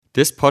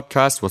This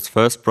podcast was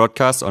first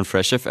broadcast on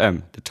Fresh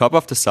FM, the top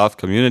of the South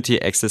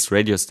community access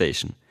radio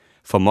station.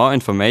 For more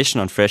information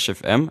on Fresh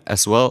FM,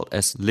 as well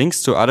as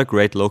links to other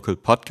great local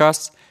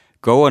podcasts,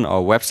 go on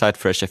our website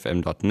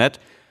freshfm.net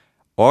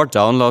or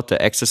download the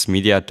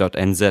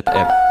accessmedia.nz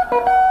app.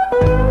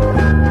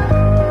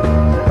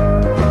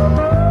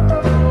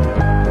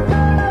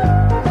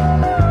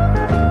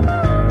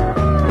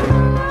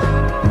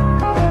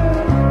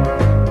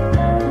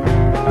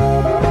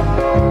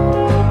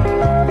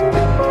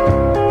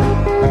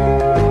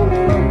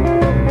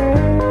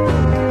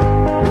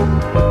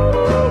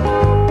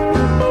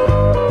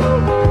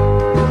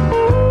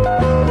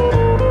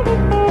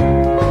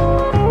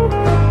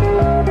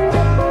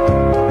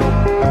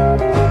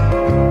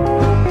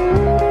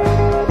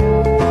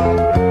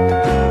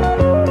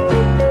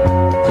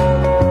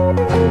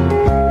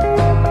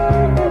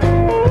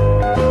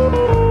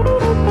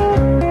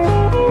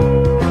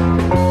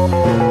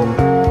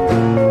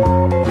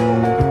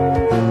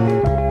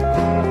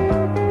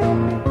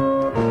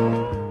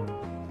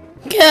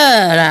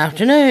 Good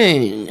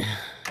afternoon.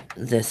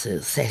 This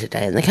is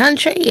Saturday in the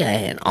Country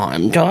and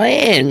I'm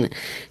Diane.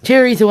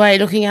 Terry's away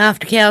looking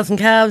after cows and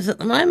calves at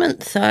the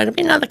moment, so it'll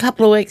be another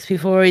couple of weeks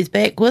before he's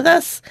back with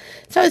us.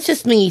 So it's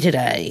just me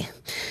today.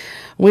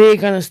 We're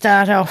going to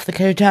start off the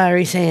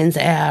Kotari Sands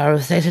hour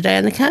of Saturday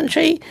in the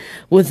Country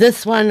with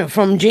this one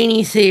from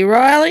Jeannie C.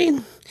 Riley.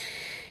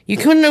 You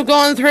couldn't have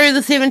gone through the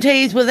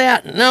 70s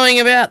without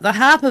knowing about the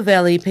Harper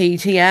Valley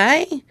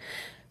PTA.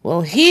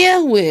 Well,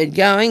 here we're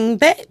going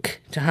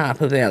back to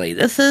Harper Valley.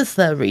 This is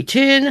the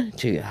return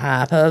to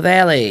Harper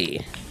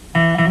Valley.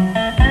 Y'all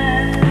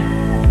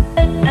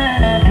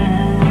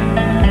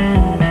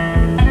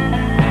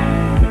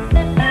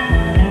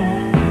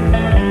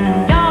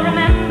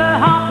remember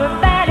Harper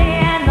Valley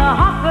and the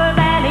Harper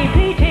Valley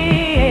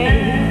PTA?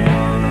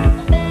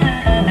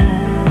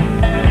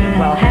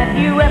 Well, have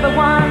you ever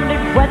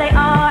wondered where they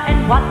are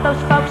and what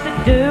those folks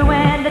are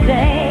doing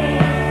today?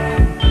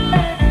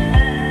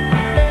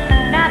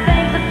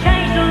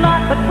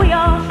 But we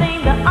all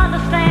seem to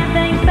understand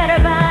things better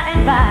by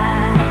and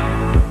by.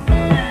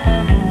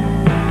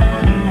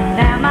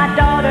 Now my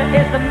daughter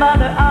is the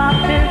mother of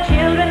 2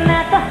 children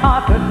at the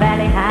Harper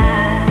Valley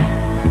High.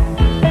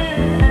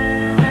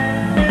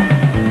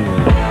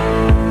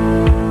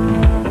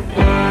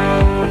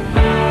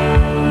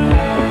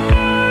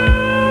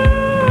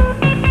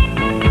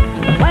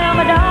 Well,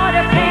 my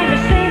daughter came to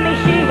see me.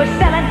 She was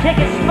selling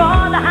tickets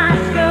for the high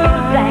school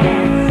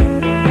dance.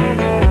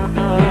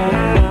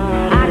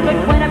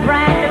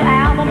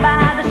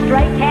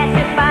 Stray cats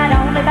if I'd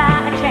only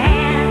buy a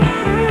chance.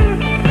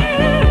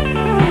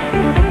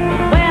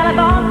 Well, I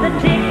bought the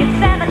tickets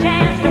and the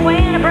chance to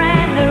win a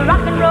brand new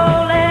rock and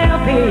roll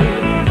LP.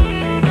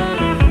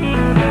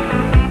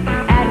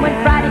 And when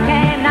Friday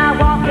came and I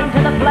walked into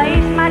the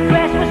place, my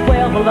dress was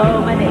well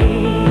below my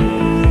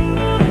knees.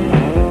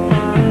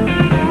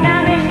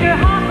 Now Mr.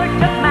 Harper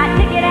took my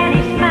ticket and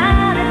he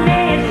smiled at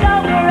me as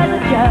sober as a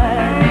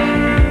judge.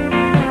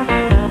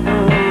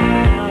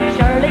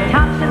 Shirley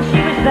Thompson, she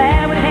was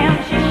there with him.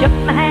 She shook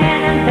my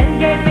hand and then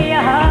gave me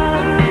a hug.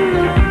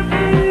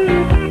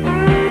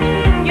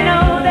 You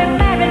know they're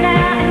married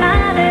now and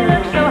my, they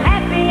look so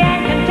happy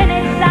and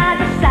contented side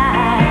to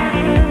side.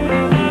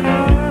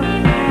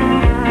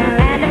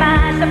 And to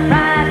my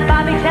surprise,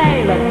 Bobby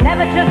Taylor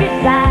never took his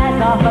eyes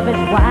off of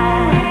his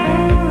wife.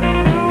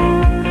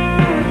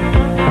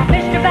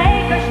 Mr.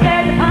 Baker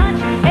stirred the punch,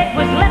 it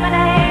was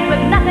lemonade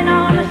with nothing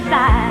on the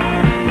side.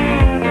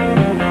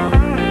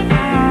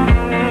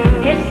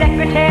 His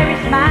secretary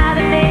smiled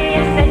at me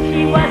and said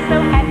she was so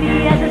happy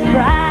as his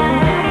bride.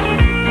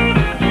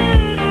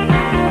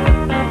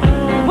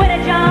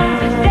 Winnie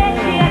Jones instead,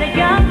 she had a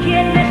young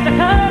kid, Mr.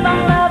 Curb on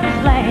Lover's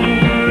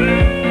Lane.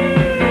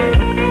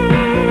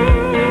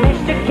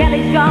 Mr.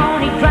 Kelly's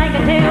gone, he drank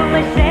until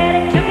they said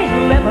it took his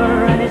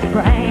liver and his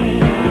brain.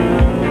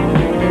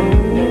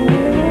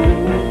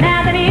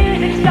 Now the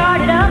music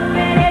started up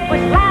and it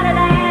was louder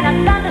than a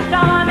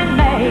thunderstorm in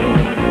May.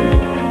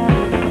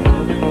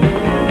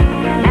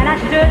 And I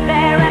stood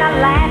there and I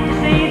laughed to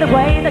see the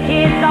way the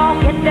kids all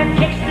get their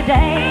kicks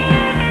today.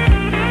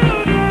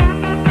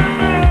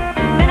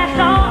 Then I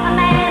saw a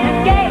man who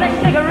gave a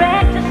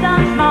cigarette to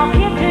some small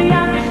kid too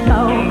young to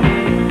smoke.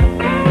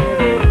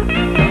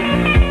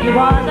 He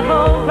was a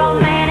full-grown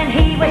man and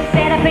he was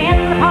set up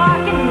in the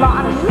parking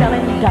lot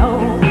selling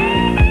dope.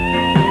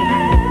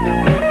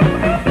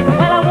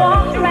 Well, I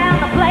walked around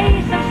the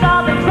place and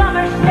saw the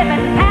drummer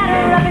sniffing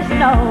powder up his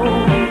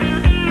nose.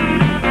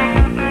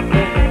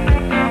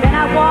 Then I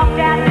walked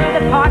out through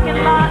the parking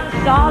lot and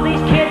saw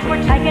these kids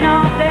were taking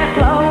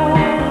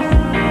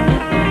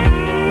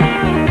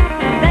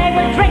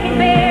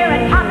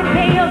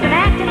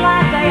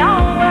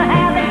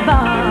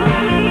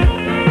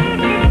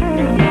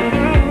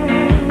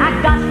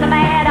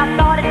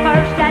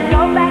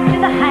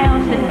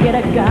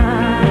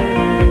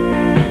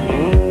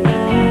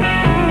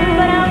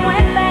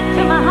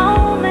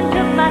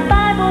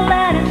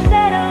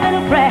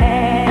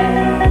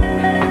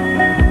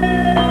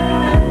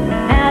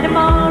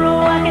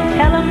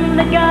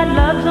God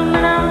loves them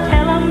and I'll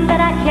tell them that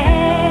I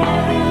care.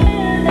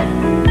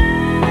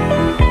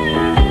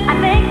 I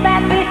think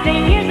back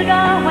 15 years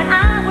ago when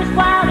I was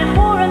wild and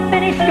wore a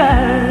mini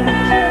skirt.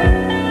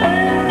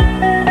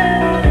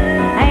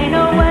 Ain't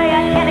no way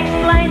I can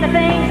explain the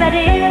things I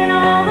did and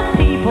all the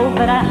people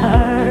that I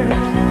hurt.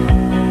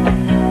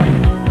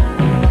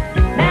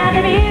 Now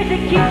the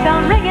music keeps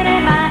on ringing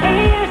in my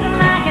ears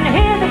and I can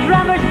hear the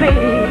drummers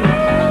beat.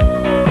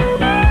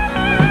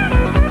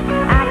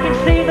 I can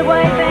see the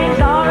way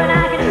things are and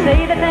I can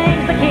see the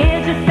things the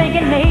kids are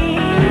thinking me.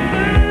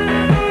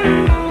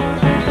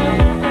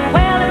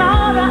 Well,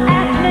 tomorrow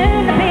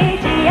afternoon the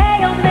PTA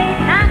will meet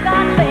and I've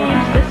got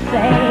things to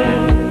say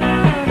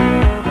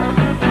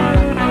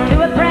to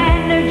a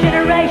brand new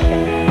generation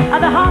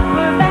of the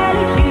Harper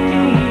Valley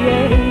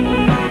PTA.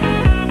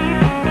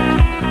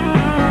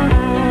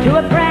 To a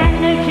brand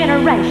new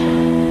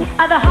generation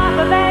of the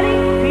Harper Valley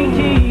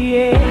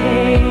PTA.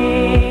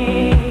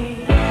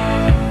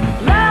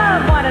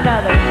 Love one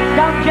another,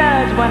 don't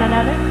judge one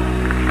another.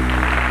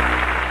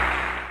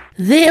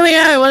 There we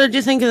go. What did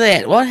you think of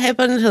that? What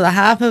happened to the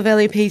Harper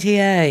Valley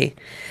PTA?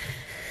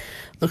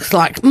 Looks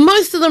like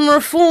most of them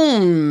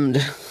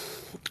reformed.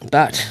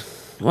 But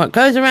what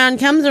goes around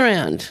comes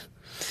around.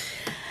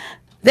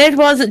 That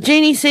was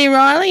Jeannie C.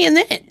 Riley, and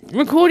that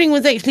recording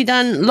was actually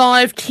done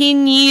live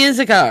 10 years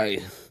ago.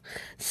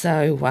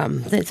 So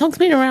that song's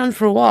been around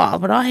for a while,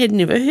 but I had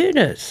never heard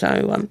it.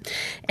 So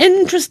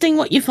interesting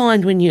what you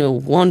find when you're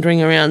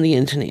wandering around the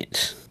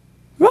internet.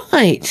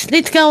 Right,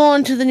 let's go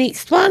on to the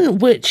next one,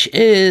 which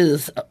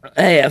is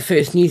our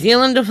first New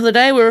Zealander for the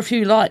day. We're a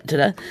few light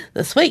today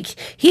this week.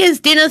 Here's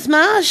Dennis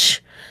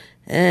Marsh,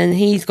 and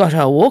he's got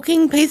a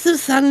walking piece of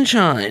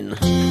sunshine.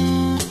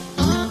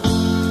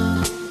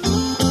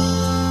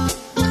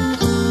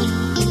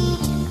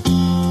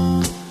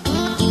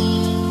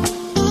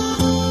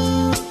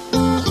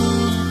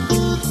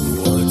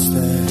 What's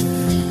that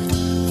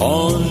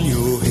on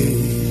your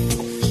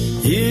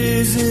head?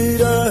 Is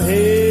it a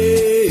halo?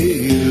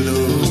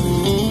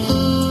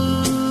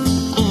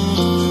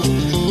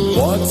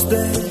 What's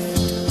that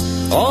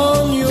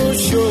on your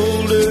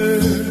shoulder?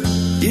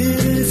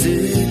 Is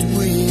it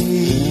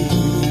wings?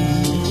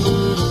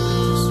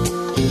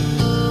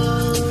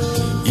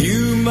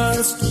 You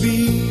must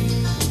be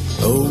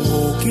a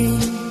walking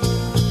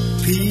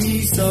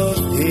piece of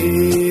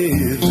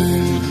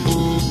heaven.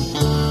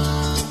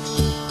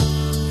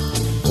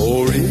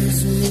 Or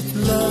is it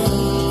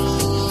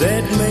love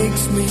that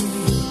makes me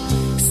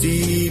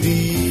see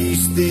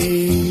these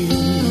things?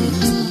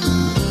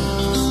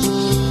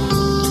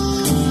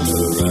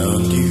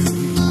 Around you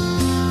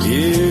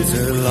is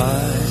a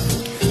light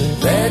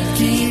that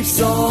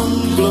keeps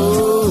on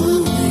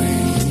glowing.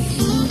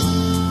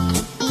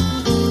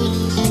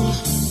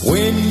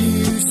 When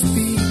you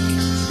speak,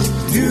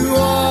 do I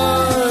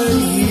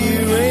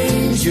hear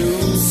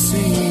angels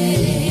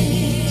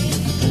sing?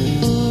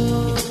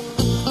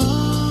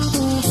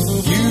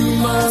 You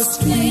must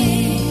be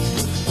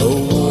a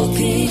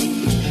walking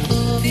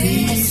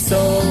piece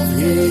of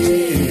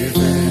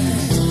heaven.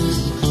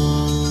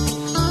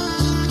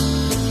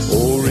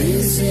 Or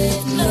is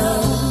it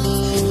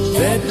love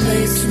that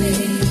makes me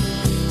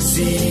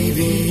see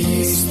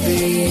these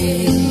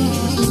things?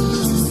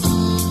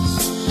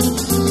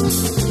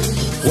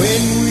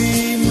 When we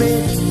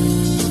met,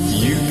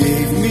 you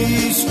gave me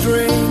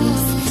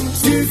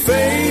strength to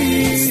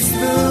face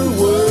the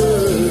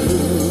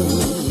world.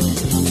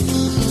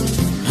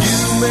 You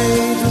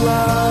made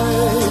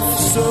life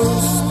so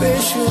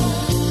special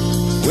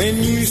when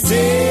you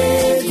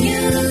said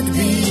you'd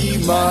be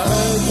my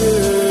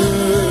girl.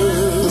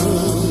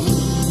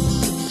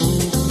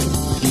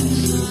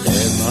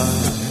 Am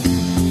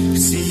I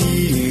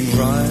seeing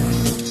right,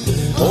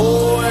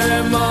 or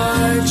am I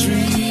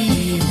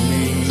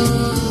dreaming?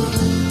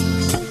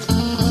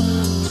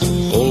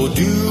 Or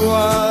do I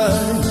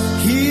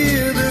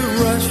hear the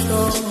rush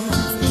of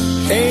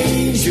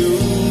angel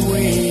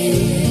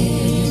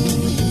wings?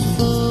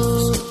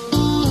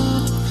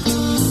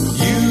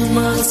 You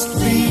must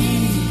be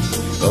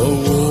a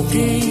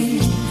walking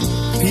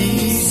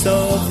piece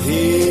of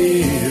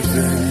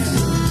heaven.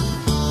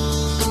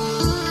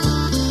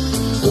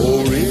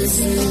 Or is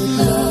it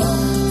love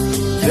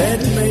that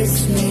makes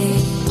me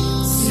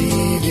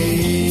see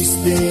these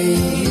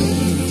things?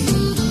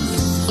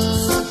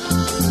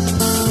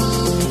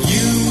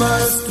 You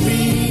must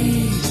be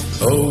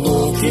a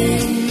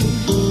walking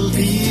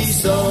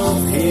piece of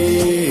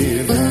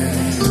heaven.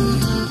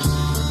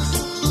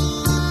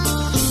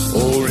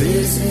 Or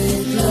is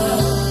it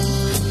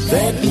love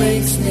that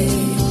makes me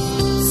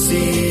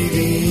see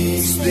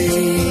these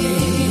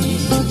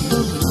things?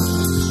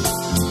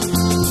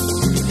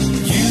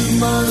 You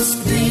must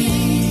be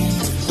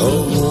a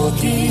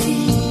walking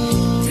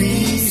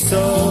piece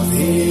of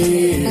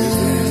heaven.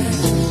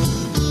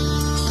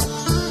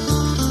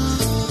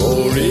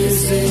 Or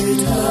is it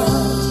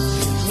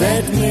love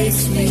that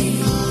makes me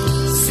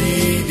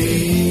see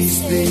these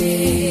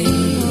things?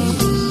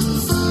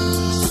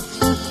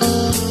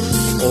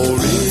 Or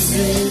is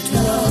it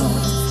love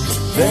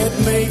that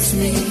makes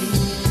me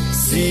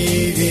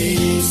see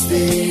these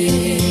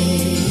things,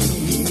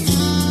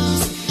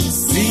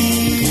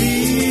 see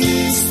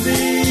these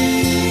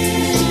things.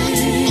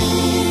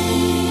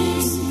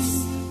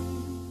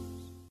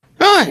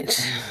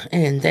 Right,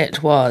 and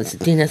that was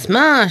Dennis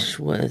Marsh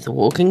with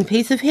Walking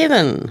Piece of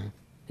Heaven.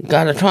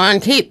 Gotta try and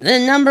keep the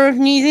number of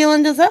New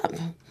Zealanders up.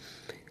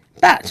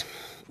 But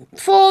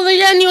for the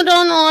Daniel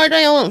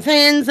O'Donnell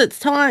fans,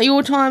 it's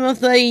your time of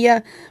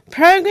the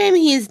program.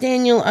 Here's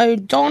Daniel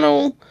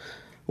O'Donnell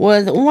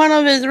with one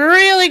of his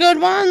really good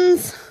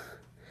ones.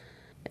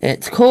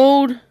 It's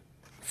called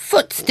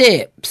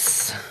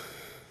Footsteps.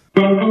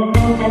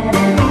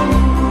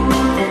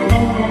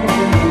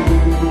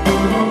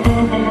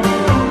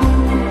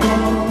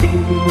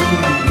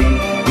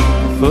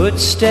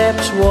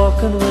 Footsteps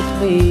walking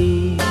with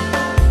me,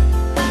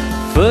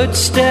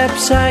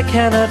 footsteps I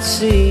cannot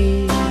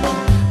see,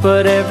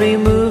 but every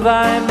move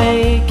I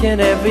make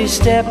and every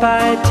step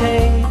I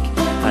take,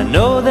 I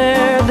know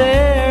they're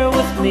there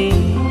with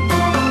me.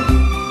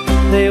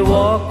 They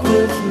walk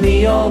with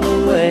me all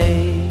the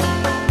way,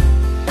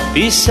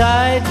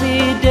 beside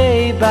me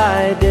day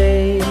by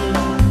day,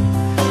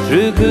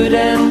 through good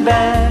and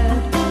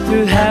bad,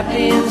 through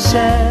happy and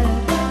sad.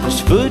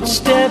 Those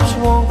footsteps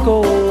won't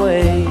go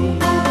away.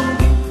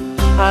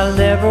 I'll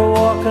never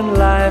walk in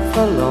life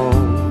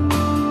alone,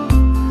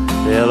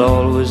 there'll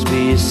always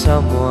be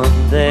someone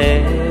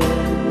there.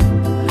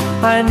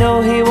 I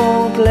know he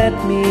won't let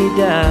me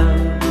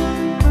down,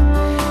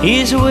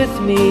 he's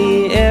with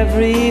me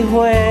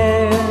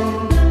everywhere.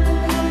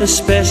 The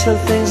special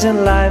things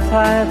in life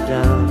I've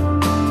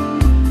done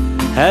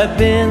have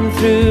been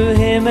through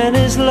him and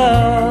his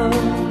love.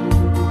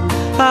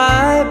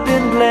 I've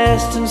been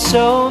blessed in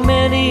so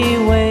many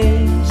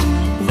ways,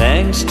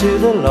 thanks to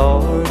the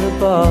Lord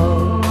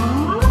above.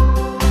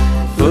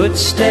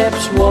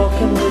 Footsteps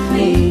walking with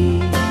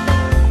me,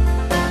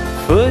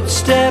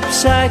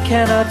 footsteps I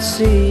cannot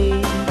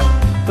see,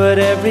 but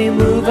every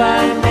move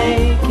I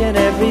make and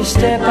every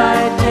step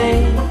I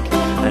take,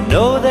 I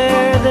know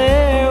they're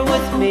there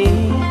with me.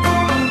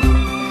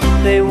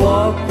 They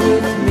walk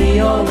with me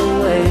all the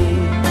way,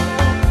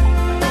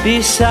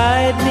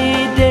 beside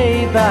me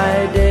day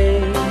by day,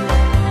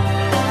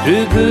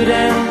 through good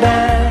and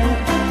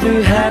bad,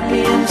 through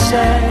happy and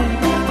sad.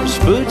 Those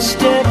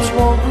footsteps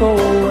won't go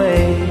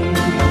away.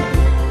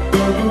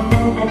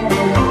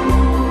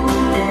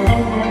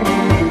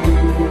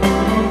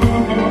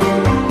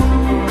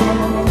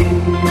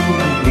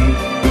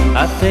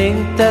 I think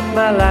that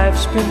my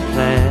life's been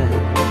planned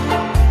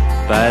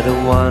by the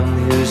one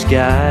who's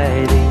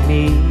guiding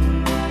me.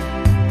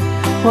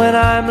 When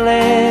I'm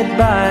led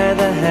by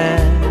the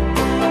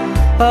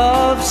hand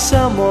of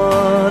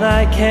someone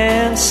I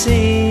can't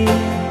see,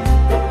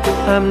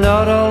 I'm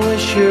not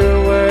always sure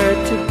where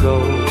to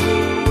go.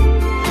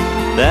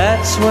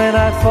 That's when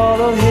I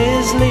follow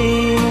his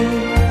lead.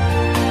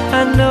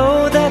 I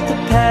know that the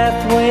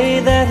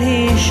pathway that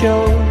he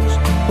shows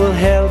will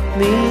help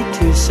me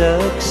to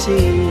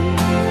succeed.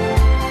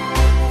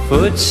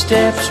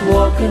 Footsteps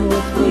walking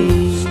with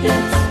me,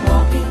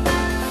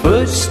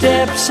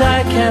 footsteps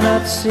I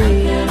cannot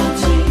see,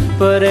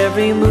 but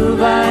every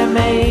move I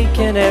make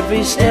and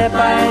every step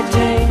I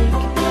take,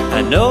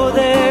 I know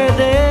they're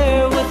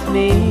there with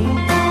me.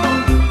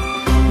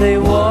 They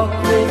walk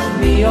with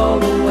me all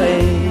the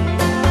way,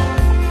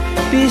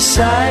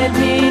 beside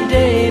me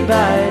day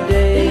by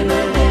day,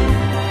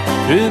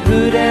 through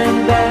good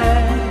and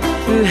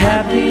bad, through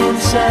happy and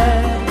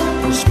sad.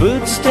 Those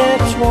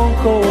footsteps won't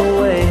go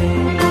away.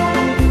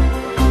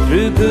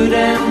 Through good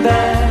and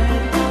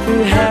bad,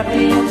 through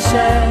happy and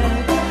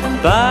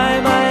sad, by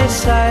my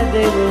side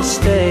they will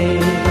stay.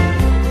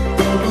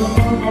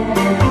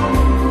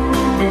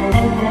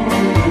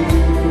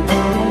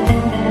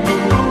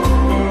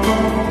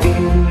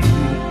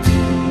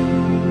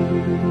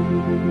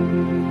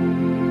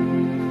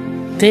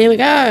 There we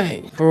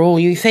go. For all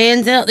you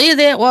fans out there,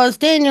 that was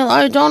Daniel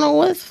O'Donnell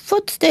with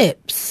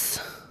Footsteps.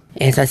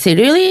 As I said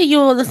earlier,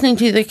 you're listening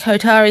to the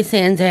Kotari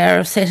Sands Hour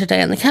of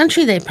Saturday in the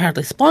Country. They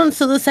proudly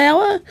sponsor this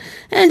hour.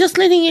 And just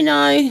letting you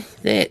know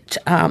that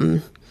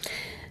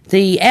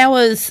the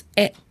hours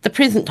at the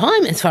present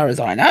time, as far as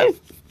I know,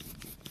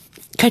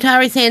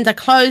 Kotari Sands are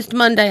closed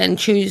Monday and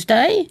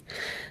Tuesday.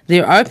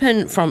 They're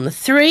open from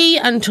 3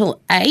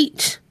 until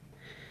 8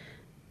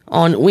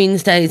 on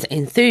Wednesdays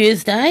and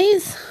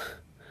Thursdays.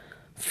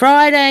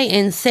 Friday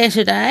and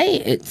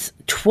Saturday, it's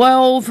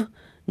 12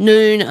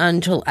 noon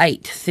until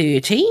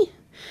 8:30,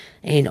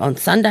 and on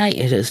Sunday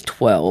it is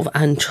 12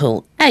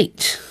 until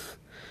 8.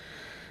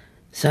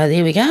 So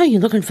there we go, you're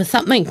looking for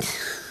something.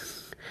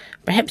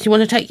 Perhaps you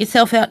want to take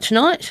yourself out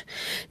tonight.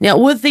 Now,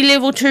 with the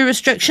level 2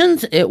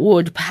 restrictions, it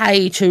would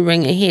pay to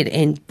ring ahead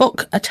and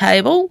book a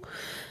table.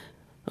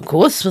 Of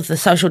course, with the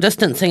social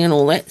distancing and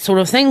all that sort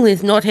of thing,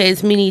 there's not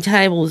as many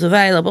tables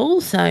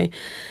available, so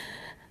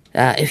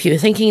if you're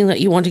thinking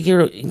that you want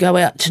to go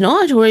out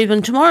tonight or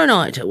even tomorrow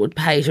night, it would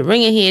pay to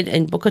ring ahead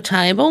and book a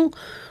table.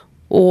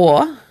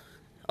 Or,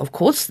 of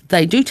course,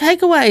 they do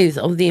takeaways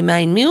of their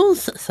main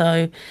meals,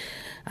 so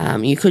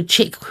You could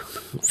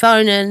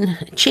phone in,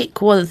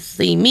 check with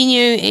the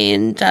menu,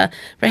 and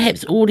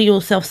perhaps order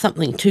yourself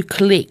something to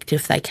collect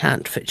if they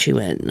can't fit you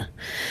in.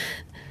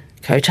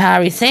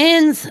 Kotari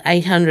Sands,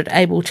 800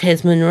 Abel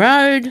Tasman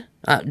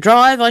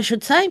Drive, I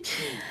should say.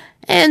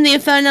 And their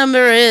phone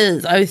number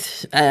is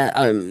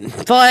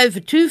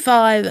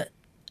 525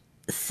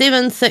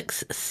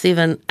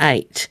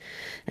 7678.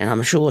 And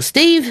I'm sure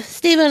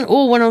Stephen,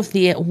 or one of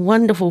their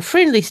wonderful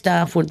friendly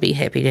staff would be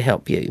happy to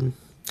help you.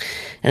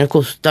 And of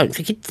course, don't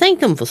forget to thank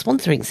them for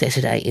sponsoring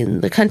Saturday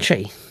in the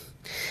Country.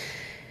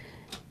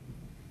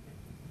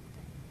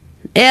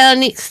 Our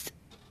next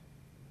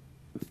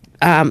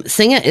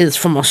singer is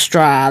from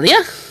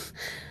Australia.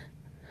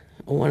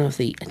 One of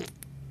the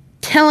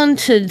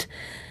talented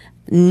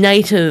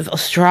native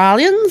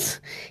Australians.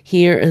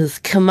 Here is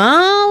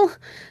Kamal.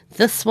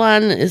 This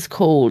one is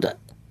called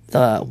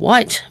The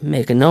White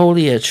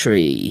Magnolia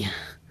Tree.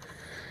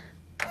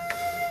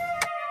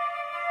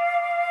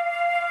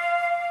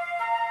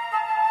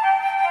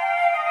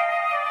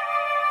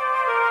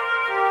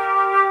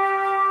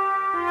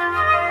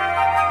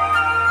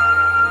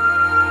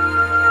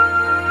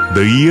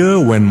 The year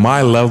when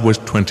my love was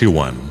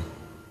 21,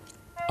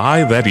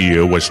 I that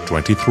year was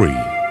 23.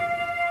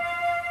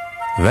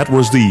 That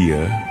was the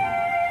year,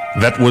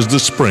 that was the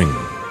spring,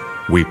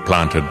 we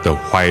planted the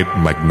white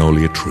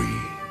magnolia tree.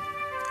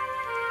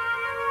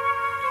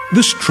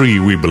 This tree,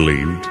 we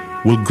believed,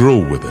 will grow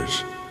with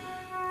us,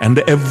 and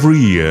every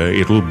year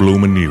it will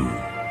bloom anew.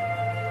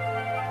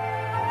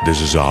 This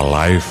is our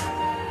life,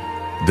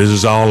 this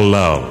is our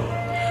love,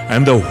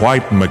 and the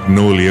white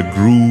magnolia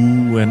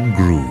grew and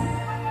grew.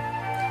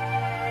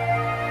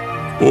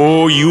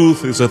 Oh,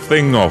 youth is a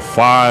thing of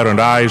fire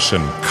and ice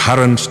and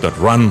currents that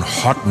run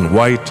hot and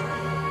white,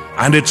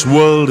 and its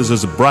world is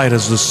as bright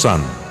as the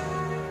sun.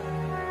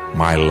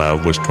 My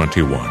love was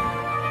 21,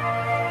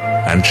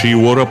 and she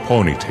wore a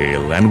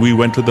ponytail, and we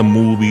went to the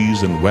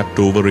movies and wept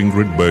over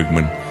Ingrid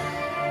Bergman,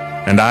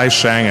 and I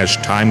sang As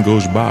Time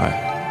Goes By,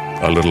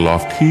 a little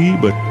off-key,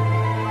 but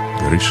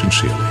very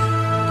sincerely.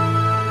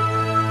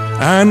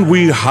 And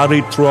we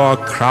hurried through our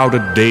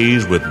crowded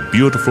days with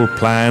beautiful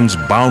plans,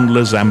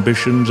 boundless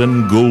ambitions,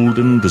 and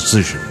golden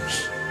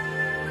decisions.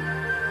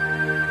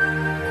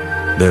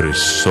 There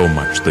is so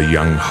much the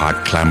young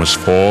heart clamors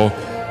for.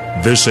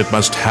 This it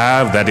must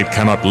have that it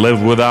cannot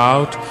live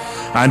without,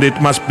 and it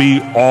must be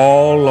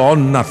all or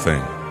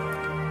nothing.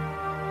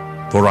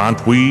 For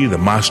aren't we the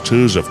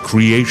masters of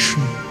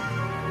creation?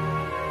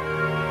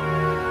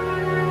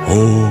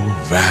 Oh,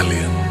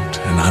 valiant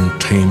and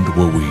untamed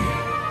were we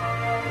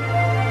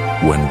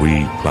when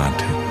we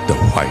planted the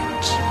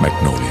white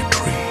magnolia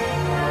tree.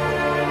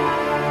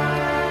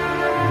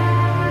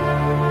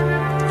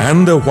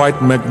 And the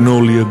white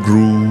magnolia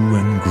grew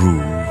and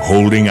grew,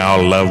 holding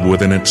our love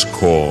within its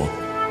core,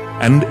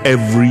 and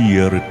every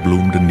year it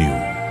bloomed anew.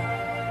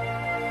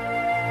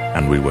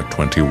 And we were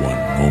 21,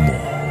 no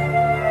more.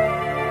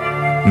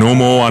 No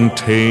more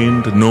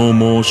untamed, no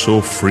more so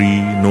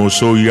free, no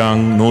so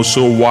young, no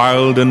so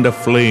wild and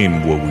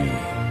aflame were we.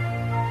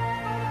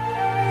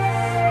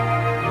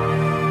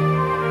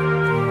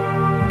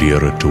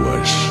 Dearer to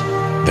us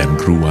than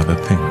grew other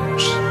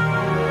things.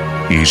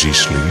 Easy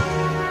sleep,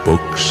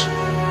 books,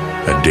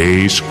 a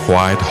day's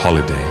quiet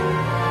holiday,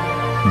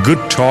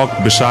 good talk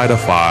beside a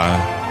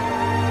fire,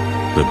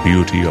 the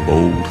beauty of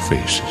old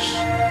faces.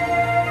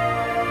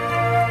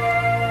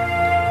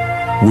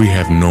 We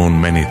have known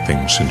many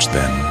things since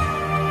then.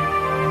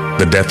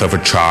 The death of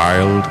a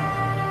child,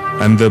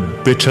 and the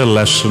bitter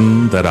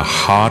lesson that a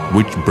heart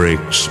which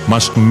breaks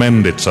must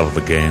mend itself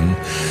again,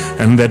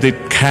 and that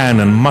it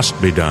can and must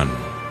be done.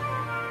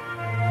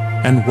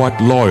 And what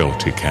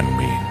loyalty can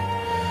mean,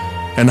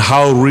 and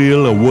how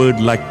real a word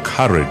like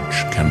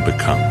courage can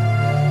become,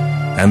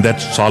 and that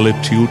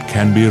solitude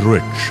can be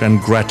rich and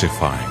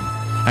gratifying,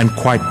 and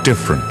quite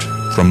different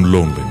from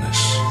loneliness.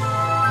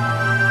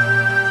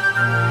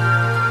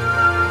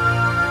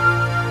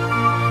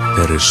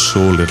 There is so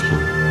little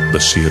the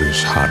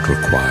serious heart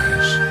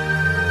requires.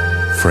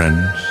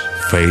 Friends,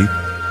 faith,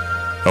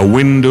 a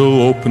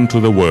window open to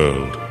the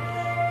world,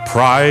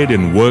 pride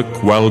in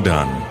work well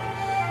done,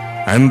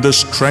 and the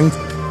strength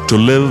to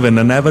live in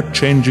an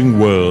ever-changing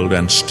world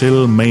and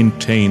still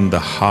maintain the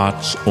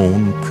heart's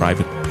own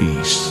private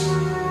peace.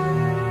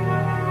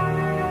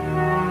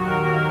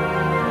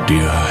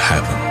 Dear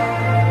Heaven,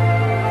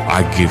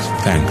 I give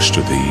thanks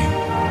to Thee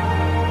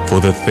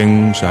for the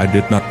things I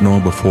did not know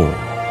before,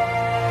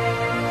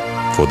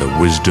 for the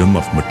wisdom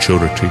of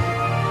maturity,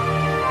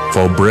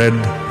 for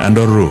bread and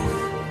a roof,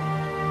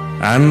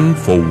 and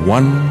for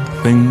one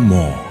thing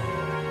more.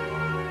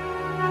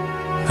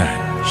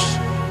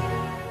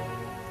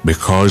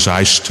 Because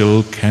I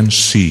still can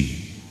see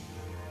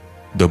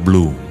the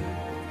bloom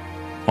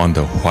on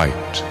the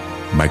white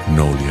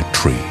magnolia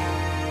tree.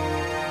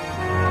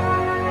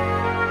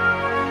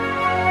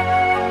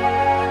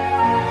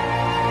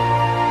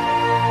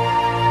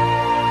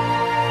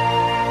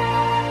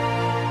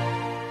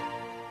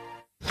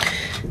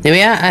 There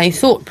we are, a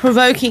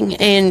thought-provoking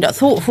and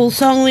thoughtful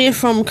song there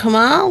from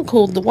Kamal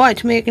called The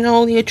White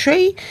Magnolia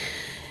Tree.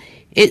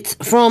 It's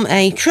from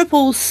a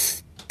triple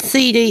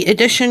CD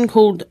edition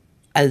called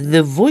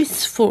The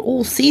Voice for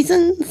All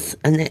Seasons,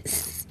 and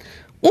that's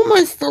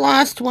almost the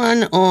last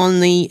one on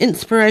the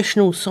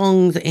Inspirational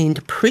Songs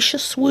and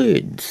Precious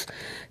Words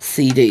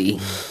CD.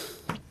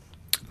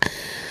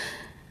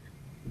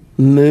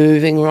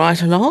 Moving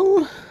right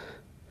along,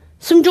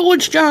 some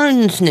George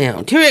Jones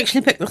now. Terry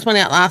actually picked this one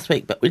out last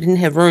week, but we didn't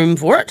have room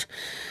for it.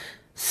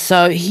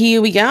 So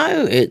here we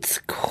go. It's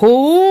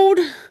called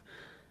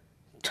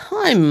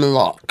Time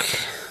Lock.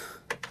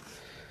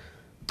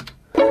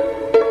 The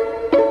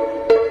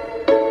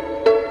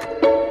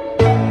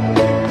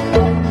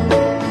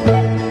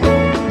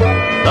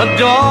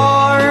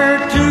door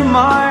to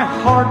my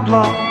heart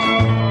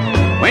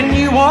locked when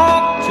you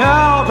walked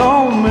out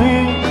on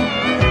me.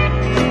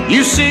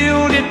 You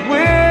sealed it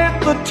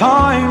with the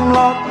time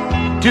lock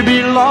to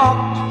be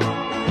locked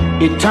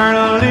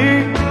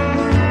eternally.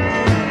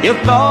 You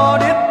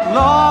thought it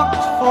locked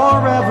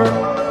forever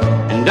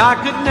and I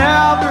could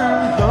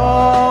never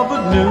love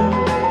anew.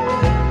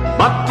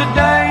 But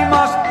today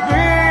must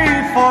be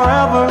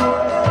forever,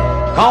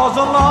 'cause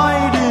the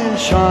light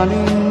is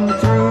shining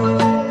through.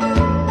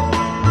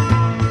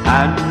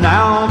 And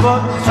now the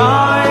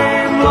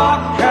time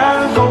lock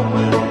has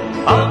opened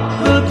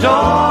up the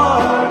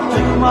door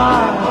to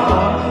my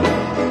heart.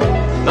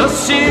 The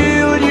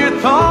seal you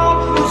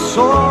thought was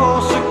so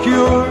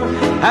secure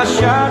has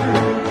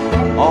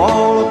shattered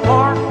all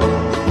apart.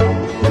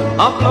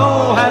 A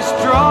blow has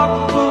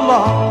struck the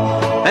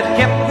lock that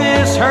kept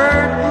this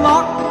hurt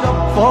locked up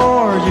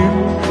for you.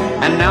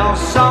 And now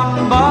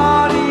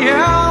somebody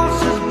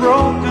else has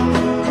broken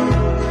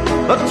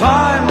the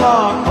time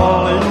lock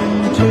all in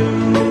two.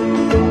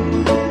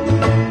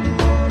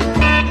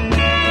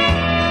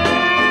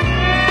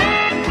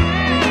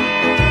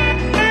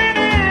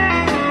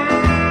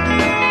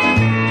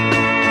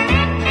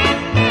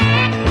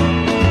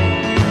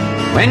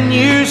 When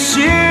you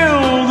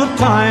seal the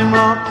time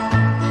lock,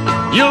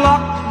 you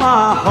lock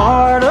my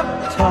heart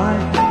up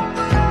tight.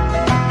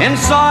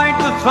 Inside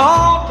the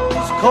thought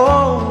was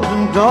cold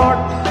and dark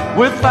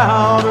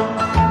without a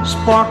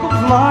spark of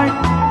light.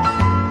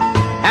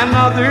 And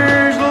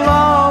others'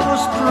 love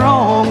was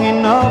strong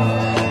enough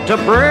to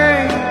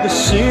break the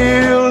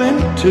seal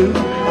in two.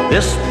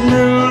 This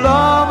new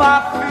love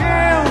I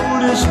feel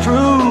is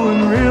true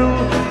and real.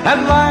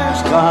 At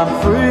last I'm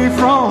free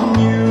from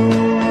you.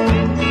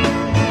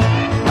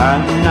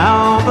 And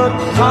now the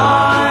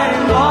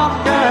time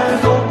lock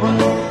has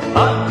opened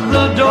up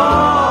the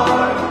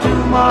door to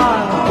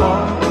my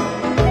heart.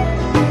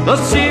 The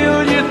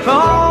seal you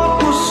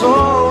thought was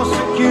so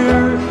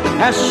secure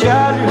has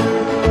shattered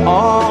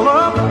all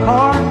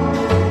apart.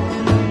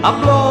 A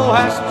blow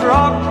has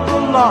struck the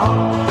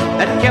lock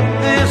that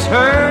kept this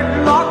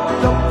hurt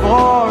locked up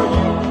for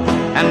you.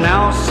 And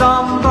now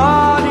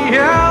somebody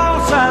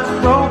else has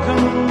broken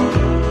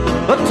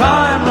the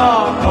time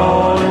lock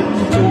all in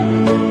two.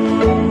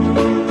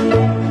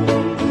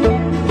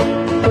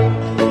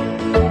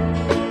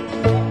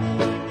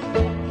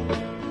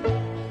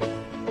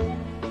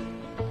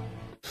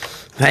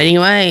 Fading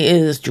away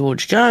is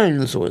George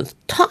Jones with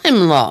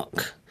Time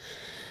Lock.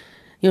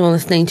 You're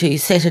listening to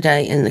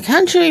Saturday in the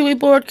Country. We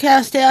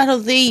broadcast out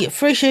of the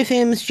Fresh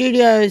FM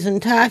studios in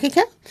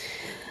Tākaka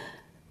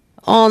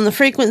on the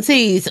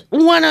frequencies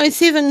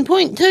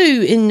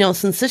 107.2 in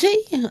Nelson City,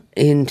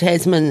 in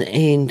Tasman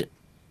and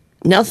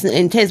Nelson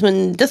and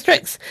Tasman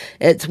districts.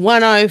 It's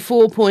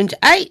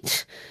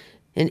 104.8.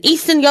 In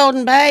Eastern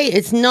Golden Bay,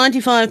 it's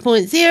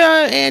 95.0,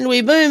 and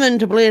we boom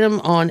into Blenheim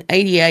on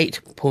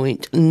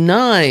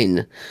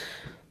 88.9.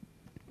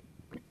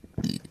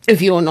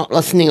 If you're not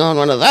listening on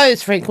one of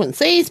those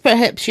frequencies,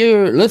 perhaps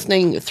you're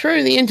listening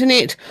through the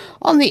internet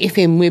on the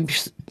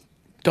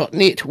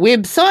fmweb.net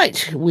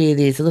website, where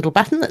there's a little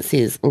button that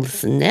says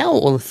Listen Now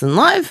or Listen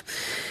Live.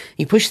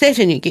 You push that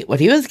and you get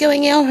whatever's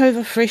going out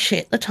over Fresh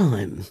at the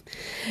time.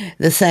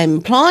 The same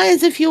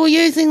applies if you're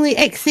using the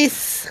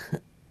Access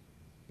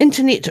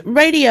Internet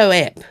radio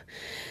app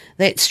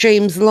that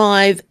streams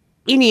live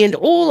any and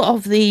all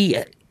of the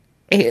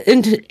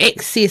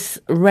Access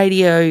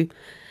radio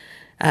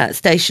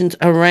stations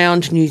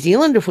around New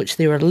Zealand, of which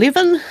there are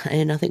 11,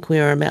 and I think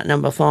we're about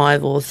number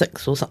 5 or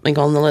 6 or something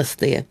on the list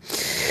there.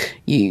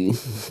 You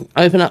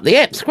open up the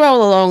app,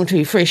 scroll along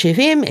to Fresh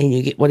FM, and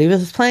you get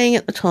whatever's playing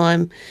at the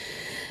time.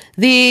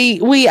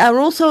 We are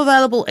also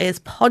available as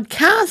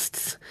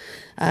podcasts.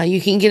 You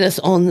can get us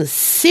on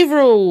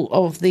several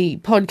of the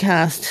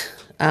podcast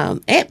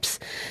apps.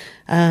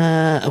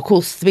 Of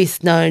course, the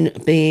best known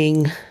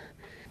being,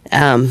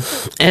 and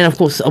of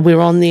course,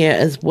 we're on there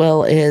as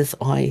well as,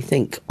 I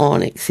think,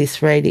 on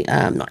Access Radio,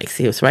 not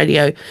Access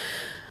Radio,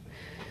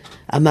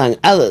 among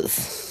others.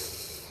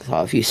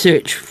 So if you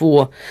search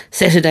for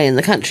Saturday in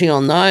the Country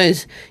on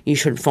those, you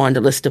should find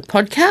a list of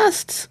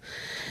podcasts.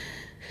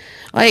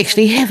 I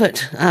actually have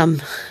it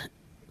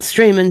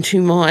stream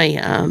into my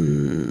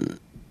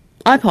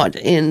iPod,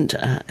 and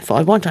if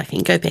I want, I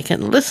can go back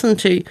and listen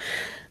to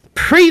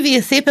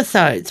previous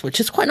episodes, which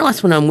is quite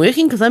nice when I'm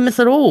working because I miss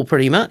it all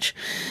pretty much.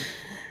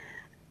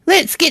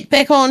 Let's get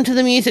back on to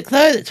the music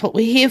though, that's what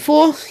we're here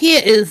for.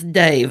 Here is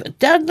Dave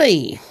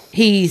Dudley.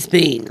 He's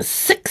been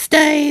 6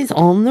 days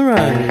on the road.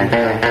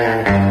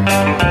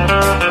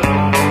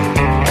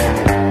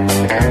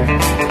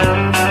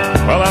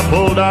 Well, I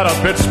pulled out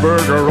of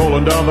Pittsburgh,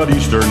 rolling down that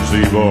eastern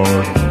seaboard.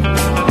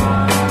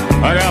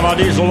 I got my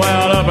diesel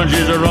wound up and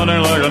she's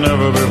running like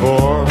never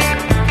before.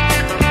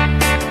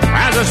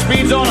 As the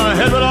speed's on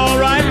ahead, but all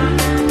right,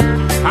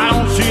 I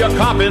don't see a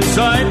cop in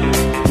sight.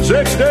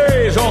 6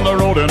 days on the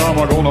road and I'm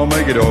gonna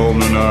make it home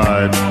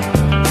tonight.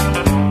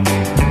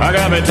 I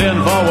got me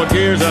 10 forward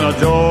gears and a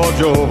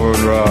Georgia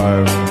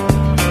overdrive.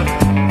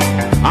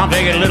 I'm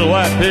taking little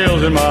white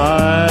pills and my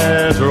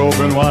eyes are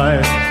open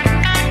wide.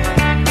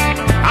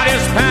 I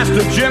just passed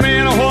a Jimmy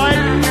in a white.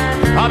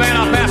 I mean,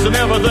 I'm passing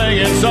everything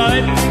in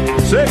sight.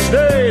 6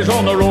 days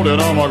on the road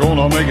and I'm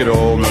gonna make it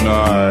home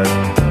tonight.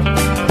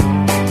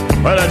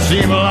 Well, it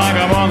seemed like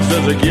a month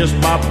since I kissed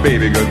my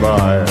baby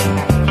goodbye.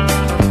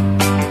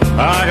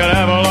 I could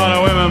have a lot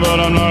of women, but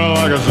I'm not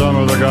like some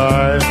of the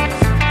guys.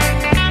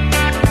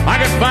 I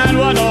could find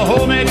one to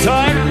hold me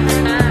tight,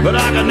 but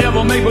I can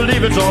never make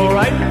believe it's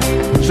alright.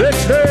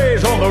 6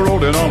 days on the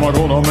road and I'm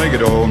gonna make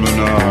it home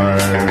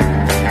tonight.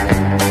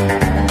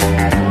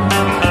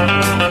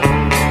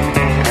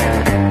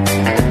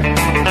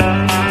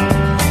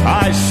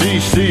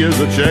 ICC is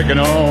a checking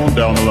on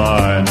down the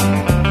line.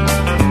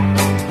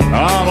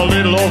 I'm a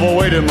little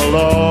overweight and my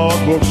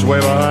logbook's way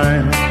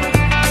behind.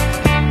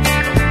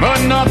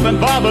 But nothing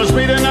bothers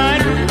me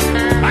tonight.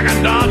 I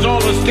can dodge all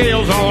the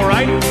scales all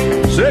right.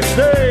 6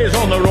 days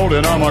on the road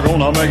and I'm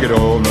gonna make it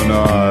home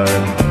tonight.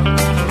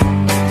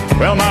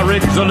 Well, my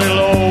rig's a little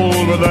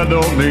old, but that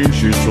don't mean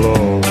she's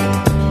slow.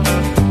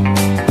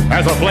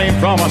 As a flame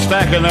from a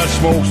stack and that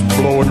smoke's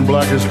blowing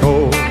black as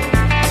coal.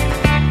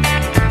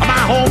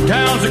 My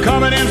hometowns are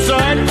coming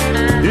inside.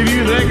 If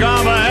you think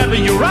I'm happy,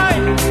 you're right.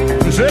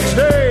 6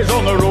 days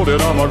on the road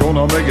and I'm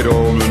gonna make it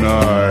home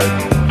tonight.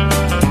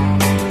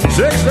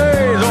 6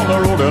 days on the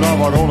road and I'm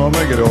gonna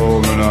make it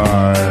home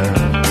tonight.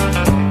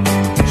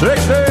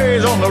 6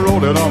 days on the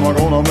road and I'm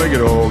gonna make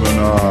it home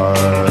tonight.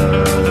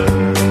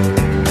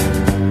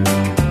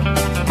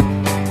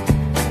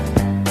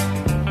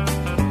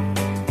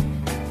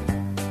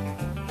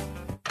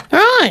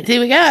 Right,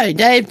 here we go.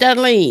 Dave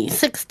Dudley,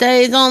 6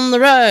 days on the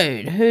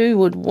road. Who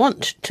would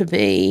want to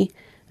be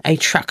a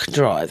truck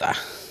driver?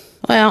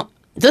 Well,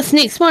 this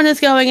next one is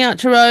going out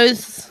to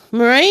Rose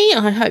Marie.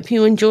 I hope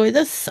you enjoy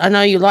this. I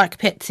know you like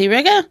Patsy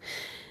Rigger.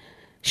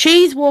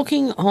 She's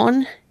walking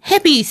on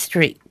Happy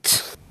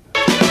Street.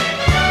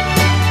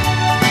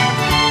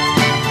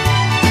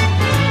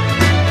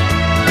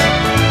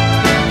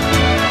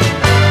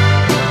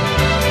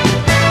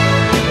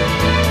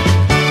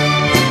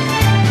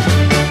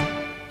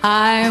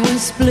 I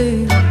was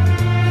blue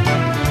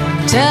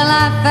till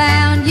I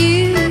found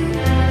you.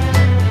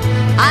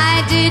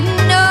 I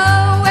didn't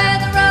know where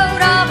the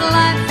road of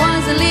life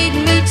was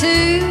leading me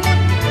to.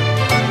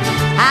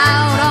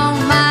 Out on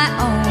my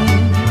own,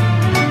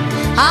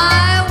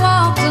 I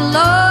walked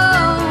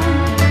alone.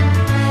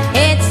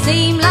 It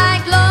seemed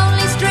like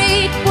Lonely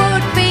Street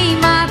would be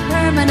my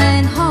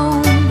permanent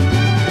home.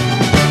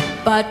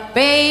 But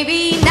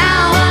baby,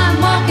 now I'm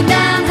walking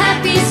down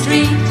Happy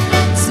Street,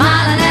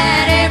 smiling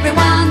at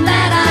everyone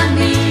that I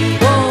meet.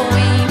 Oh,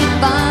 ain't it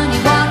funny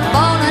what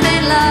falling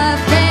in love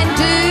can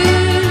do?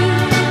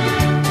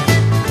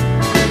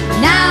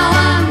 Now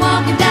I'm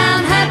walking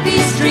down Happy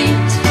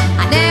Street.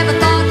 I never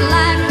thought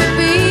life would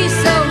be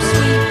so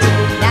sweet.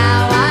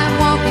 Now I'm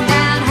walking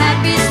down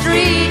Happy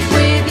Street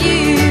with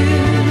you.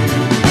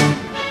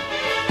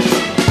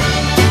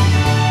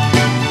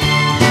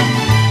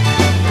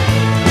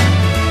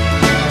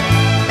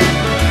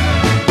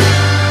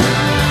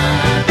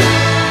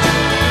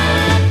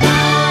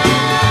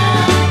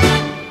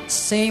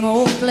 Same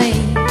old place,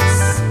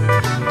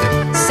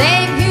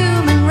 same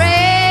human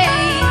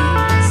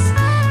race,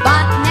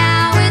 but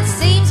now it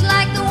seems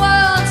like the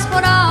world's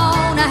put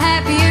on a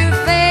happier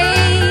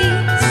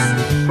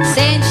face.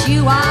 Since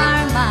you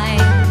are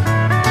mine,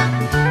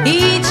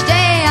 each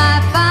day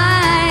I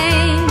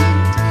find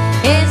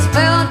is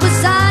filled with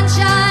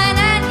sunshine,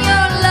 and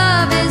your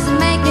love is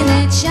making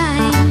it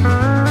shine.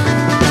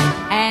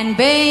 And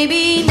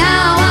baby,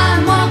 now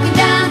I'm walking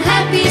down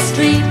Happy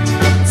Street,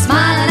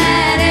 smiling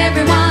at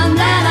everyone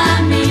that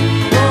I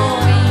meet.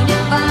 Oh, ain't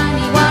it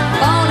funny what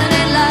falling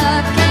in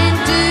love can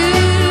do?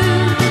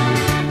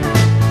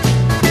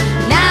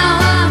 Now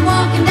I'm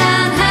walking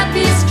down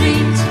Happy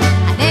Street.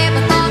 I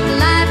never thought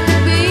life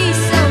could be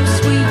so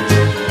sweet.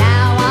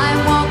 Now I'm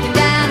walking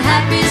down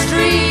Happy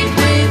Street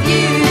with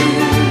you.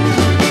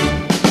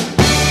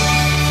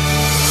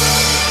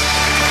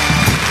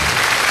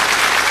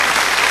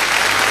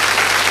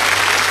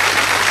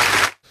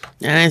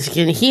 As you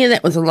can hear,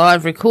 that was a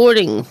live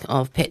recording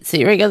of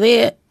Patsy Rigger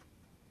there,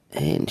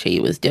 and she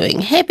was doing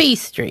Happy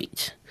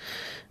Street.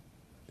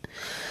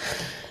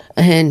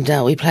 And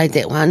we played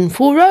that one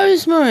for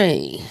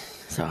Rosemary.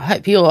 So I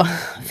hope you're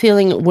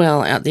feeling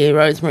well out there,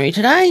 Rosemary,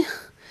 today.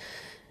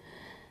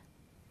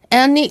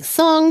 Our next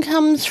song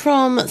comes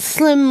from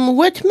Slim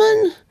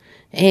Whitman,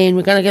 and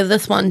we're going to give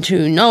this one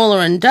to Nola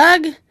and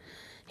Doug.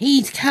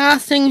 He's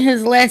casting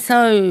his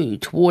lasso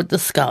toward the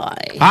sky.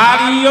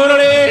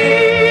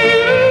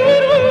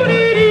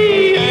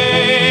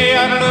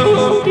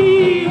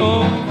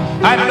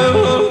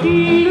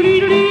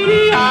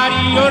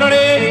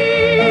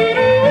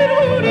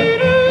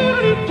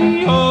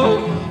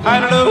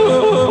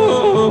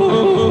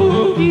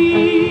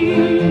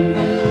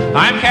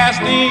 I'm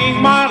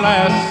casting my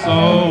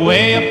lasso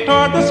way up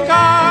toward the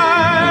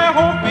sky,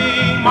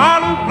 hoping my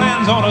loop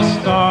lands on a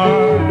star.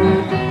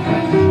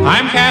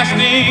 I'm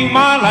casting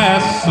my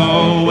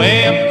lasso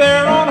way up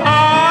there on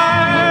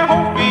high,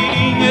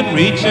 hoping it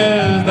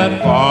reaches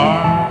that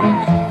far.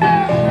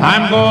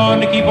 I'm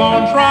going to keep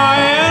on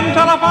trying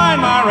till I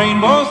find my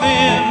rainbow's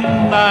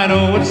end. I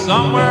know it's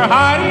somewhere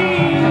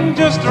hiding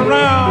just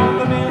around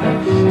the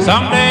bend.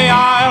 Someday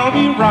I'll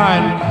be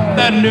riding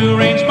that new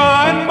range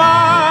by and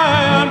by.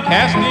 I'm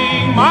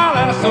casting my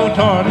lasso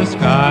toward the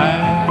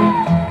sky.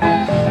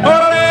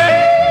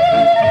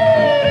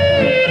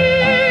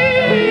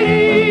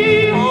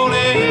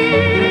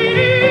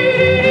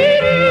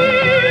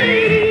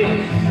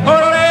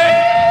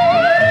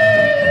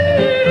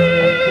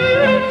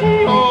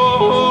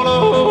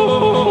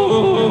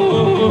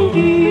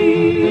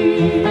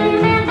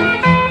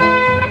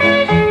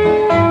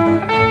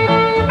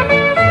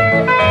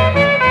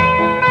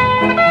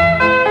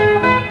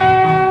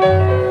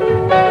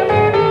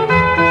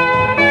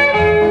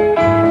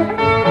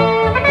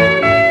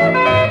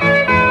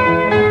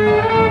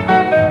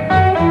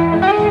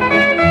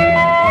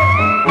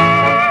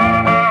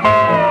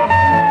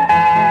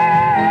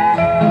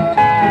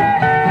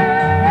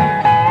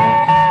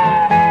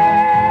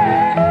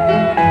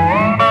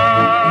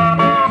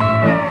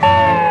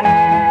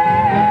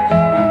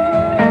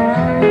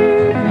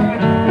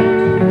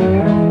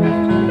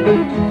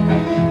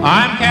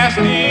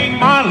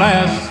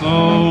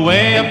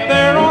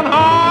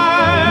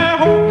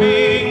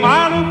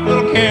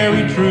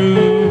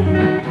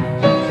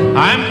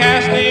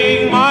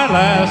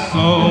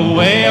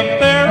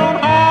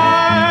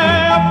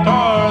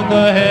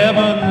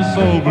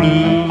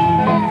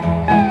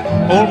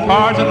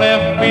 Cards are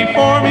left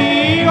before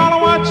me,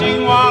 all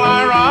watching while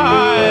I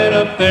ride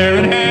up there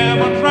in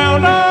heaven's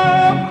round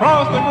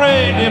across the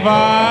great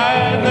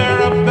divide.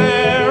 They're up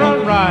there, all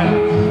right.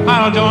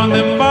 I'll join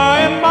them by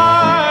and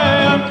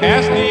by. I'm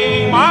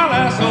casting my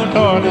lasso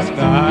toward the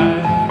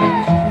sky.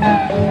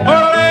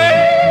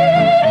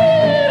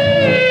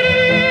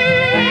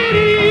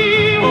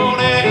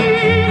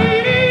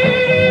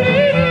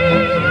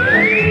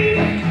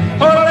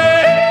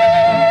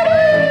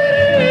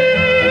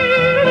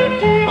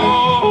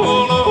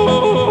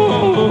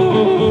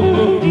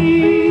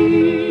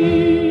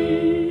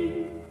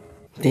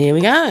 There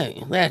we go.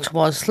 That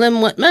was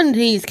Slim Whitman.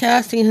 He's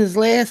casting his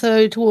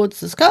lasso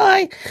towards the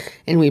sky.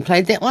 And we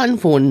played that one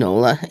for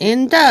Nola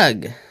and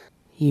Doug.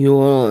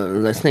 You're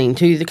listening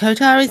to the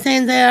Kotari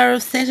Sands Hour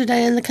of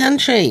Saturday in the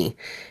Country.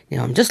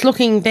 Now, I'm just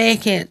looking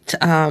back at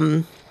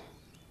the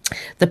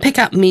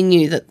pickup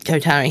menu that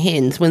Kotari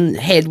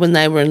had when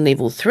they were in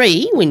level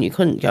 3, when you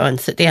couldn't go and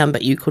sit down,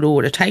 but you could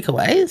order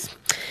takeaways.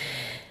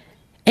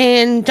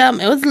 And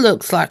it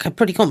looks like a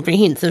pretty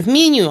comprehensive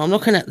menu. I'm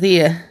looking at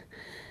their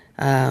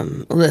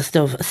list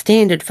of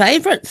standard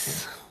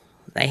favourites.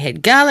 They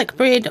had garlic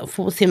bread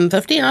for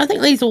 $7.50, and I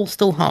think these all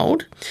still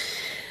hold.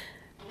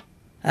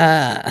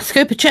 A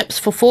scoop of chips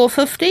for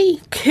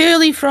 $4.50,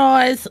 curly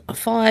fries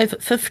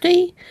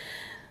 $5.50,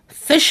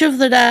 fish of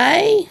the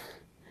day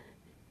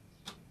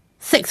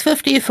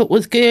 $6.50 if it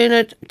was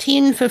gurnard,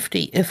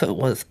 $10.50 if it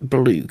was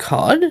blue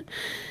cod.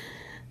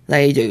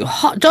 They do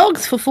hot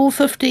dogs for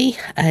 $4.50,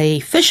 a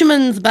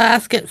fisherman's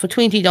basket for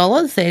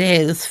 $20 that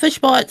has fish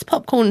bites,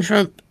 popcorn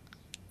shrimp,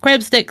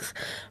 crab sticks,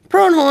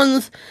 prawn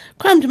horns,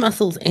 crumbed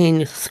mussels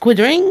and squid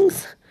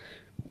rings.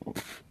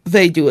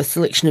 They do a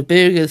selection of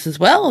burgers as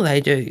well. They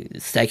do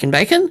steak and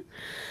bacon,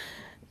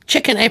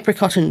 chicken,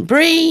 apricot and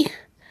brie,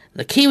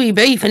 the kiwi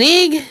beef and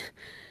egg,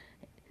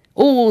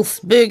 all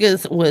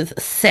burgers with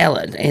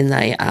salad, and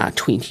they are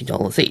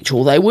 $20 each,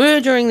 or they were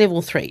during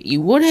level 3. You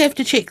would have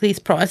to check these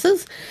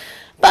prices,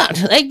 but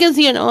that gives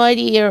you an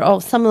idea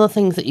of some of the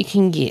things that you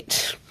can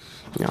get.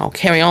 I'll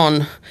carry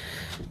on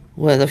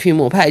with a few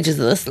more pages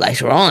of this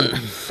later on.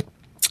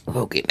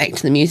 We'll get back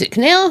to the music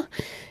now.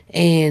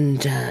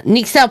 And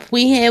next up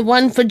we have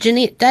one for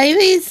Jeanette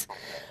Davies.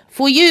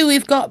 For you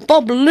we've got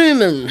Bob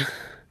Lumen.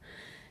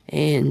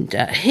 And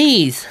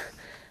he's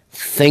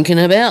thinking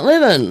about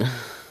living.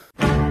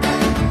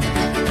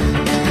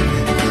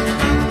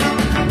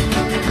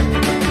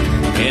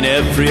 In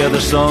every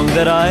other song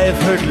that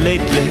I've heard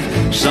lately,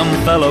 some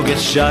fellow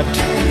gets shot,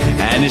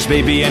 and his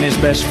baby and his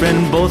best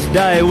friend both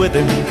die with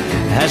him,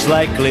 as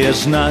likely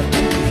as not.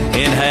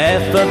 In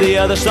half of the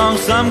other songs,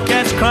 some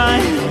cats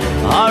crying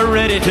are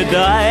ready to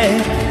die.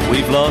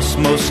 We've lost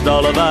most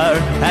all of our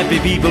happy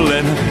people,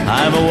 and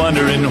I'm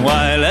a-wondering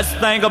why. Let's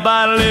think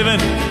about living.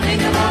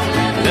 Think about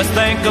living. Let's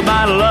think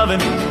about loving.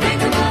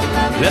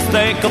 Let's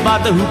think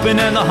about the hooping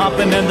and the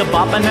hopping and the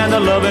bopping and the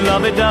loving,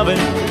 lovey-doving.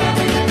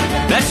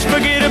 Let's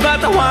forget about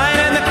the whine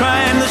and the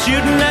crying, the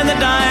shooting and the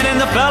dying, and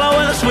the fellow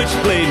with a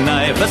switchblade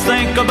knife. Let's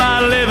think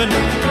about living.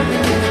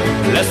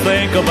 Let's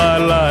think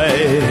about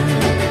life.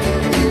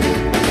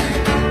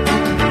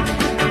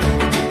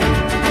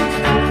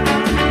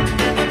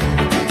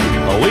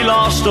 We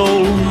lost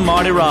old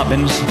Marty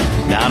Robbins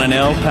down in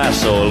El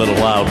Paso a little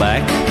while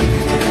back.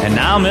 And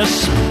now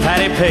Miss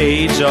Patty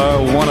Page,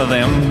 or one of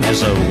them,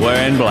 is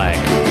wearing black.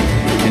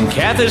 And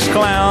Kathy's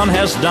clown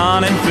has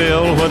Don and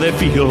Phil where they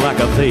feel like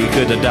they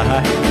could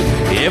die.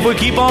 If we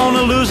keep on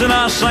losing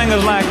our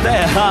singers like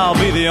that, I'll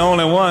be the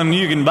only one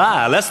you can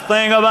buy. Let's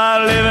think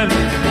about living.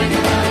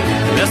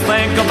 Let's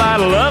think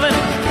about loving.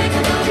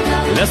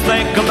 Let's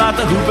think about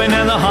the hooping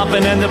and the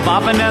hopping and the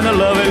bopping and the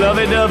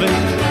lovey-dovey.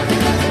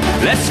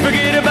 Let's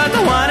forget about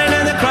the whining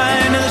and the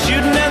crying and the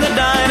shooting and the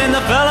dying and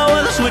the fellow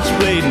with a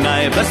switchblade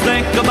knife. Let's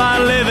think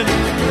about living.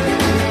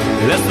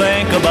 Let's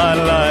think about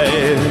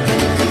life.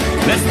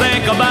 Let's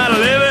think about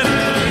living.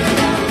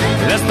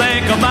 Let's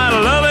think about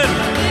loving.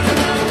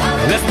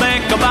 Let's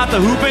think about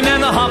the hooping and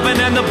the hopping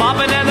and the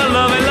bopping and the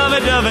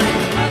lovey-dovey.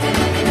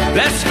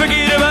 Let's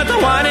forget about the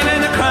whining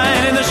and the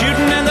crying and the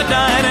shooting and the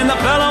dying and the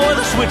fellow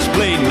with a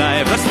switchblade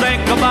knife. Let's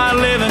think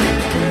about living.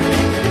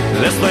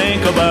 Let's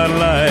think about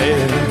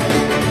life.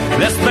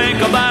 Let's think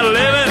about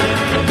living.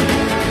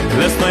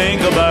 Let's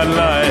think about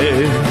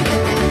life.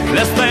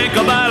 Let's think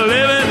about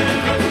living.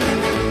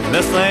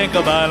 Let's think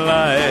about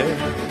life.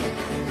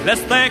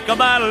 Let's think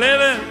about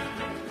living.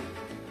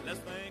 Let's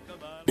think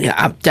about...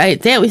 Yeah,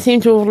 update that. We seem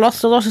to have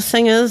lost a lot of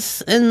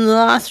singers in the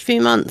last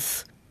few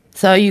months.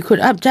 So you could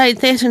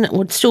update that and it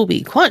would still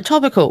be quite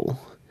topical.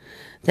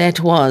 That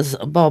was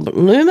Bob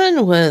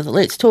Luman with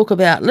Let's Talk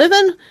About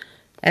Living.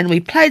 And we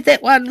played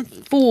that one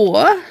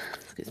for...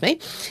 excuse me...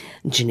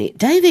 Jeanette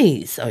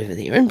Davies over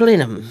there in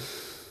Blenheim.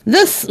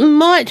 This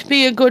might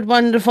be a good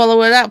one to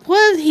follow it up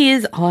with.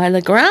 Here's Isla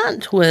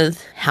Grant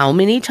with How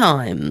Many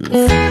Times.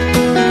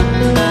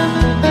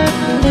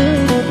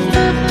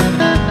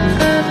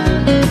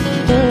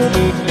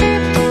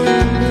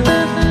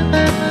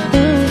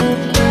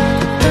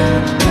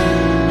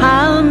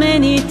 How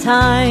many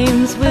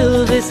times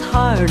will this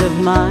heart of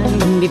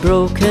mine be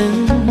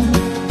broken?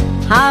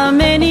 How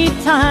many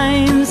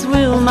times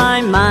will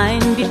my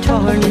mind be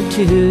torn in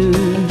two?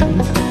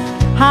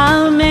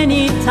 How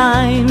many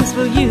times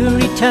will you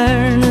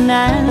return and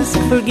ask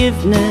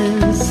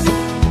forgiveness?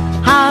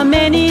 How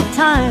many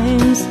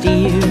times,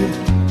 dear,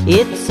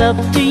 it's up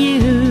to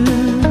you.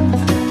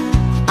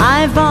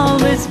 I've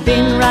always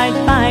been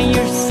right by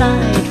your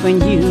side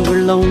when you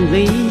were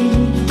lonely,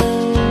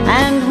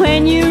 and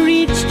when you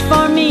reached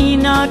for me,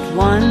 not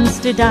once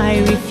did I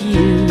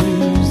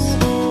refuse.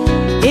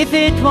 If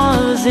it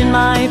was in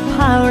my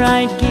power,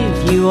 I'd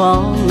give you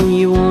all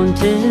you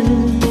wanted.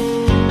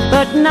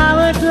 But now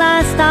at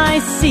last I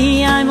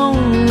see I'm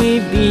only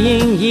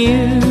being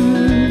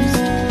used.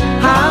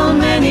 How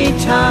many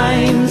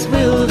times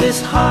will this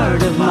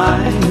heart of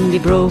mine be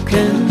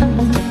broken?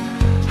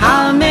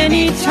 How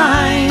many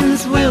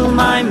times will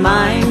my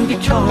mind be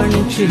torn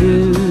in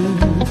two?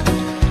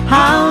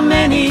 How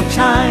many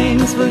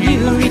times will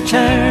you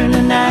return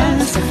and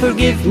ask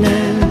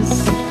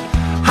forgiveness?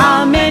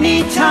 How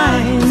many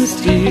times,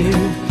 dear,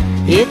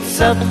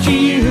 it's up to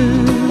you.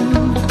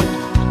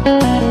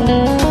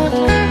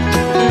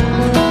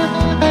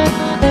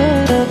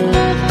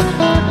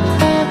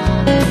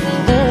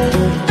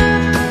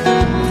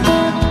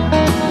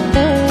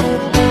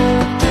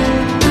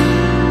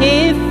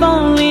 If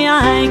only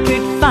I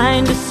could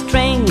find the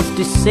strength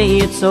to say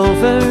it's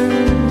over.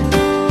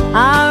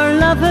 Our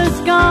love has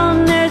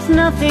gone, there's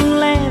nothing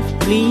left,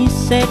 please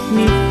set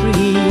me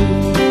free.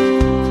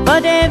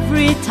 But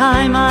every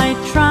time I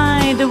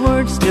try, the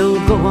words still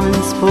go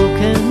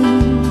unspoken.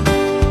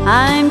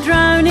 I'm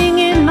drowning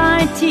in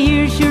my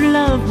tears, your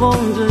love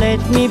won't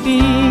let me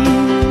be.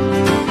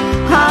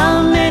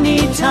 How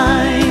many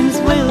times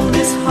will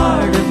this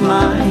heart of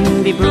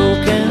mine be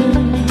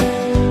broken?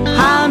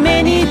 How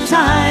many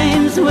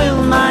times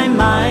will my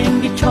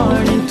mind be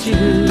torn in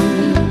two?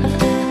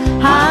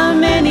 How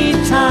many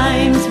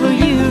times will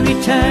you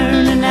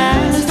return and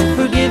ask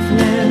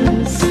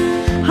forgiveness?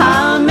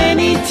 How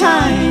many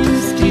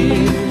times,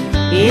 dear,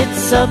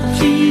 it's up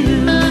to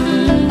you.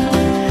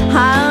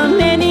 How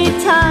many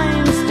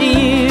times,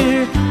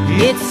 dear,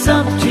 it's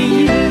up to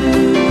you.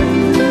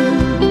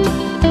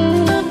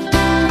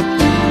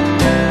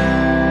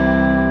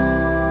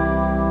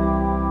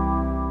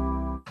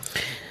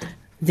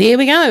 There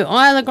we go,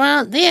 Isla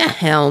Grant there.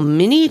 How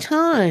many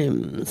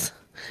times?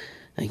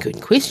 A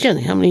good question.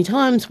 How many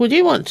times would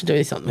you want to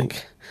do something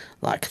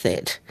like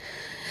that?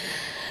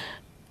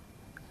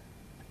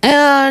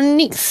 Our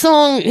next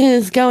song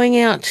is going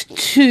out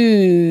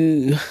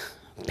to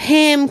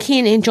Pam,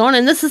 Ken and John,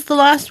 and this is the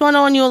last one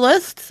on your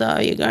list, so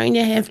you're going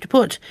to have to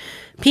put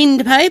pen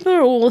to paper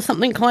or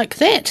something like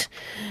that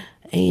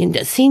and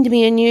send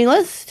me a new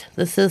list.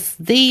 This is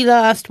the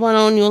last one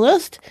on your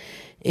list.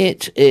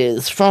 It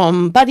is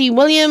from Buddy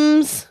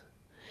Williams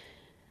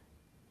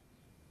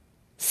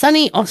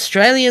Sunny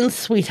Australian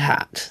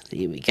Sweetheart.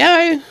 There we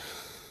go.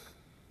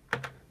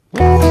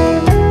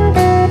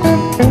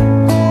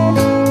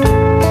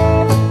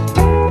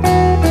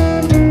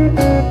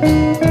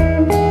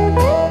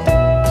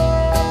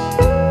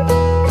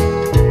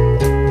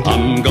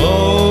 I'm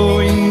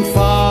going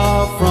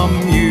far from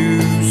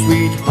you,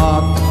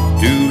 sweetheart,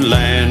 to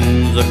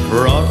lands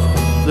across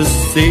the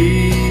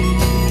sea.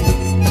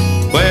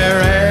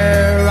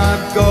 Where'er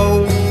I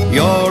go,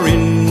 you're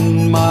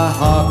in my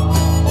heart,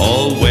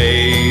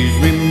 always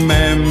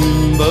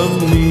remember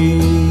me.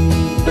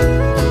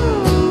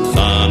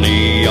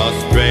 Sunny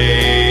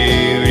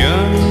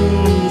Australian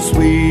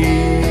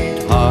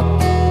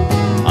sweetheart,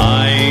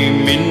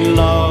 I'm in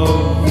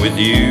love with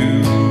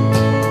you.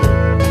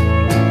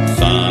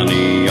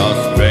 Sunny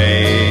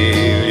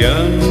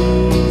Australian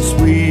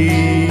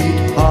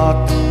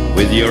sweetheart,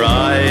 with your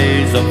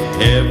eyes of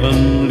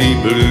heavenly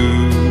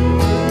blue,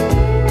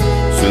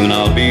 soon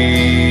I'll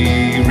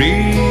be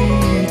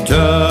returning,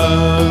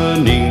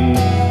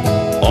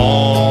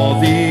 all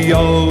the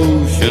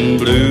ocean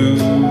blue.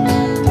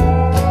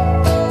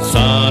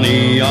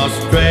 Sunny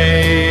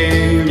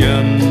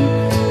Australian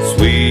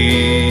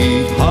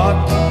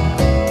sweetheart,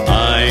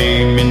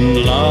 I'm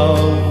in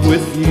love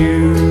with you.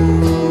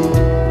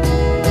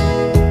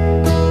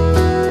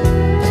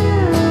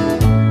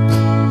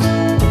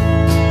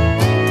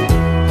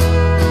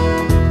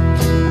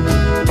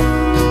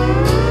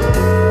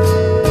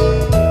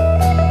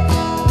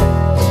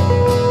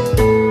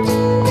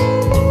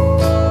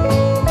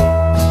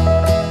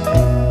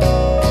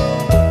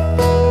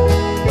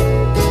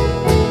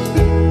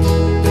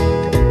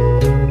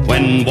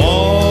 When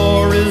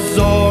war is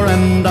o'er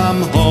and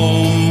I'm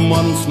home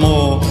once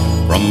more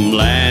from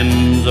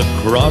lands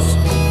across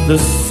the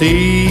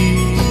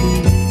sea,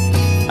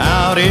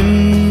 out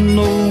in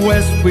the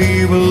west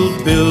we will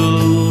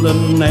build a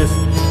nest,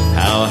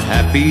 how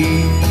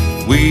happy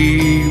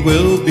we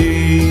will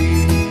be.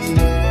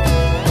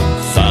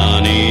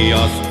 Sunny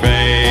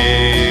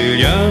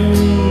Australian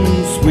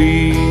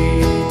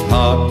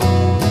sweetheart,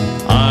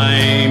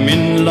 I'm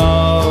in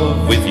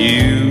love with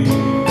you.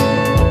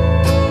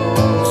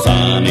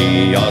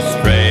 Sunny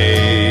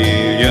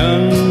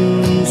Australian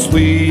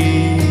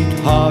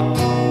sweetheart,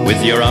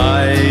 with your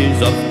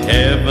eyes of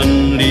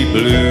heavenly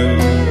blue,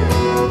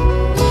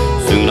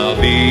 soon I'll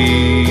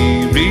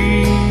be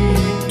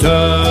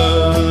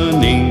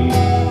returning,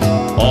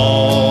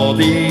 all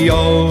the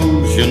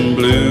ocean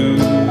blue.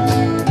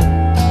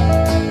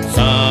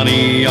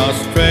 Sunny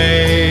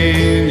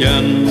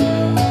Australian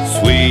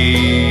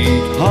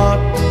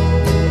sweetheart,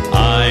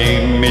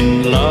 I'm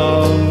in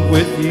love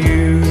with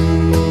you.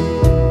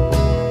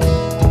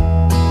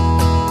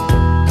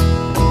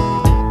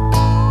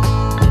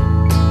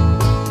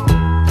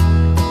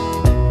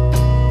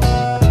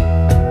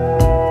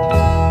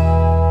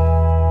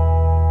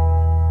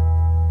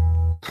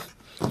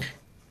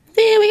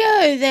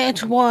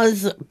 That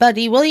was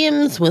Buddy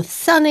Williams with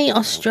Sunny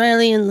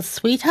Australian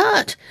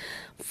Sweetheart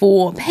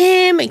for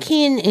Pam,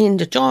 Ken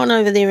and John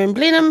over there in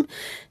Blenheim.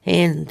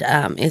 And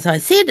as I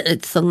said,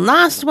 it's the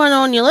last one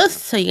on your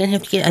list, so you're going to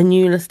have to get a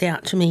new list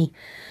out to me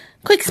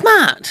quick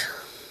smart.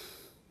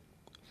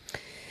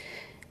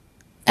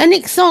 Our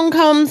next song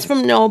comes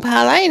from Noel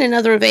Parlane,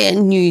 another of our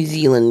New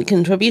Zealand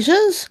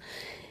contributors.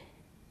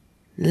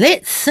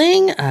 Let's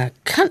sing a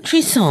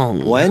country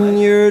song. When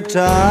you're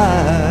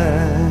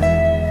tired,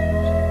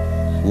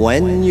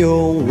 when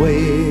you're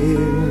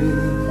weary,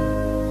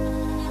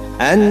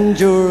 and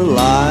your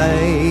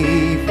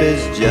life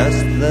is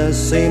just the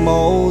same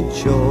old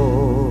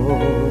chore,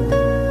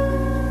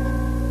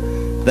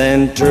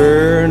 then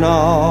turn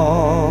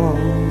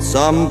on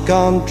some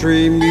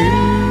country music.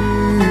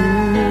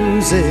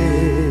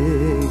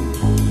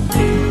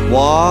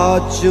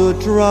 Watch your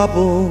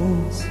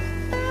troubles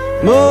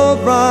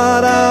move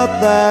right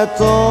out that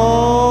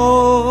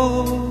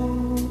door.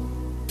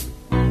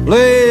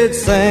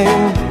 Let's sing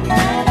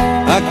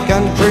a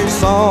country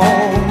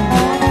song,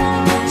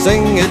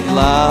 sing it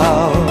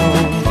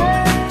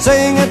loud,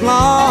 sing it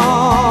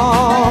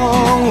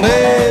long.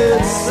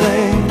 Let's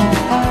sing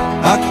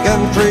a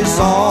country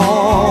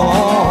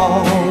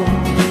song.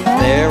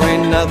 There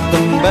ain't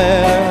nothing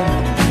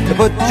better to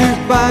put you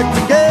back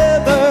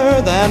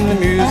together than the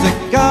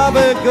music of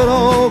a good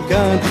old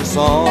country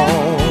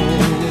song.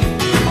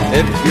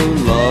 If your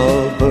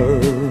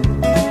lover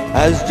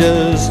has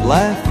just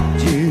left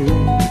you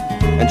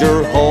and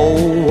your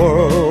whole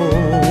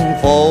world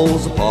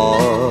falls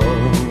apart,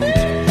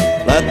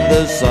 let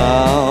the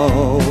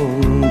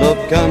sound of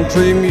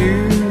country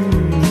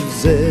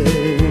music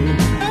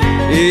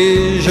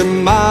ease your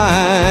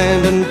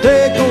mind and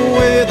take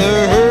away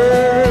the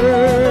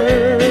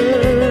hurt.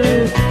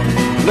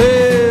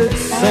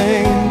 Let's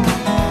sing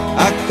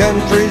a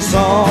country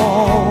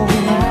song,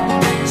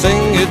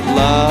 sing it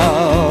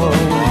loud,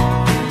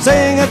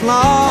 sing it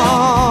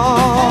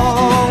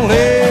long.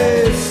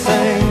 Let's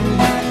sing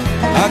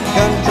a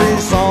country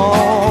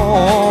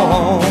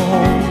song.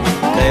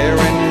 There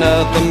ain't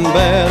nothing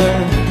better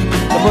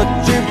to put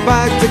you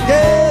back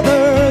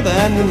together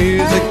than the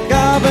music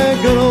of a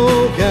good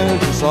old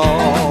country song.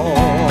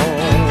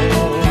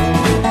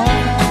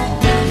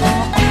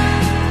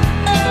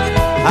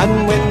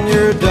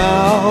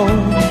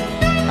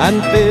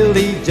 feel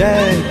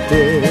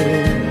dejected,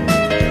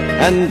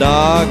 and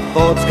dark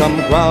thoughts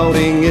come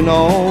crowding in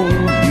on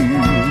you.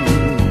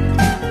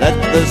 Let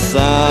the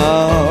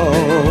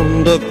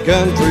sound of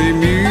country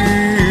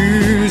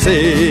music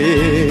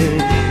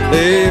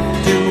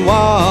lift you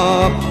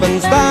up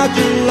and start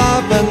your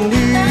life anew.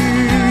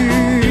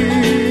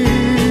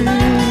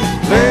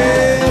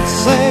 Let's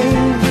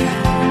sing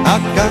a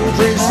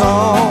country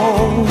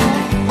song,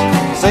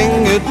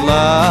 sing it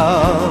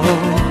loud,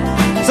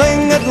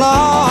 sing it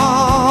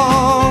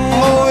long.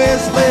 Oh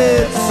yes,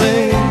 let's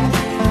sing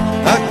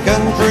a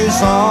country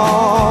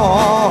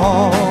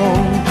song.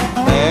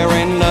 There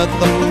ain't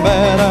nothing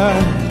better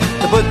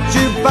to put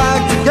you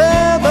back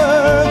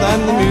together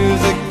than the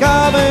music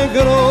of a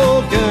good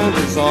old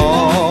country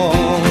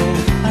song.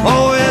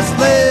 Oh yes,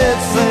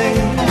 let's sing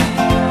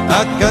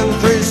a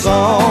country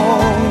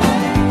song,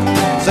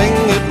 sing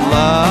it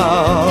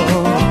loud,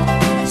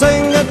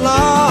 sing it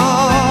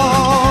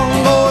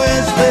long. Oh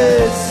yes,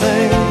 let's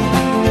sing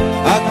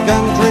a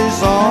country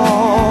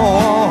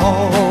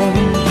song.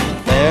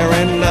 There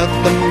ain't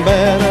nothing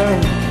better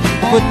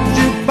to put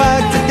you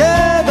back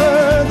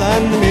together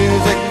than the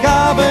music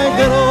of a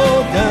good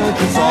old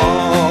country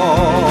song.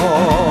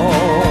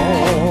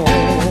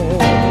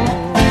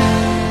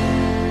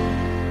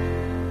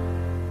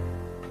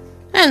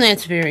 And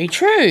that's very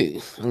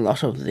true. A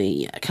lot of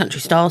the country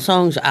style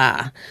songs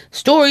are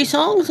story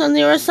songs, and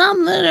there are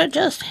some that are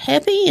just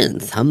happy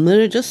and some that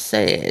are just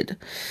sad.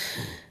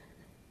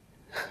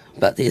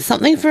 But there's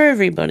something for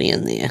everybody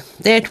in there.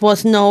 That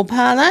was Noel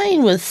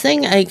Parlane with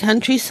Sing a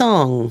Country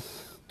Song.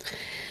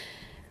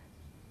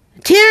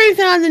 Terry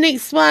found the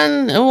next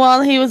one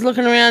while he was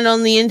looking around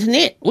on the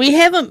internet. We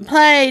haven't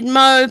played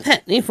Mo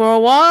Pitney for a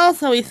while,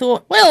 so we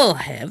thought, we'll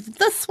have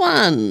this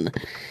one.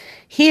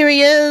 Here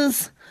he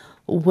is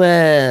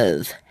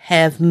with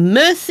Have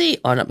Mercy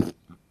on a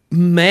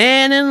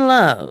Man in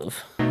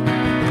Love.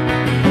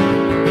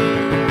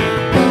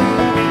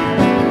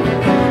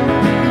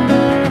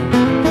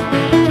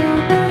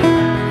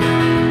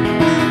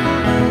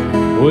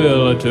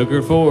 Well, I took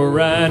her for a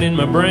ride in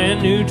my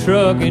brand new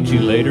truck, and she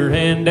laid her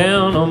hand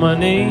down on my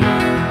knee.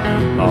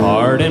 My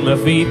heart and my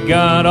feet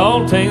got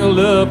all tangled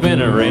up,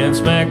 and I ran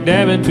smack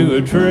dab into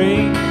a tree,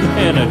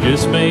 and I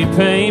just made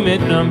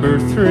payment number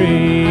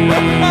 3.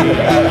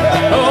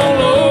 Oh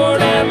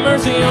Lord, have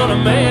mercy on a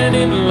man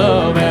in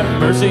love, have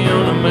mercy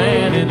on a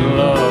man in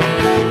love.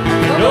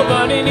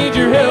 Nobody needs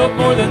your help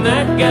more than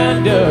that guy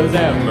does.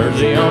 Have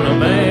mercy on a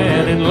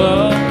man in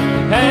love,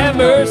 have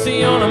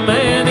mercy on a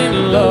man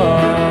in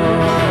love.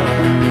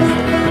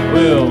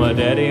 Well, my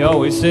daddy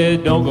always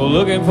said, don't go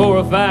looking for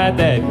a fight,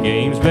 that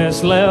game's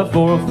best left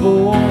for a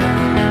fool.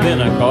 Then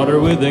I caught her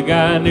with a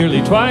guy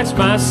nearly twice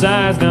my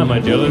size. Now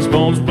my jealous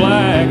bone's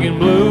black and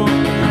blue,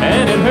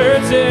 and it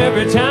hurts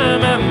every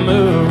time I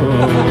move.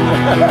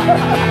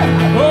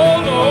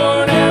 Oh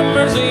Lord, have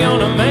mercy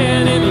on a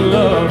man in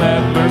love,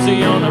 have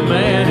mercy on a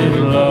man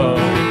in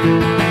love.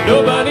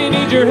 Nobody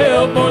needs your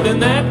help more than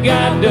that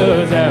guy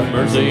does. Have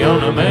mercy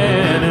on a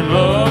man in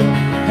love,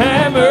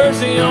 have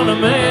mercy on a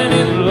man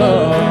in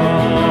love.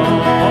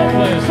 I'll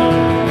play a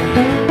song.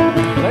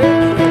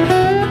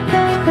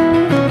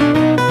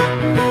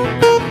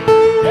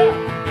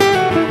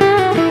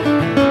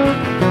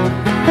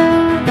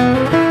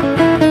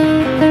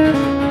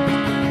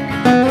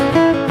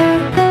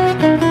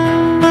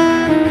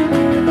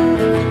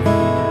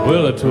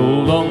 Well, I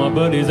told all my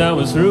buddies I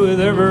was through with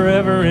her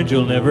forever, and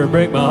she'll never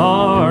break my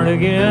heart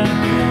again.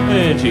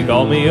 And she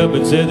called me up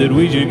and said that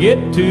we should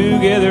get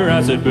together.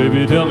 I said,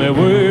 baby, tell me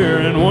where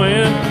and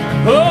when.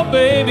 Oh,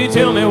 baby,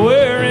 tell me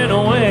where and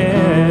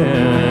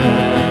when.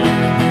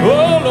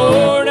 Oh,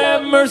 Lord,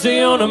 have mercy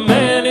on a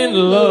man in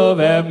love,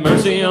 have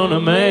mercy on a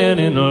man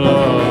in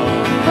love.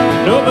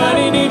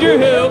 Nobody needs your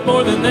help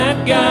more than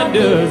that guy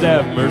does.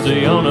 Have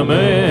mercy on a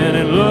man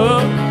in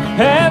love,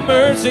 have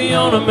mercy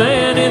on a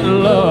man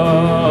in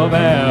love,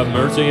 have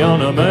mercy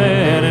on a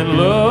man in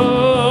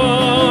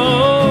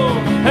love,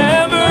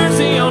 have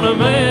mercy on a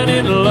man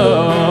in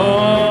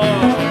love.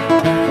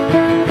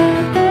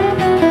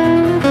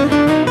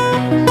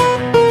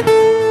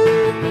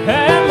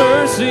 Have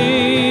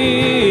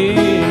mercy.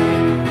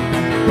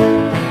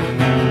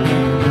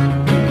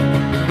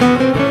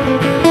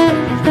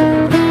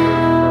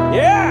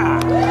 Yeah!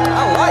 I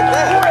like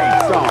that.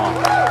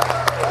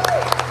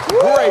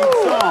 Great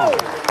song.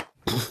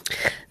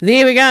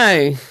 There we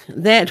go.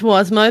 That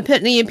was Mo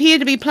Pitney. He appeared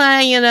to be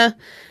playing in a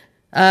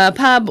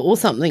pub or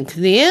something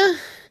there.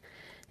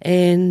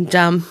 And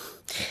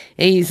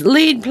his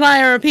lead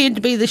player appeared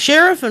to be the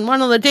sheriff, and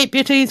one of the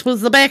deputies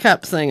was the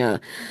backup singer.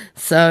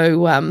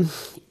 So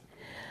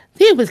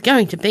there was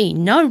going to be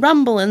no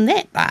rumble in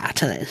that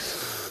part,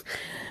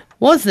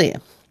 was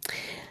there?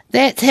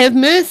 That's Have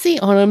Mercy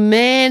on a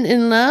Man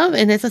in Love.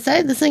 And as I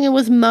say, the singer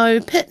was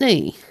Mo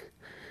Pitney.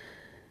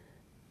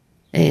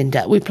 And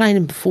we played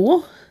him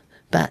before.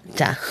 But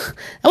that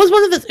was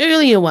one of his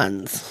earlier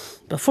ones,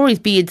 before his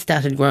beard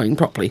started growing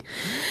properly.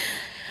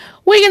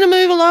 We're going to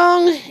move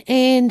along,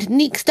 and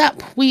next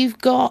up we've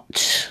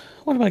got...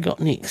 What have I got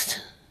next?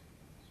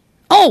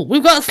 Oh,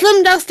 we've got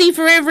Slim Dusty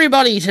for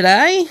everybody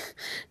today.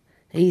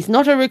 He's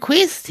not a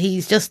request,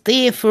 he's just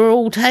there for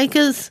all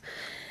takers.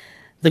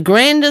 The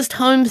grandest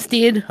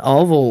homestead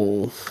of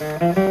all.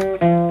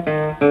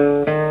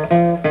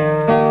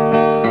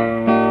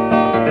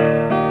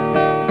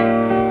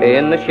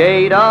 In the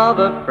shade of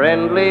a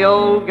friendly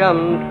old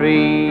gum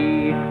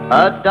tree,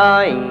 a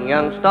dying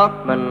young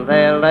stockman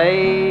there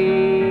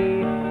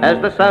lay.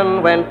 As the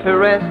sun went to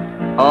rest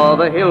o'er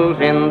the hills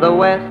in the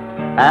west,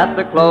 at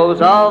the close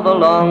of a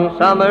long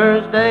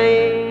summer's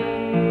day,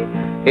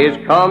 his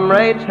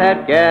comrades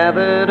had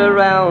gathered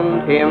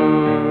around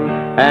him,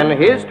 and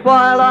his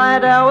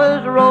twilight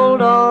hours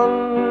rolled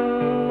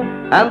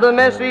on, and the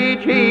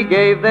message he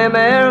gave them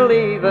ere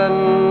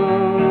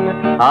leaving,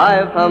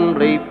 I've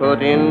humbly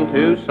put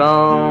into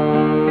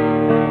song.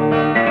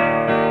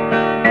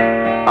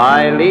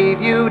 I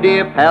leave you,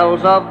 dear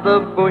pals of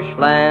the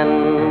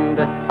bushland,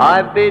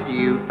 I bid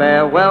you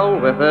farewell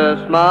with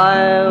a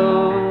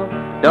smile.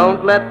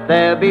 Don't let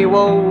there be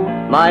woe,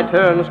 my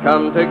turn's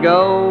come to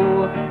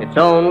go, it's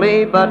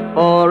only but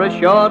for a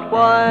short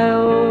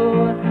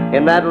while.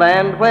 In that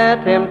land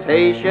where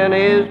temptation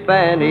is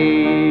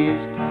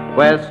banished,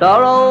 where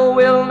sorrow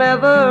will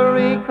never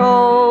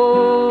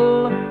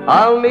recall,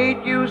 I'll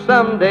meet you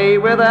someday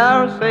with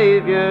our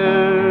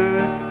Savior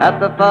at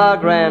the far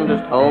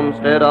grandest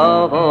homestead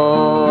of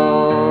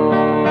all.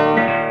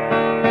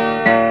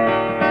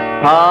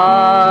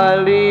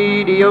 Pa-lee-dee-o-dee-dee,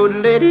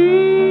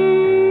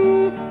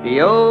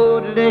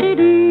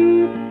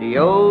 dee-o-dee-dee,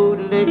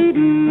 dee-o-dee-dee.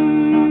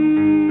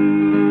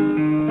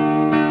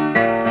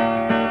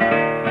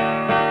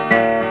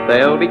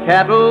 There'll be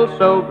cattle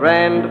so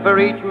grand for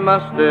each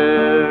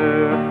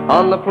muster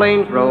on the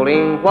plains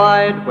rolling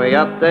wide way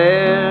up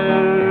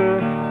there,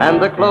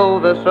 and the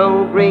clover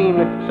so green,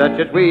 such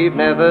as we've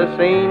never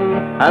seen,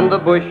 and the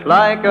bush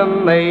like a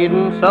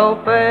maiden so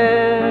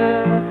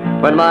fair.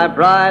 When my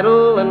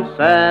bridle and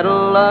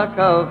saddle are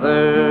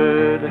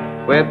covered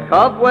with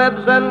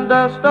cobwebs and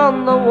dust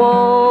on the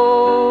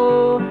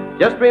wall,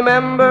 just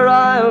remember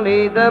I'll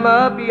need them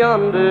up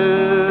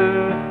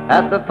yonder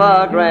at the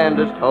far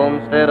grandest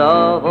homestead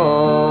of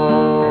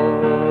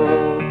all.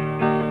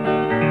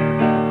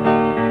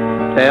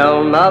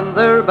 Tell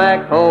mother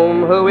back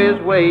home who is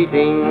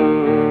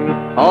waiting,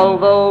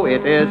 although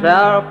it is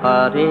our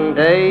parting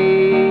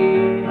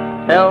day,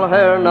 tell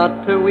her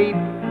not to weep,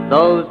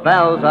 those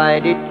vows I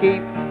did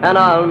keep, and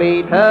I'll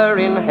meet her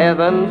in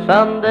heaven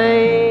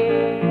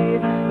someday.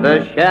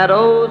 The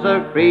shadows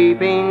are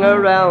creeping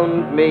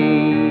around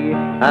me,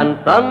 and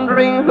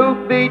thundering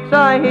hoofbeats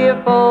I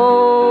hear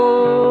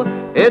fall.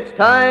 It's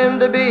time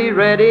to be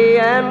ready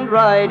and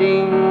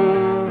riding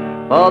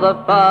for the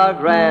far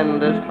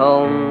grandest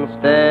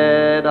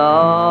homestead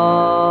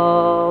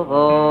of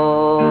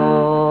all.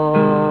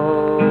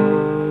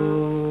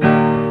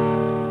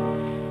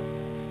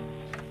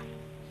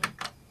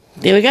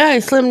 There we go,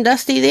 Slim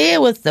Dusty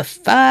there with the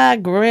far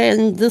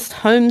grandest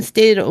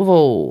homestead of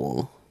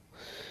all.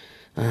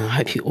 I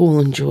hope you all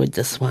enjoyed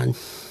this one.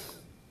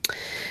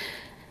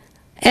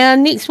 Our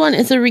next one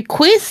is a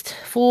request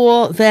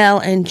for Val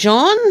and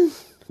John,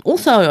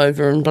 also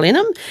over in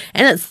Blenheim,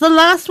 and it's the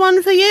last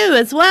one for you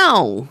as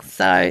well.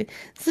 So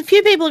there's a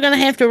few people are going to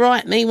have to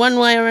write me one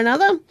way or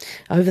another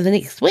over the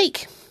next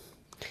week.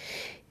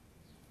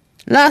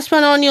 Last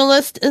one on your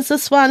list is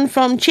this one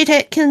from Chet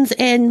Atkins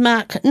and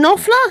Mark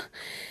Knopfler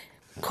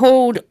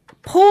called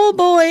Poor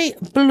Boy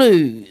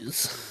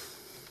Blues.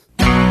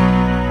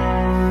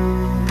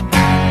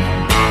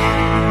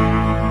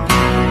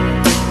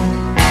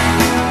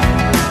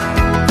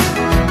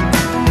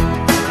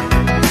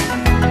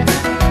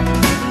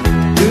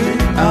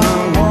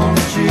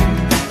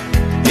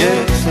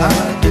 Yes,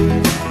 I do.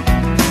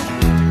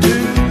 Do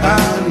I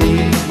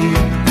need you?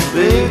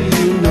 Baby,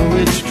 you know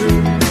it's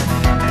true.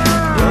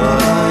 But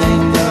I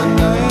ain't got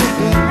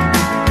nothing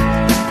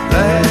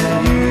that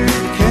you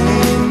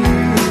can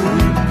use.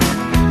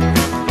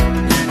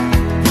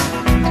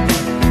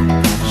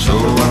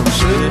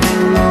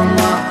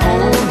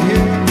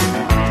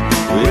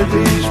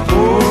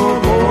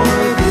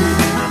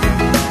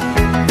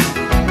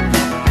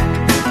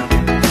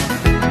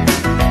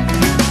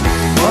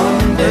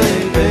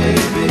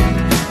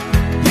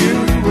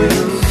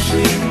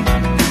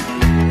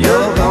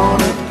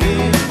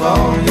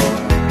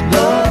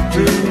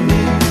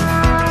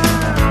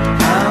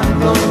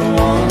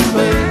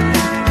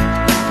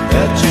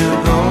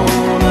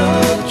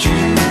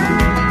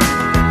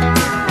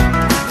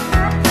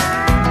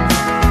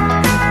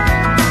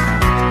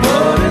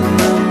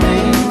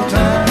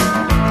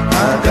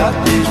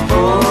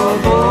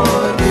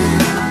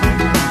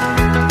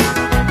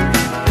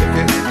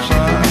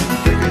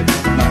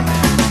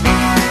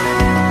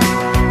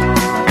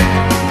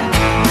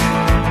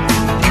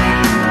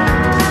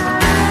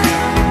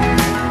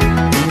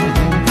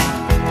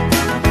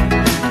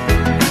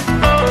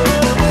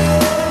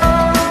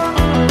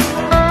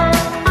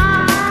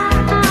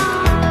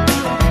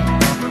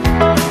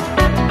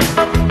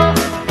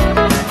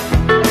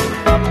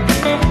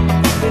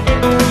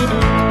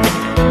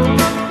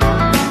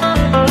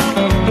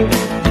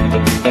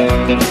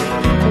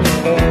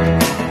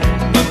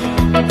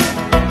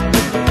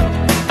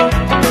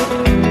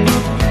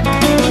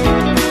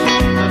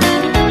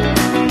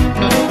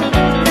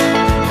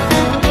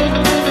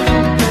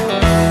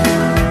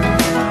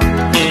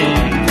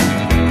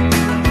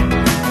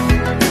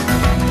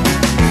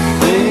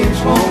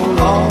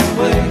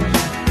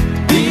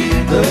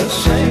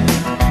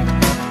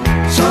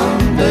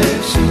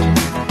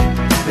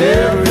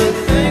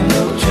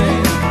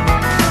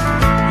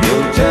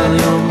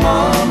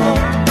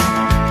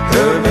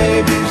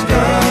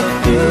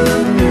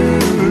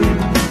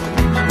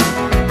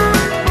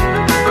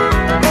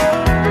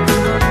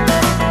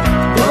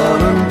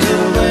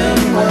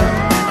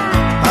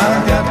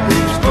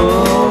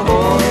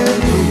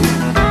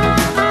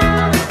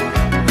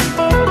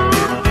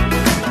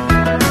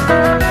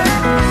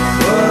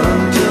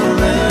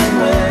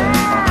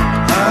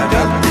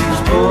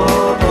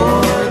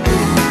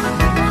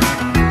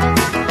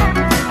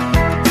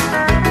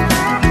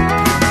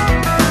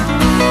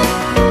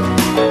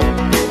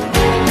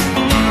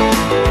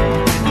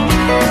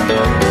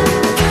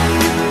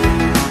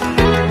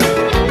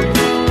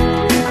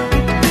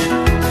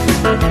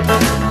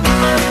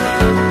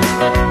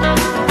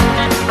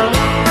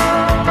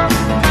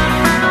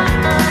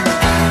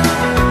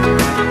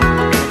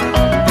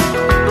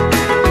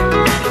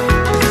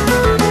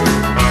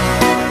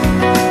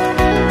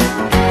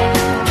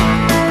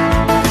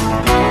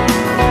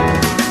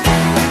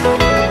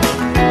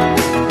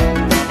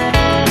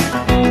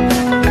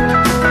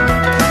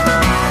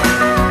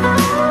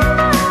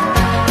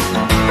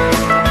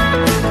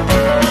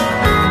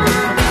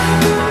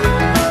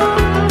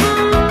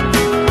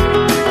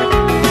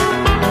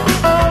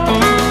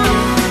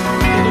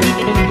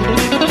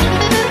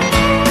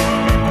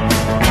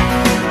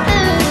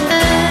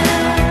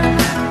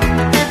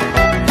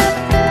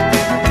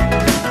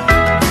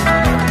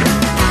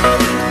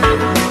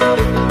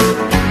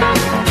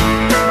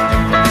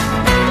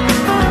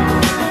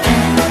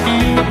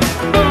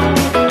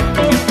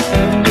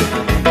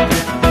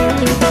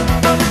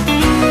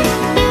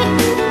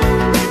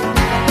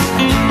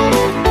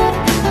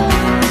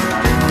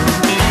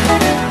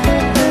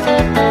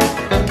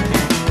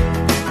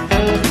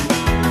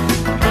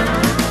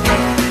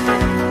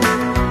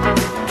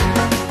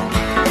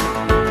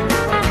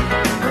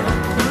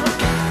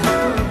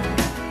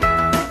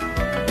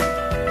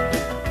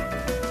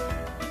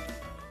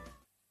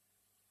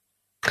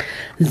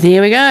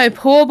 There we go.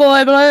 Poor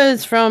Boy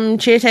Blues from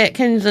Chet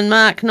Atkins and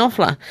Mark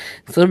Knopfler.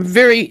 It's a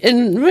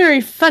very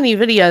funny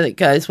video that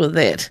goes with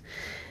that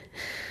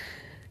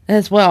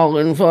as well,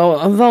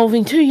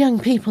 involving two young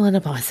people and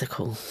a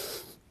bicycle.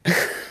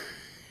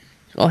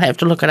 I'll have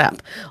to look it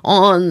up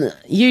on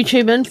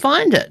YouTube and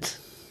find it.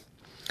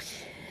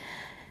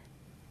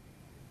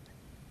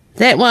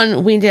 That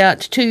one went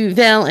out to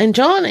Val and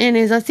John, and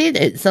as I said,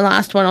 it's the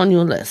last one on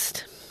your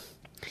list.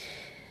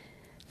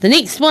 The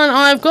next one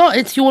I've got,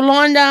 it's your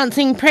line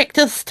dancing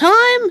practice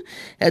time.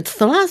 It's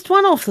the last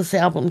one off this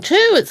album too.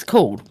 It's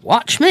called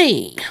Watch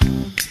Me.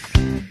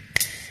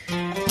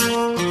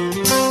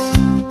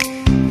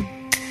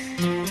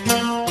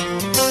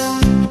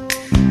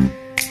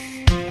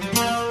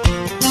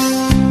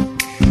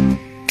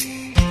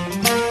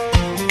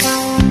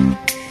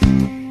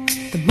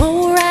 The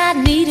more I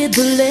needed,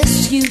 the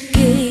less you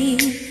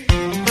gave.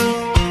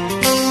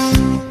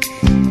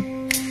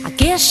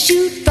 Guess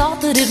you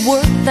thought that it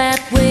worked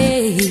that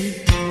way.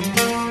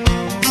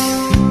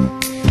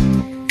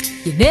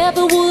 You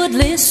never would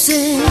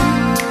listen.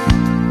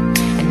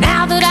 And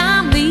now that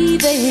I'm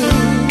leaving,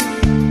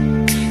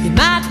 you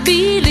might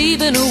be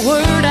leaving a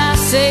word I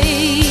say.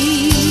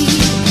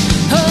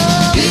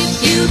 Oh,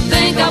 if you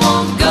think I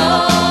won't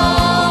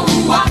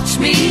go, watch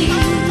me.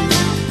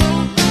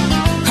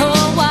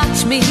 Oh,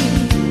 watch me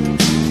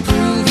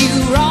prove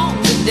you wrong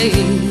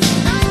today.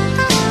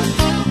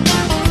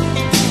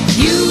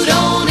 You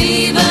don't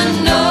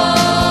even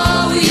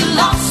know you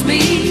lost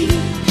me.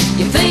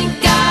 You think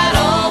I'd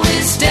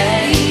always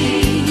stay.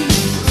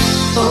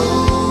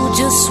 Oh,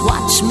 just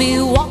watch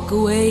me walk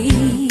away.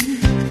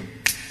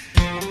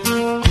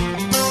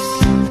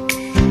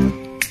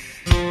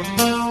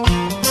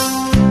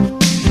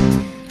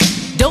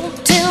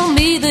 Don't tell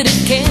me that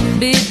it can't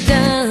be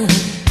done,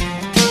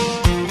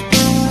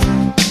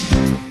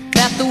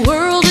 that the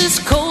world is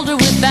colder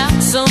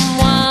without someone.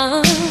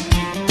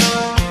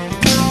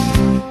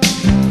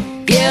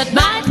 It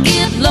might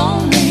get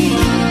lonely,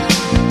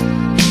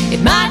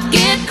 it might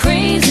get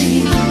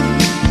crazy,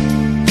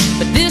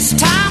 but this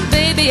time,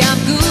 baby, I'm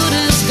good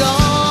as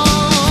gone.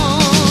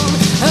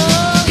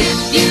 Oh,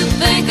 if you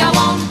think I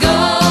won't go,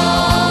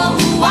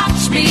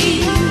 watch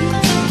me.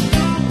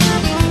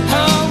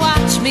 Oh,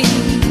 watch me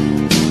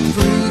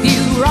prove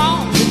you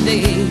wrong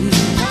today.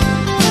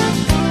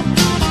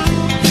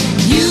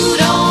 You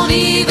don't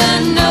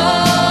even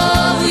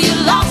know you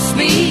lost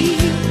me.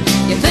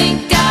 You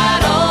think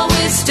I'd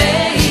always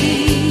stay.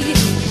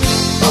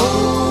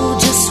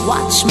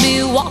 Watch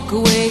me walk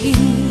away.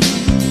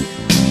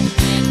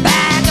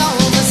 Back on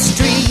the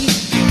street,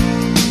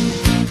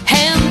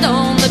 hand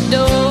on the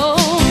door,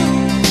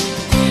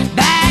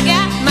 bag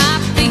at my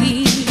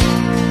feet.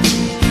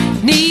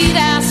 Need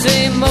I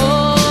say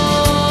more?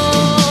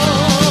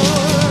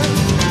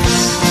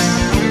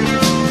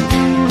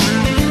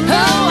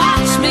 Oh,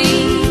 watch me.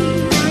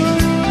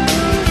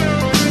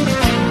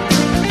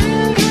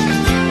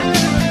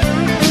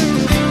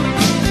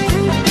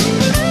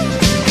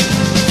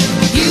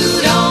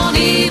 You don't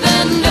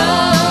even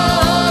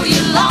know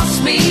you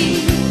lost me.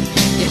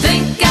 You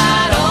think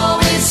I'd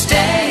always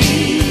stay.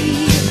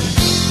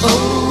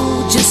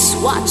 Oh, just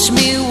watch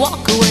me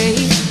walk away.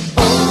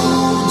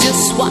 Oh,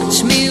 just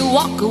watch me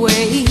walk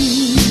away.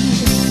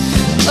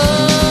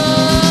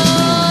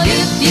 Oh,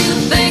 if you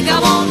think I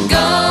won't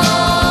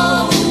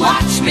go,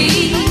 watch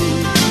me.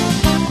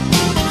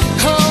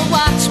 Oh,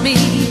 watch me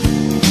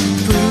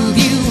prove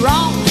you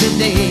wrong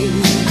today.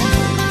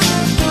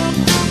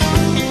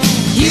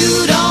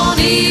 You don't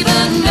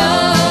even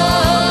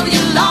know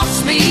you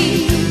lost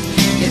me.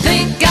 You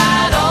think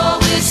I'd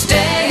always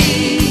stay.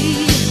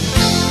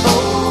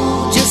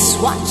 Oh, just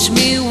watch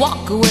me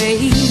walk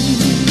away.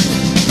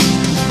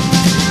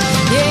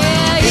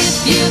 Yeah,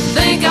 if you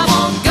think I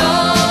won't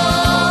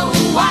go,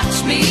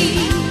 watch me.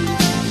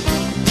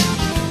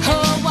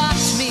 Oh,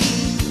 watch me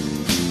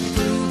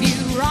prove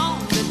you wrong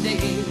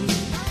today.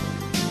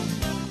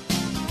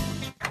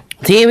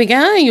 There we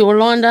go, your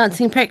line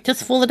dancing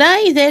practice for the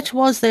day. That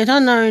was that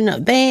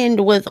unknown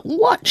band with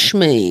Watch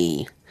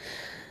Me.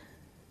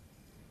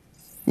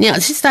 Now,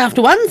 it's just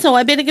after 1, so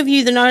I better give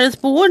you the notice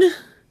board.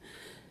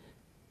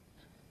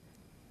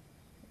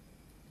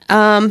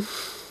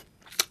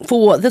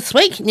 For this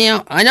week.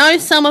 Now, I know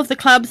some of the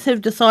clubs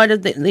have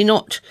decided that they're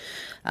not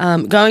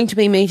going to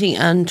be meeting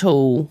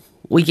until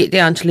we get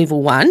down to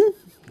level 1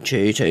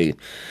 due to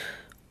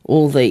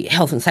all the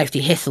health and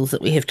safety hassles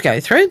that we have to go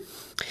through.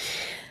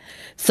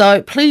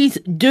 So please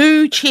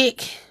do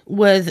check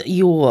with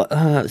your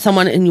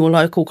someone in your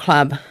local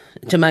club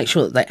to make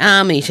sure that they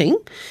are meeting.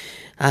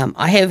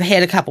 I have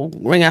had a couple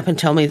ring up and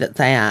tell me that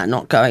they are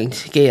not going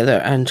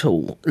together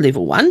until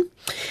level 1.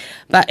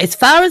 But as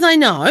far as I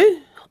know,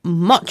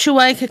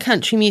 Motueka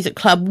Country Music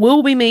Club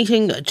will be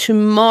meeting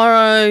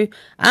tomorrow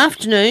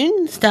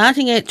afternoon,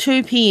 starting at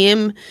 2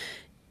 p.m.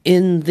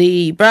 in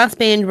the brass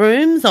band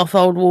rooms off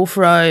Old Wharf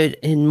Road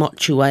in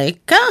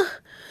Motueka.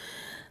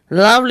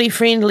 Lovely,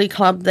 friendly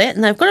club that,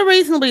 and they've got a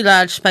reasonably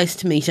large space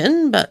to meet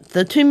in, but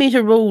the 2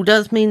 metre rule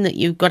does mean that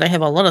you've got to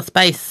have a lot of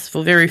space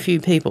for very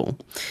few people.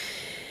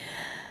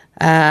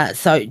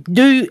 So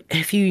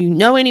if you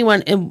know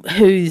anyone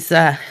who's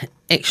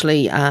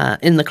actually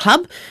in the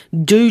club,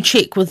 do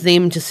check with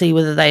them to see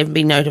whether they've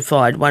been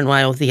notified one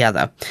way or the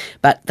other.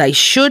 But they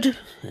should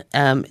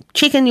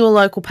check in your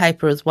local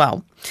paper as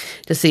well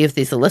to see if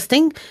there's a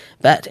listing.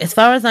 But as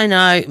far as I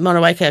know,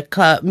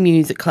 Motueka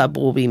Music Club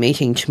will be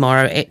meeting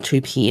tomorrow at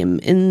 2 p.m.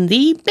 in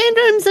the band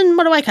rooms in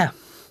Motueka.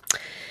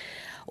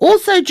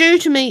 Also due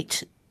to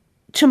meet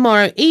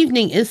tomorrow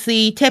evening is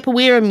the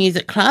Tapawera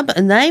Music Club,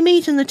 and they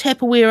meet in the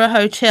Tapawera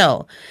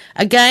Hotel.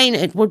 Again,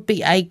 it would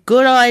be a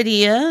good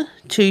idea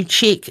to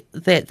check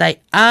that they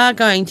are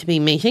going to be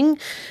meeting,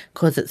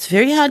 because it's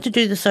very hard to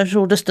do the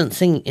social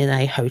distancing in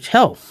a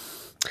hotel.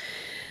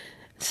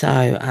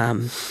 So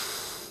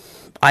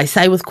I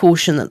say with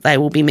caution that they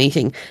will be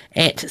meeting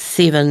at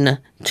 7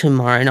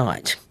 tomorrow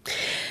night.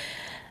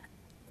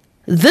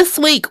 This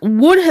week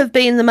would have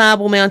been the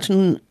Marble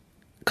Mountain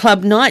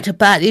Club night,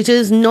 but it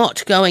is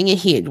not going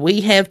ahead.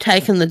 We have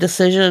taken the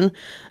decision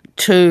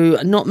to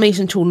not meet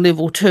until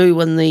level 2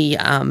 when the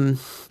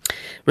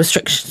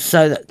restrictions,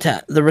 so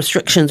that the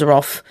restrictions are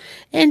off.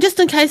 And just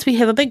in case we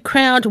have a big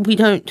crowd, we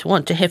don't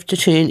want to have to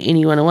turn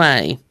anyone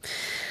away.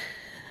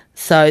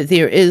 So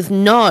there is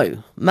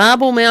no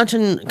Marble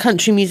Mountain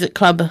Country Music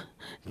Club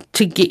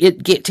to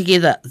get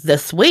together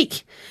this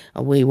week.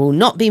 We will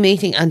not be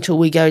meeting until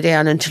we go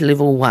down into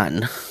level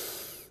 1.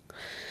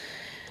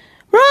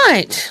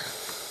 Right.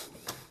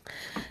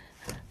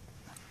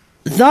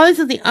 Those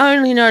are the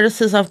only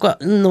notices I've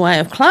got in the way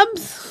of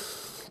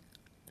clubs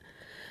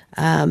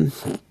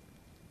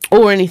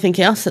or anything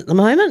else at the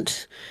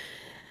moment.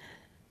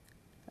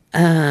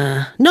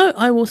 No,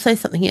 I will say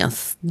something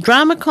else.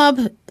 Drama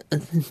Club,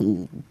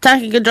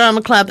 Takika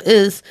Drama Club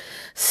is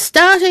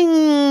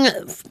starting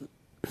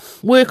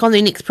work on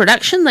their next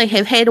production. They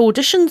have had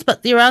auditions,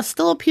 but there are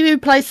still a few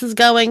places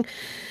going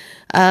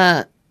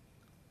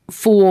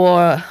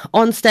for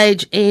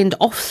on-stage and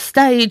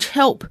off-stage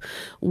help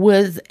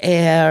with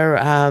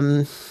our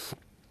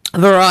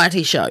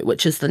variety show,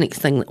 which is the next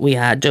thing that we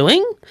are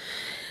doing.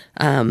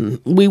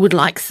 We would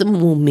like some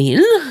more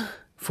men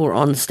for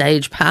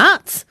on-stage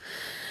parts,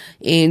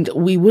 and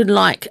we would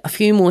like a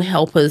few more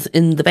helpers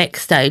in the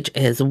backstage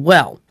as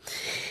well.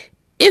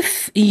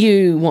 If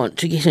you want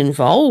to get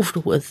involved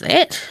with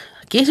that,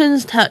 get in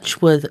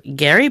touch with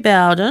Gary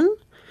Bowden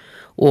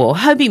or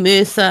Hobie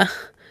Mercer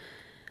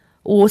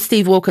or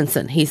Steve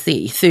Wilkinson. He's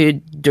the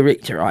third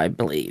director, I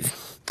believe.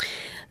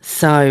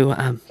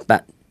 So,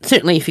 but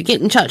certainly if you get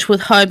in touch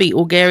with Hobie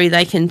or Gary,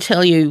 they can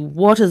tell you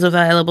what is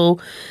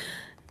available.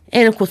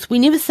 And of course, we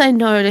never say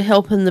no to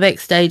help in the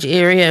backstage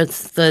area.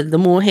 It's the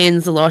more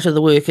hands, the lighter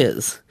the work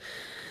is.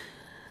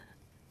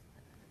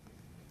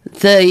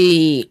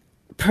 The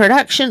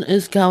production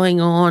is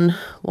going on,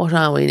 what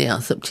are we now,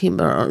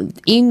 September,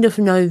 end of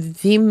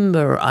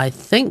November, I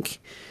think.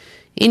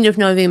 End of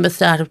November,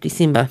 start of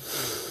December.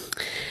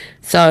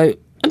 So,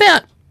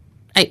 about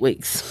 8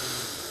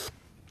 weeks.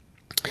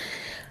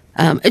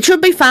 It should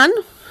be fun.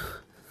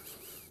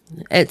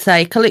 It's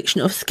a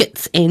collection of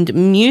skits and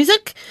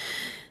music.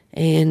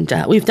 And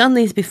we've done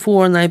these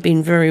before and they've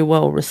been very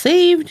well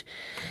received.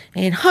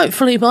 And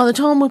hopefully by the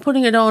time we're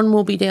putting it on,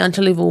 we'll be down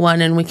to level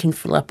 1 and we can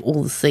fill up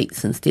all the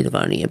seats instead of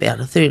only about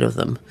a third of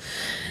them.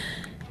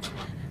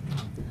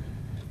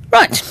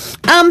 Right.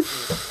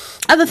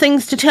 Other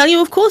things to tell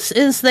you, of course,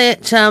 is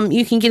that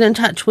you can get in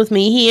touch with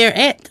me here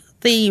at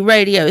the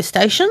radio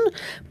station.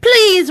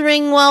 Please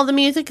ring while the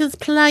music is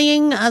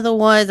playing,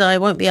 otherwise I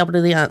won't be able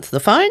to answer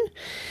the phone.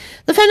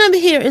 The phone number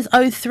here is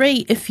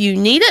 03 if you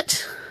need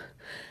it,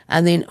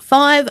 and then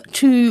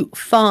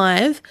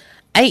 525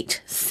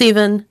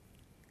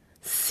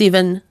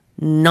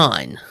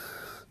 8779.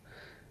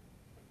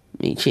 Let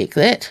me check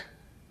that.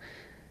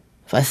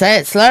 If I say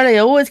it slowly, I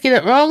always get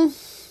it wrong.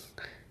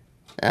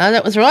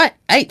 That was right.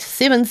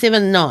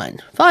 8779.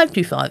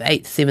 525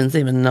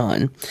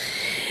 8779.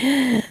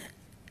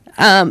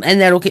 And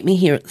that'll get me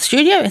here at the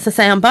studio. As I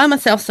say, I'm by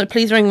myself, so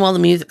please ring while the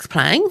music's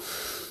playing.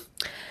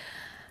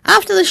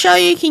 After the show,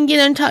 you can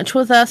get in touch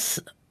with us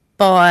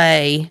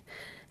by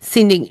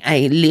sending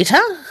a letter,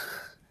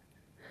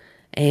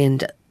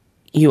 and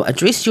you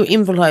address your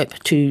envelope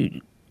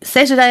to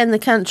Saturday in the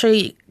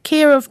Country,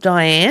 care of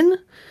Diane,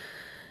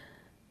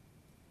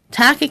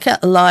 Takika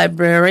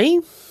Library,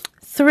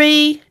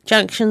 3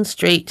 Junction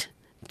Street,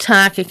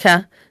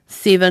 Takika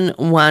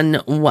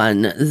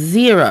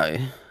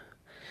 7110.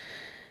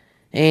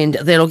 And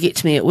that'll get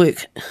to me at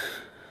work.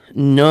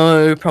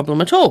 No problem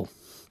at all.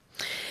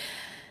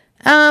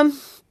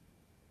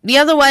 The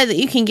other way that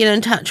you can get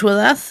in touch with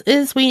us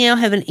is we now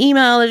have an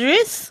email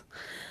address.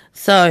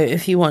 So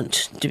if you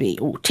want to be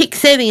tech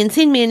savvy and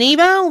send me an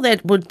email,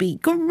 that would be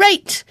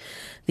great.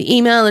 The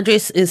email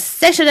address is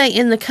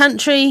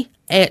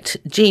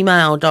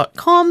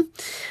saturdayinthecountry@gmail.com.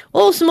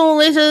 All small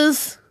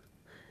letters.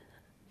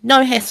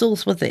 No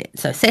hassles with that.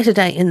 So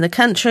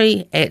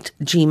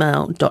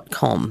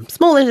saturdayinthecountry@gmail.com.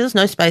 Small letters,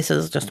 no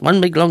spaces, just one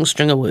big long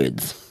string of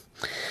words.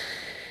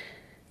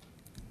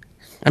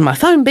 And my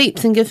phone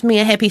beeps and gives me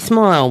a happy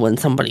smile when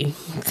somebody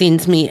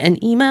sends me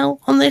an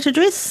email on that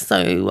address.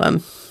 So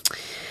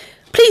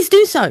please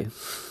do so.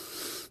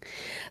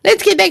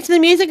 Let's get back to the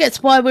music.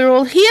 That's why we're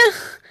all here.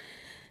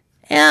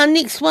 Our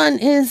next one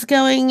is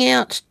going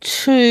out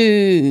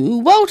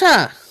to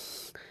Walter.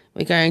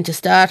 We're going to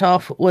start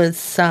off with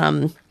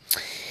some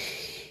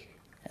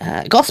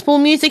gospel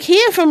music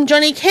here from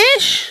Johnny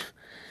Cash.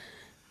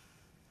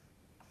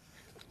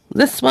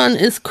 This one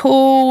is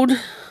called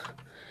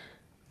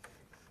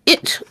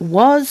It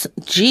Was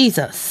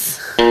Jesus.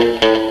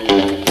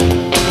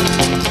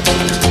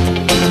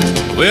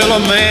 Well, a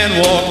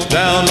man walked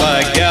down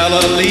by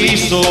Galilee,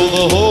 so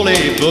the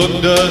Holy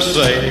Book does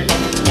say.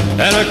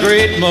 And a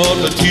great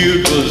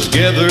multitude was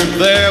gathered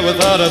there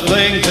without a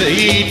thing to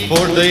eat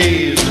for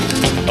days.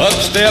 Up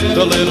stepped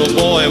a little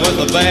boy with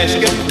a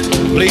basket.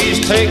 Please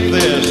take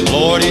this,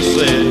 Lord, he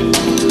said.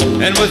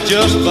 And with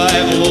just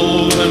 5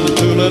 loaves and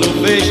 2 little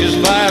fishes,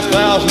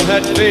 5,000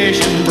 had fish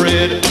and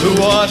bread. Who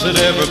was it,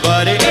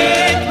 everybody?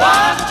 It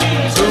was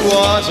Jesus. Who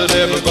was it,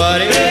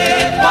 everybody?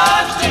 It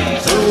was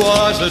Jesus. Who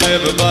was it,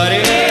 everybody?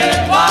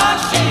 It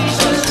was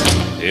Jesus.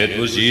 It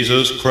was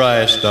Jesus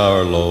Christ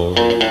our Lord.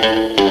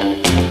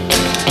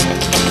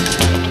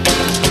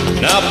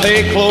 Now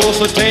pay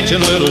close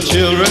attention, little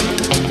children.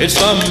 It's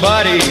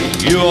somebody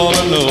you ought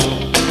to know.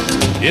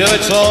 Yeah,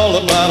 it's all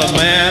about a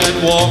man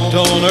that walked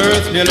on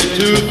earth nearly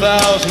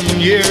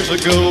 2,000 years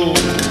ago.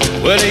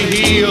 Well, he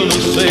healed the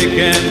sick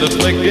and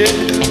afflicted,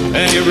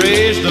 and he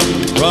raised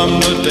them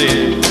from the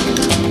dead.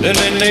 Then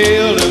they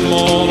nailed him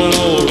on an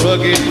old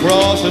rugged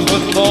cross and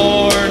put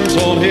thorns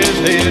on his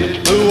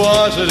head. Who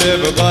was it,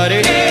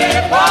 everybody?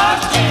 It was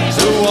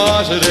Jesus. Who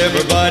was it,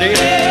 everybody?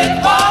 It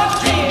was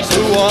Jesus.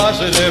 Who was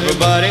it,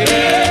 everybody?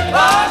 It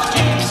was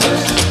Jesus.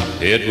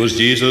 It was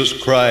Jesus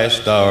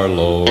Christ our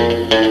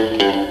Lord.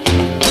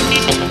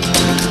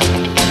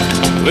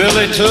 Well,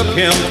 they took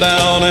him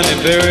down and they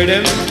buried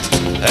him,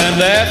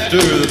 and after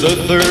the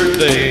 3rd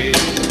day,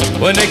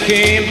 when they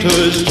came to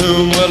his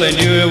tomb, well, they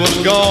knew it was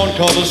gone,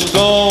 'cause a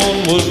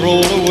stone was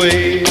rolled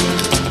away.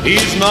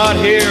 He's not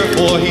here,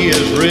 for he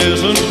is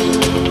risen,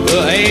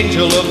 the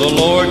angel of the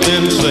Lord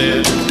then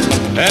said.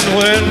 And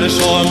when they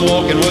saw him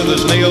walking with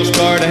his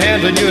nail-scarred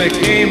hands, they knew he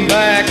came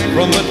back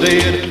from the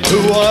dead.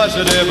 Who was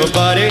it,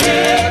 everybody?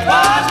 It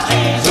was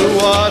Jesus. Who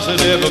was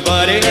it,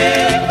 everybody?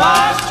 It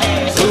was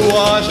Jesus. Who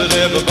was it,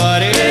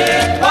 everybody?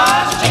 It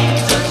was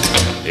Jesus.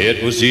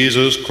 It was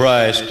Jesus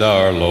Christ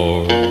our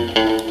Lord.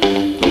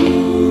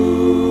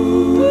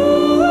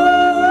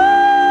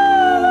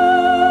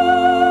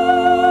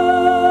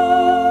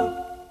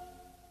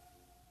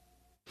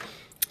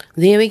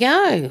 There we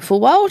go, for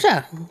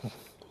Walter.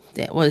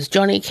 That was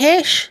Johnny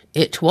Cash.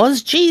 It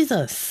was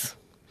Jesus.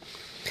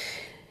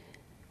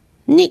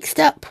 Next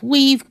up,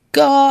 we've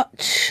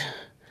got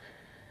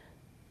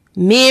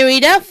Mary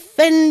Duff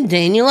and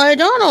Daniel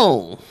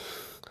O'Donnell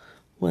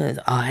with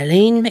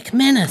Eileen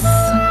McManus.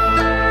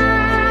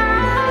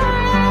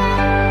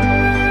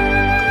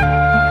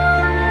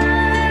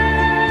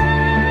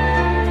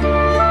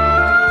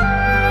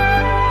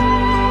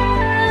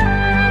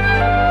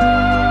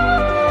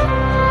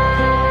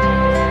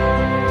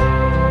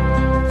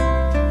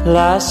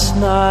 Last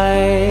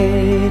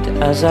night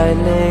as I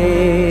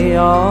lay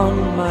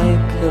on my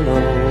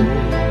pillow,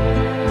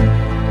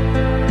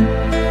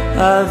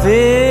 a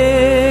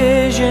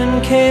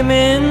vision came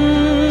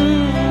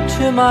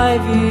into my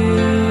view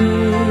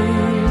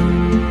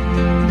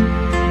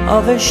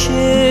of a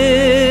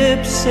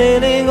ship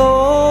sailing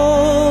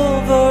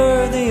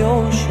over the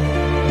ocean,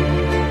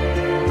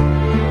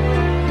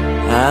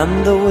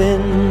 and the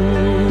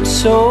wind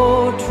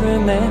so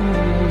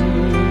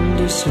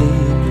tremendously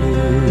blue.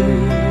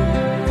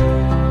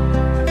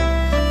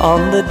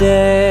 On the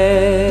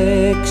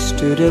deck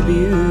stood a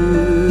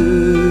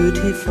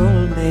beautiful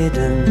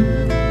maiden,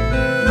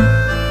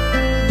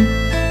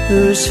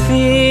 whose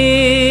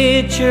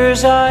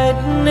features I'd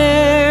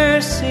ne'er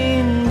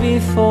seen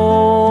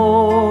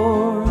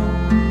before.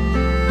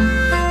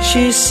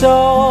 She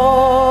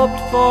sobbed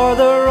for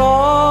the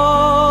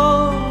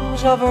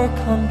wrongs of her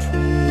country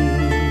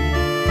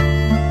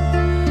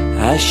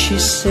as she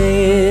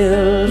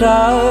sailed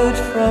out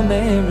from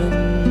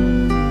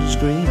Erin's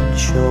green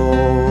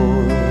shore.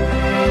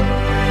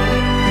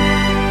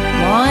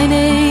 My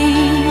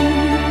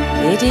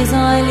name, it is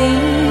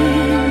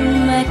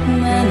Eileen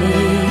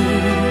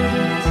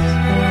McManus.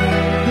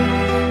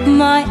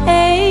 My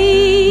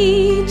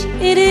age,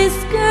 it is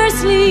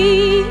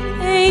scarcely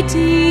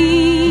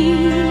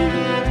 18.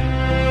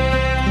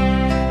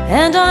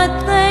 And I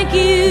thank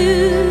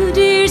you,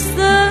 dear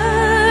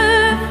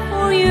sir,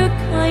 for your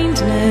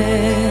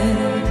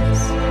kindness,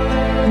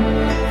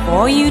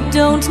 for you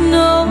don't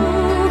know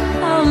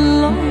how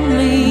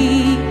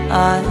lonely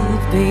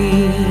I've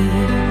been.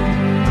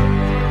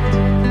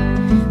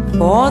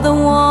 For the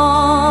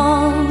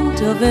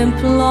want of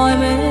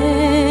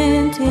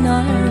employment in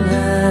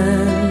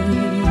Ireland,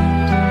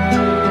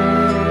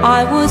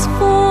 I was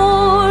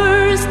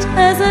forced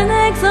as an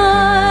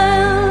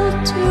exile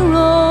to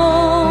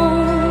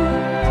roam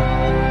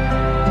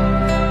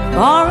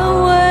far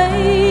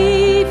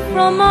away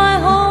from my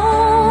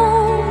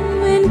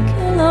home in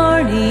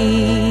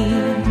Killarney,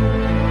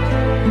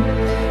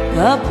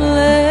 a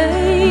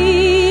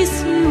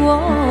place you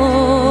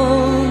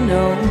all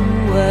know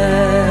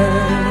well.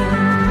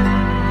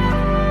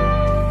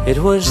 It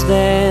was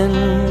then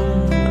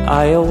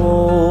I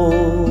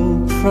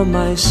awoke from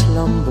my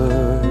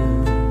slumber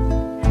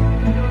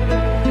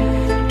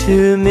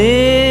to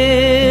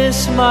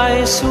miss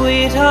my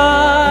sweet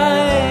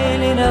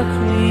Eileen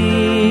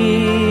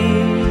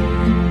Cream.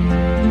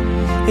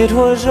 It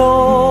was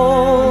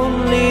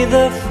only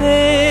the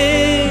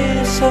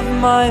face of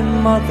my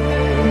mother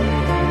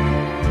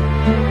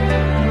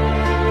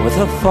with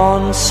a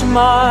fond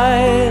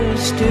smile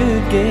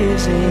stood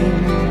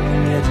gazing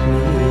at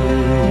me.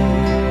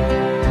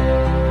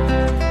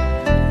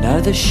 Now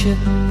the ship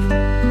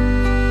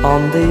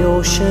on the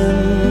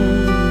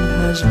ocean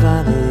has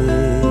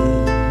vanished.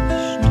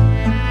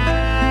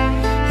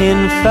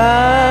 In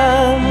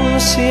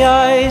fancy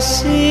I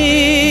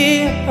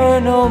see her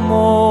no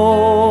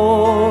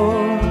more.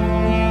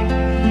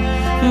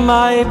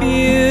 My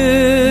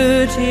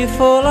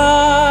beautiful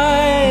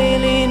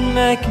Eileen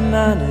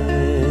McManus,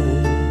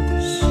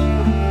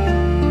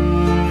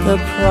 the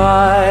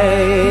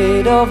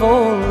pride of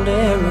old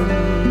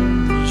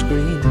Erin's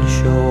green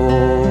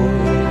shore.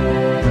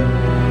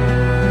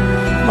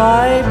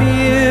 My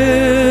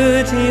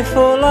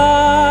beautiful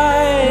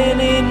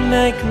Eileen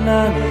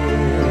McManus,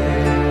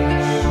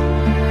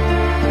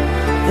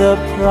 the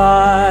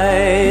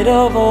pride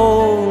of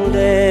old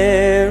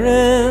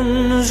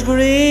Erin's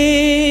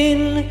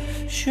green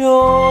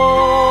shore.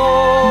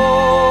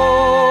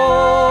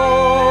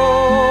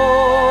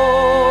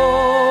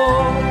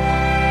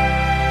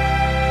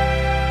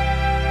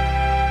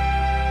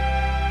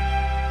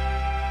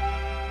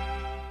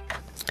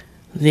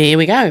 There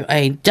we go,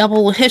 a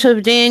double hit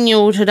of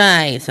Daniel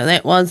today. So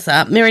that was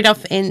Mary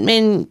Duff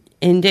and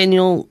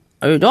Daniel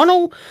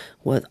O'Donnell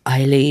with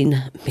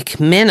Eileen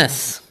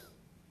McManus.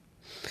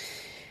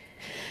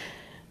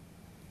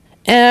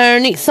 Our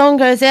next song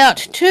goes out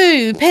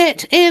to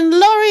Pat and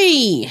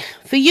Laurie.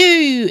 For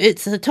you,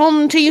 it's a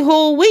Tom T.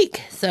 Hall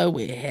week, so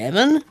we're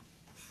having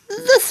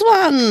this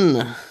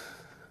one.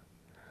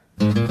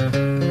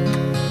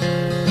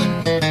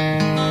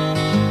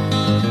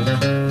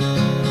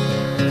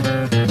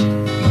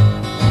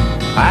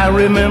 I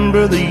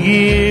remember the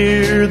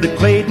year that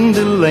Clayton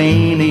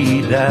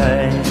Delaney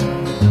died.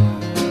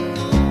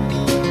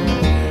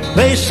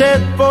 They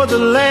said for the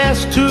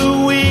last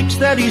 2 weeks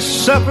that he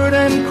suffered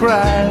and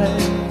cried.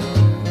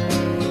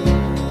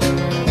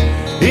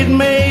 It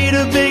made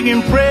a big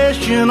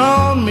impression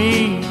on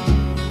me,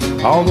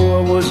 although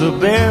I was a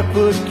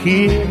barefoot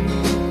kid.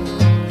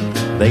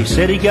 They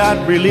said he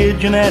got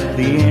religion at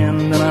the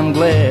end, and I'm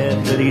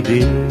glad that he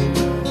did.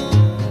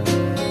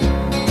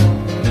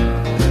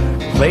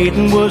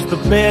 Clayton was the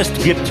best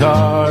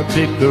guitar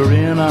picker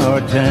in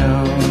our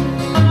town.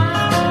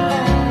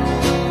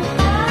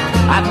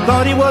 I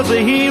thought he was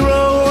a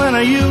hero, and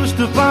I used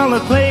to follow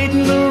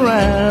Clayton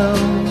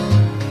around.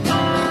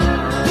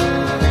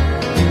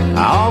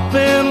 I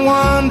often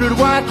wondered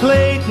why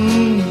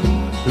Clayton,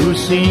 who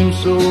seemed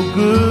so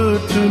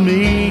good to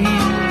me,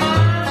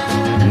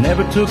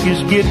 never took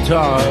his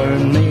guitar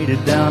and made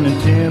it down in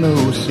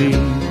Tennessee.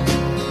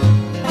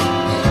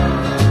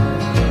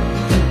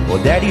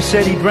 Well, Daddy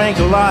said he drank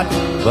a lot,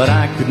 but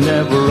I could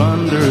never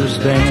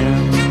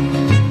understand.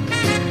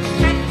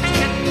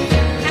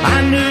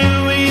 I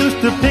knew he used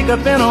to pick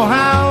up in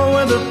Ohio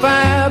with a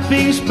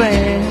 5-piece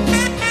band.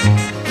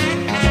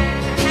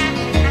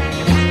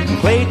 And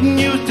Clayton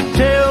used to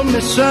tell me,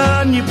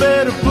 son, you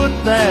better put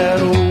that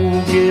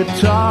old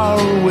guitar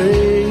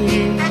away.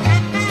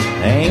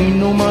 There ain't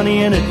no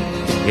money in it,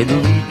 it'll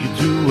lead you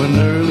to an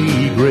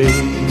early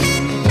grave.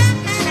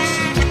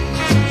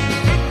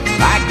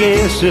 I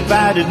guess if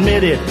I'd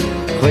admit it,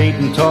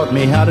 Clayton taught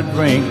me how to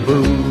drink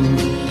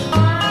booze.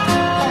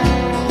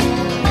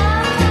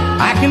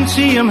 I can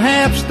see him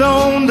half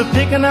stoned to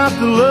picking out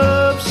the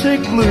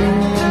lovesick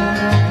blues.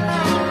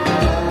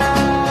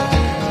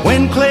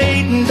 When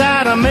Clayton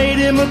died, I made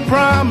him a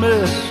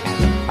promise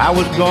I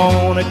was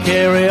gonna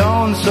carry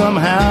on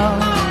somehow.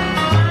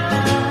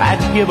 I'd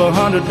give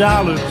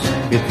 $100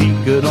 if he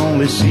could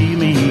only see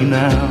me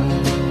now.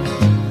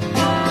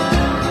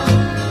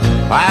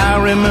 I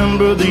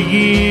remember the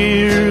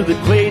year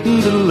that Clayton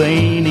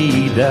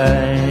Delaney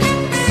died.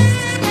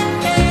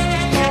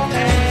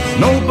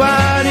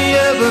 Nobody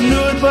ever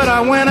knew it, but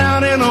I went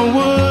out in the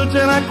woods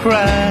and I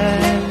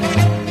cried.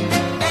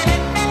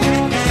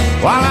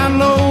 While I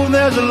know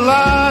there's a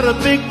lot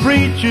of big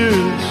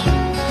preachers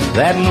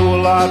that know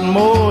a lot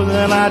more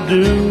than I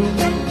do,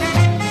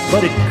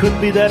 but it could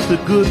be that the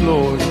good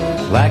Lord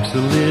likes a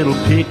little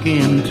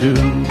picking too.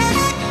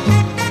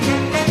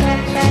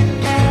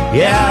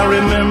 Yeah, I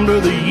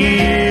remember the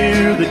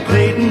year that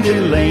Clayton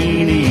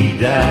Delaney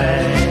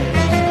died.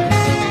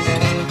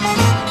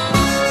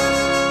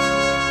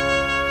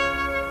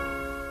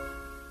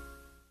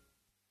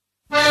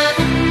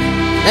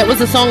 That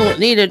was a song that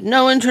needed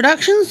no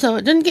introduction, so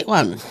it didn't get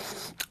one.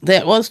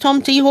 That was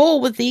Tom T.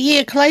 Hall with the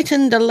year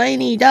Clayton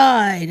Delaney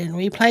died, and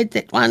we played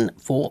that one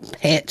for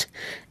Pat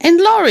and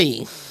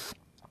Laurie.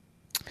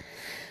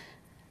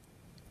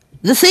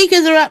 The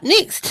Seekers are up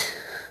next.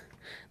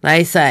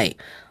 They say,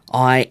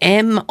 I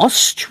am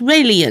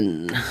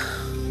Australian.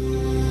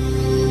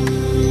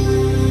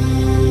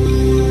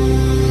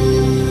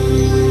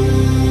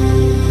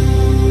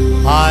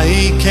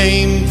 I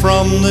came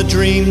from the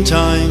dream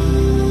time,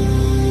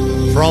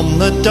 from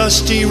the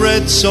dusty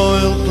red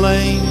soil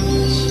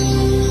plains.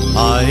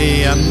 I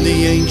am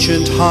the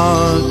ancient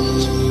heart,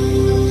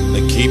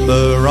 the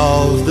keeper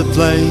of the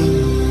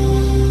plain.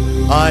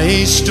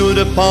 I stood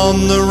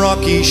upon the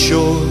rocky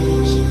shores,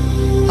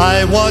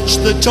 I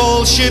watched the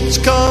tall ships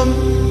come.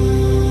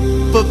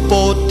 For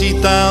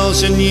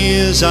 40,000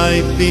 years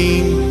I've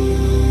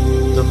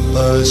been the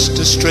first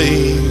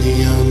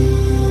Australian.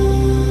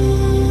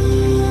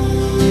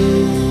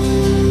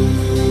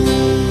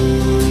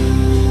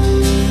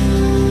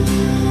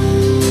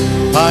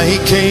 I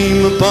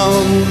came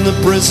upon the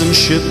prison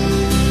ship,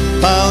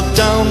 bowed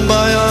down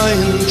by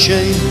iron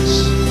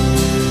chains.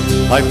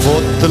 I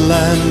fought the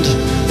land,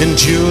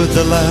 endured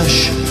the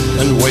lash,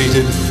 and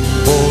waited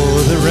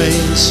for the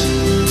rains.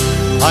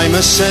 I'm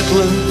a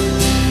settler,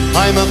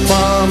 I'm a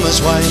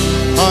farmer's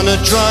wife, on a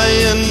dry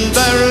and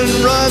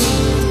barren run.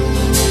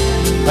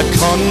 A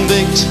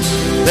convict,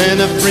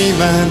 then a free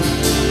man,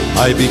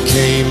 I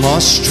became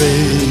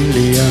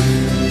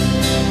Australian.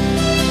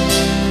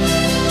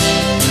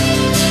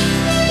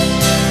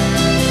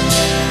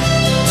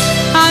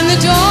 I'm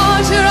the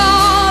daughter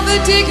of a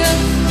digger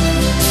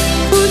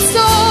who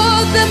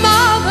sawed the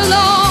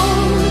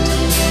motherlode.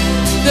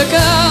 The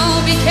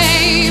girl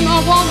became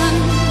a woman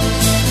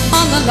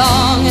on the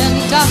long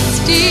and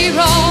dusty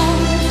road.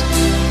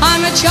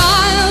 I'm a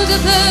child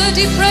of the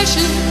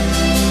Depression,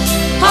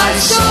 I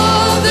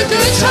saw the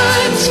good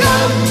times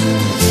come.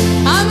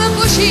 I'm a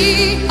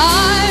bushy,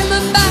 I'm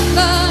a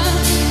battler,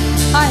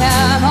 I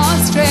am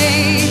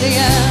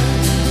Australian.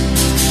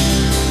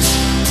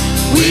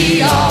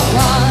 We are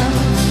one,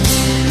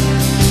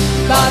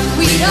 but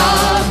we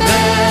are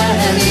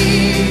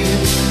many,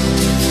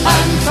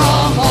 and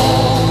from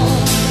all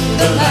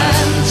the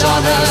lands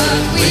on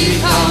earth we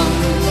come.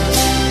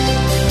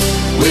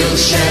 We'll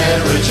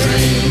share a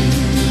dream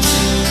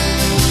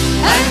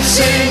and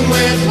sing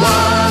with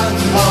one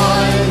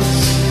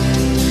voice.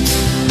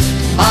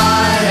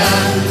 I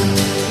am,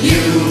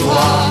 you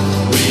are,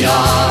 we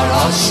are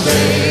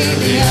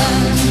Australian.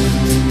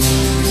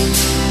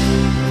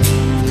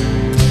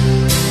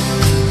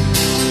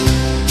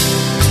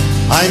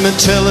 I'm a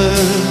teller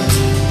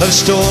of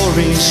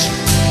stories,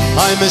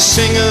 I'm a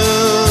singer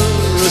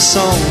of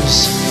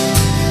songs.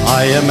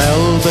 I am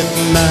Albert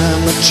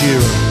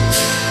Mamachira,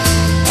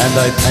 and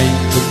I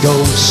paint the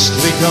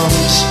ghostly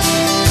guns.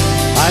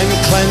 I'm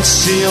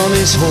Clancy on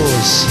his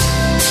horse,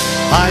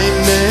 I'm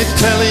Ned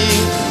Kelly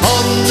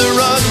on the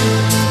run.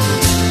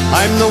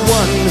 I'm the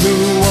one who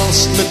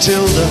waltzed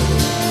Matilda,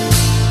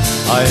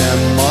 I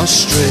am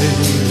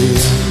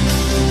Australian.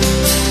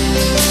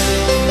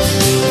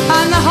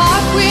 I'm the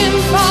hot wind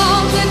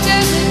from the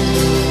desert,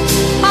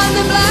 I'm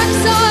the black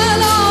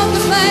soil of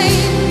the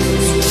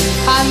plains,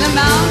 I'm the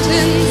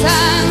mountains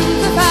and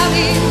the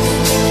valleys,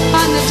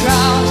 I'm the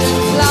drought and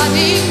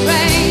flooding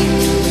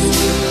rains.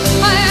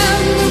 I am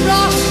the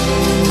rock,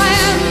 I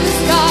am the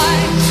sky,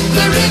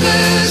 the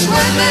rivers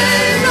when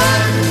they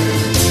run,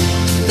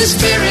 the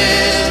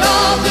spirit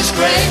of this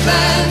great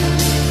land.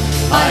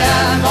 I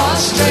am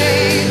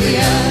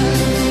Australian.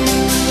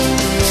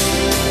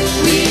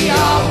 We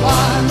are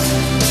one,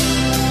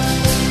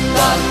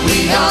 but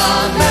we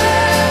are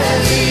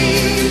many,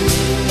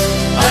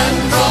 and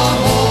from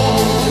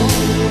all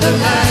the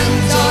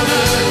lands on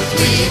earth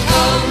we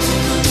come.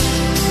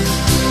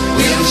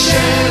 We'll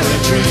share a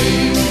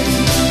dream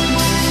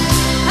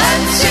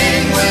and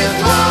sing with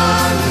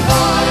one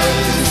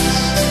voice.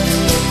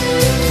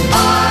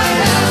 I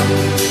am,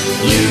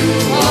 you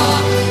are,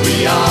 we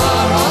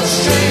are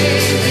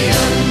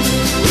Australian.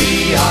 We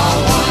are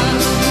one,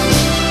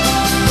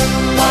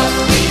 but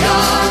we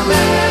are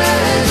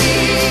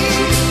many,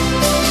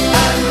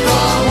 and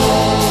from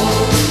all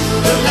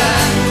the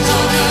lands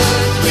on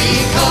earth we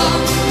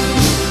come.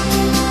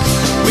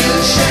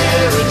 We'll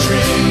share a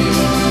dream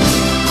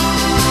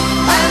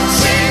and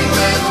sing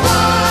with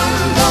one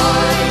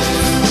voice.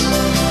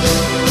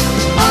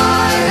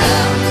 I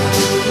am,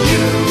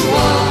 you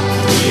are,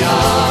 we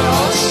are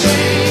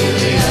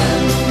Australian.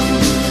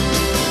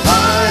 I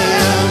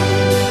am,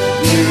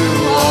 you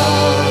are.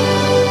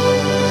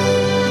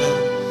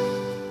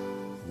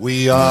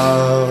 We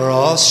are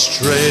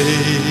Australian.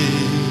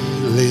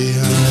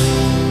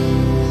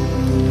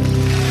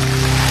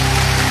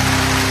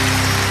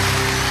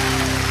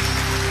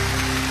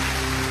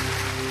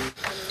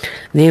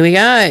 There we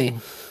go.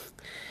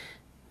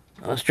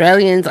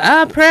 Australians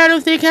are proud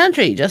of their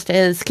country, just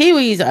as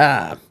Kiwis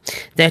are.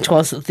 That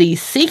was The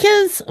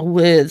Seekers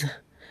with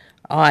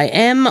I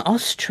Am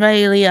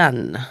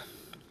Australian.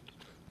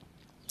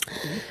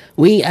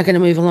 We are going to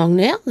move along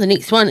now. The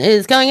next one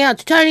is going out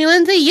to Tony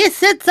Lindsay.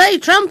 Yes, it's a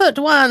trumpet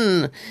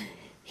one.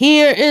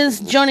 Here is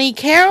Johnny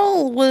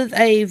Carroll with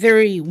a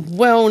very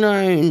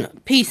well-known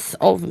piece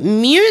of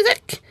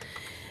music.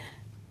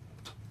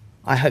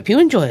 I hope you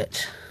enjoy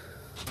it.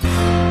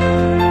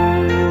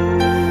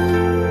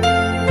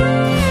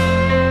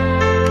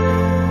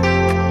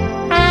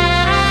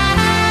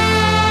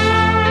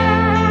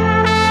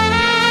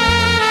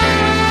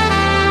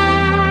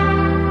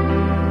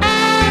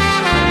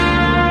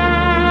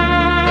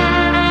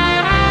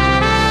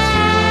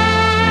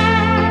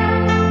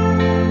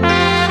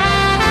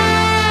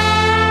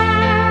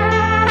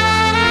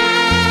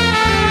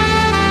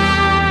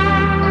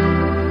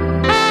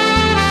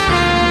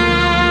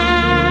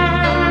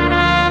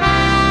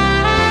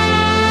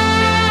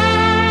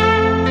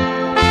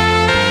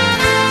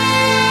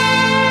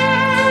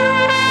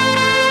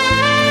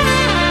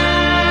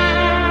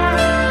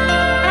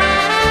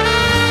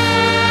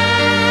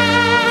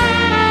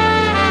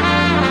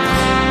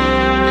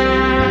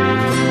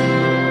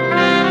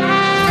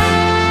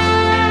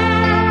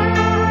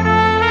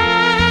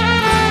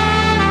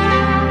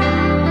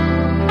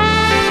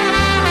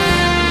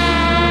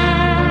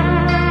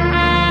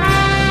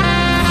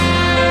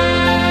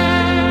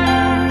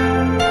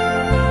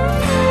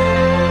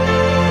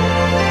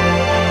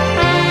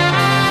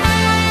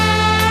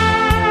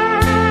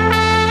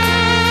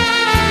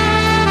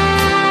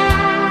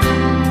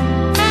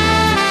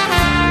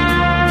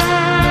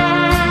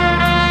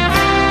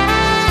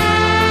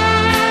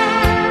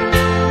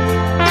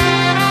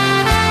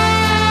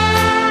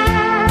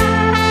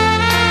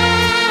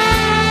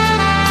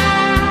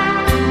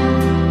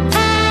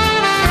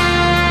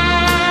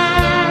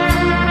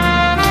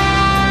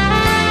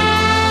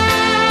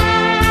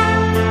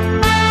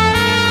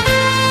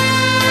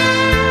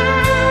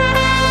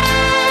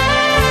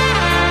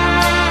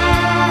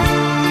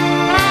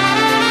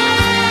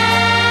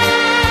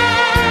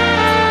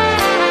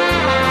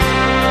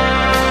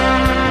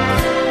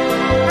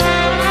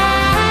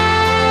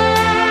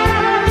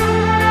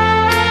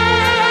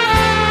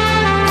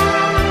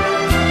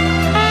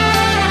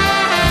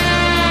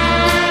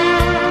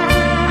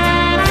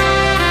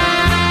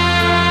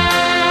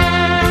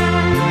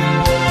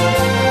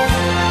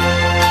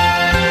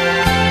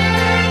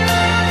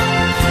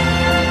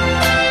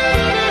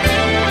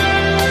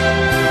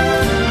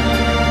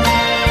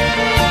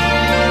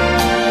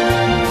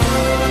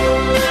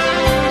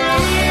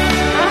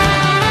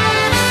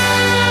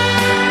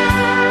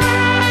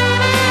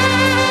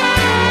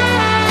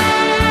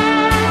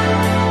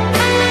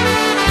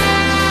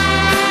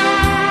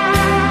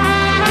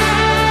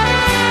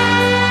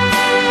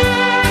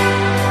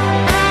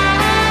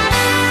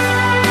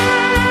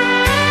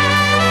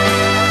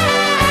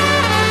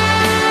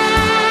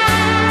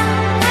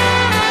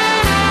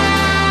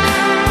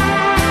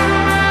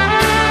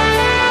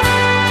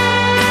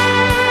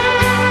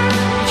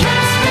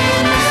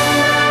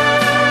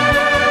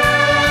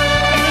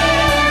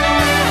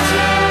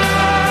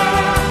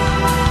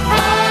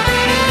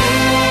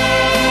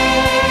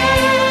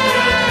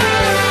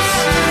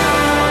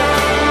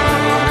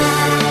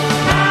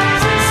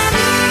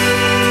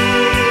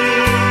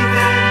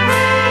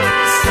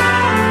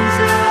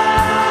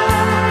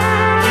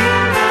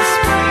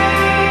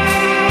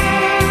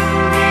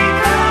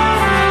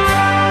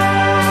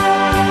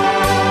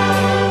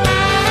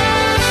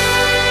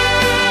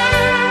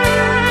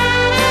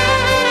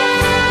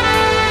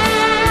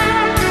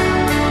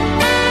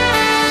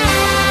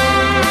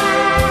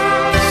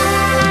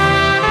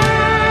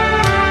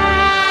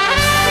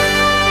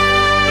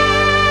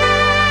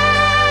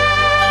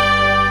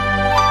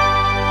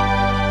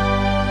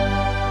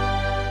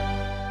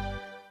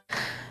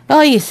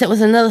 Oh yes, that was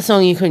another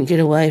song you couldn't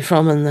get away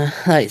from in the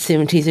late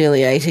 70s,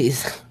 early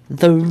 80s.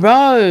 The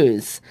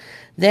Rose.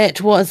 That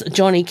was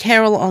Johnny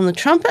Carroll on the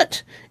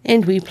trumpet,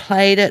 and we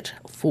played it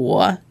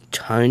for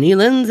Tony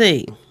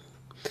Lindsay.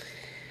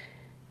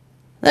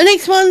 The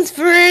next one's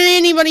for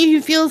anybody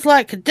who feels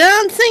like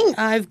dancing.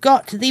 I've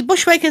got the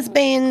Bushwhackers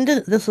Band.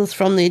 This is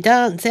from their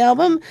dance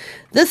album.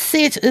 This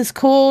set is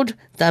called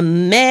The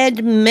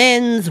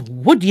Madman's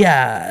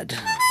Woodyard.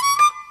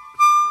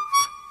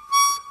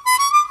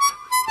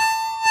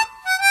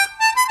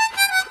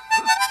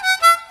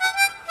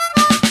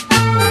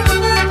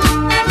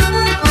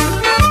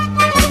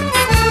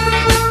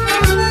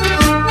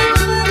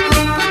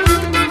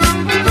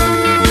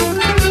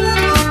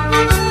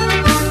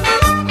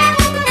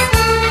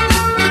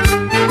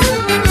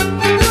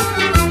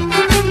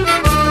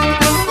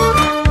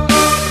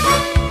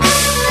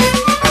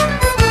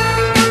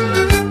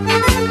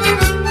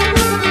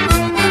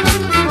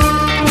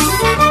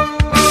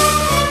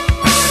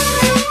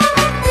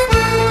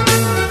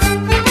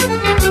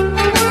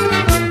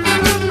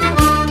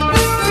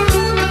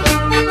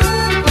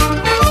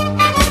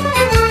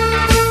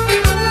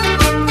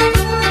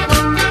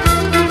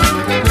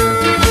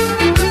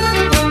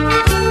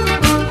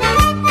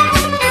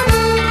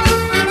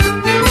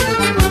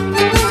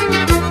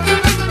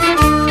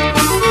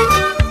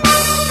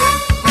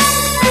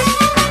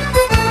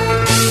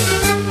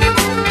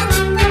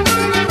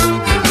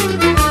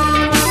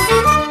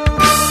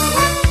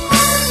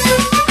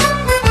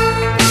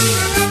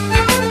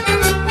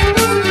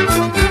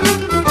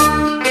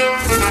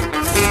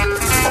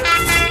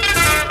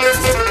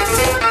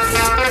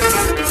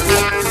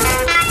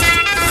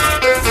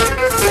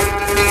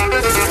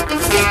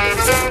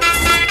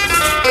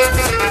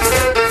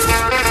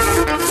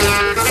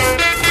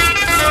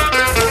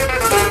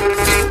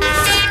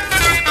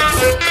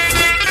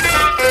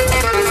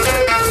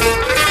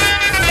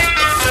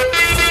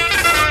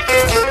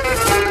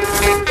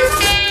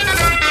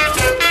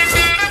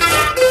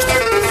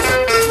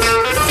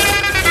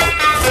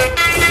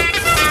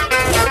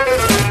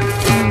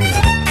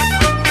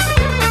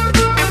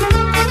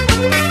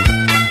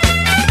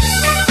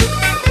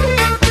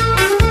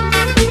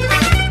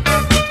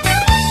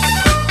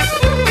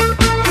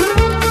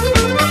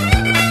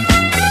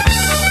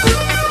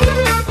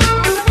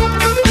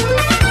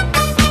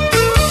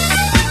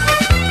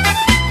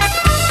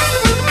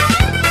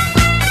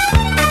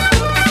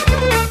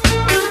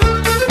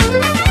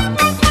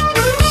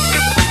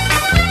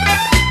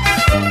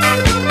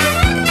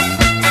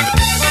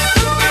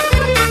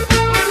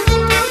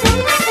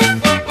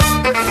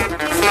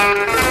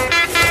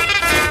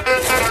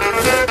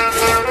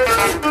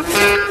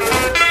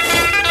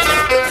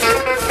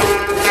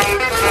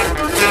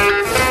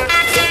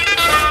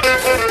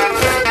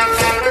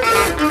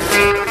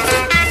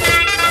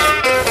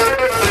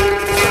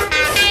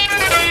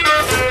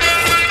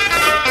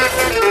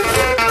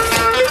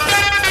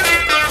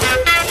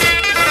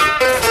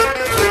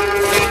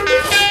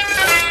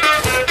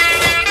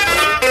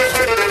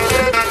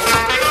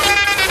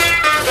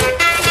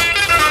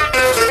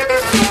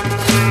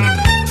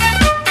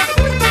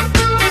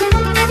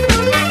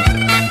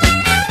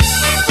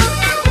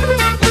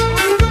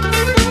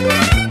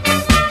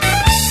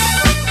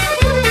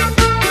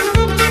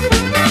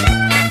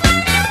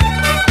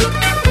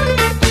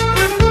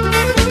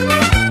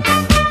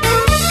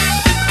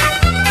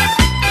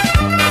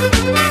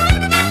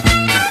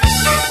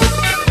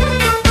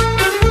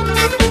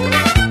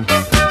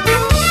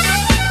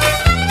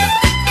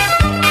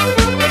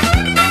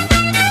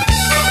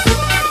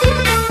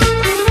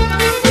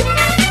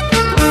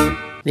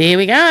 There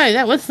we go,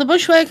 that was the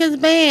Bushwhackers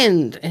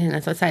Band, and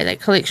as I say, that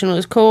collection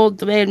was called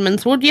The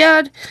Madman's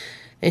Woodyard.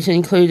 It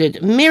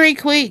included Merry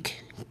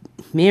Creek,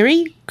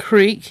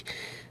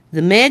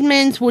 The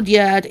Madman's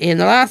Woodyard, and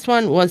the last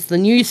one was The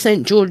New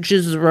St.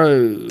 George's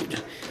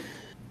Road.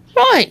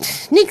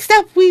 Right, next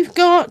up we've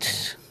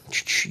got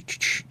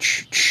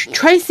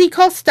Tracy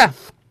Costa,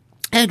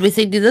 and we're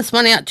sending this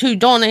one out to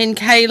Don and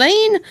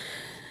Kayleen.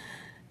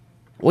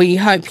 We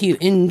hope you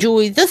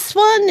enjoy this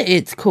one.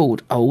 It's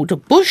called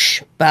Old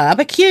Bush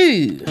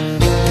Barbecue.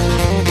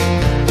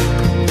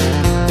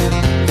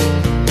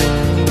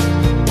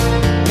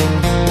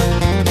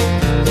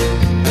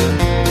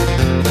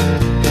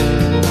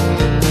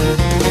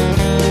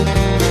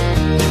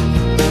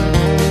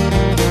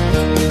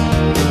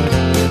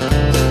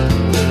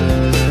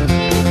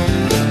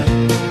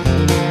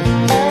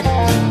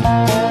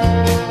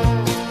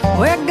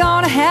 We're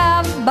gonna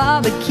have a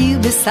barbecue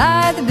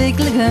beside the big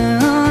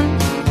lagoon.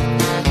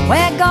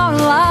 We're gonna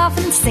laugh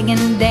and sing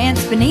and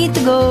dance beneath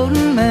the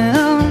golden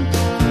moon.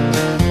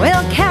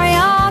 We'll carry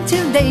on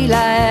till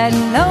daylight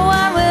and no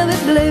one will be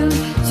blue.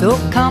 So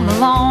come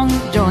along,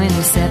 join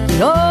us at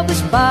the Old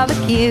Bush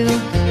Barbecue.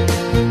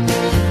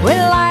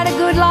 We'll light a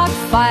good log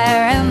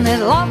fire and there's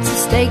lots of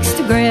steaks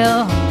to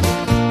grill.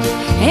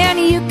 And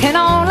you can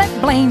only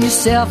blame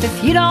yourself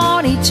if you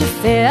don't eat your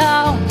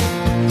fill.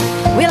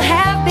 We'll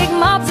have big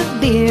mobs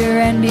of beer,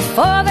 and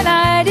before the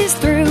night is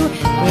through,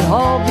 we'll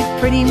all be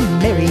pretty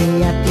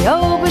merry at the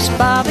Old Bush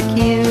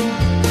Barbecue.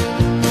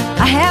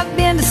 I have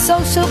been to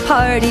social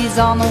parties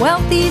on the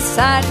wealthy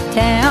side of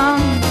town,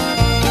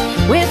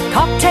 with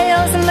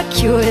cocktails and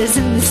liqueurs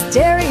and the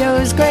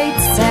stereo's great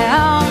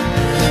sound.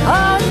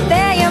 Oh,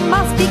 there you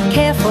must be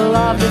careful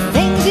of the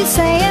things you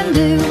say and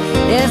do.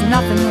 There's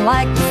nothing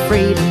like the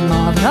freedom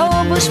of an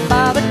old bush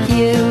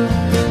barbecue.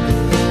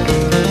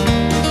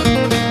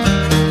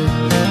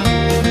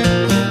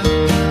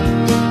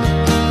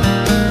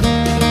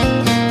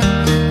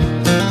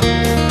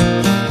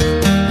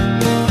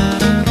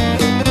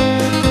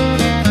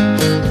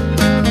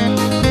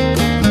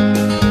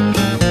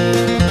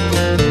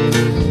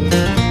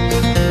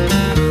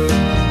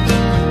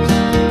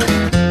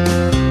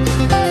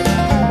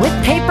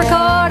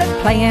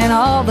 Playing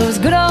all those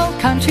good old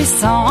country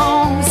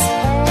songs.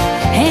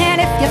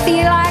 And if you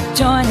feel like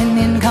joining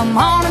in, come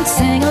on and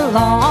sing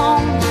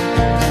along.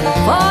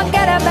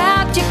 Forget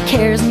about your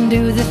cares and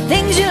do the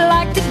things you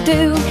like to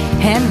do,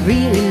 and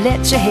really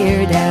let your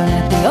hair down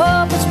at the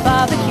old bush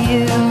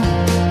barbecue.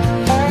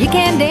 You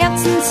can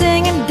dance and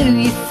sing and do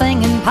your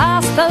thing and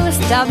pass those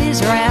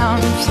stubbies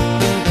round.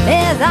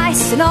 There's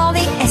ice in all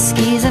the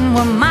Eskies and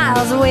we're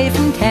miles away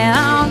from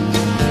town.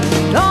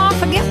 Don't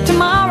forget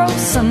tomorrow's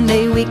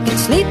Sunday, we can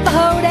sleep the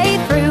whole day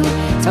through.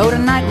 So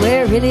tonight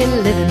we're really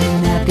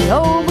living at the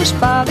old bush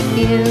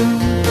barbecue.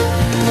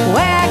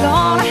 We're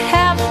gonna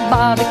have a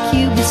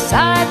barbecue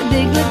beside the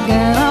big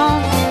lagoon.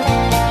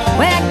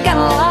 We're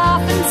gonna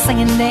laugh and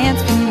sing and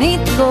dance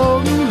beneath the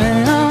golden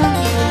moon.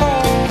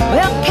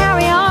 We'll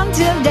carry on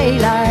till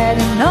daylight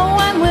and no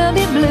one will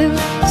be blue.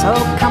 So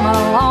come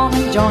along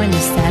and join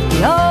us at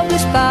the old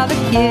bush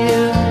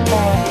barbecue.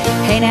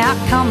 Hey now,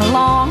 come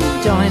along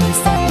and join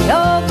us at the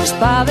old bush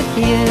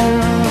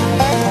barbecue.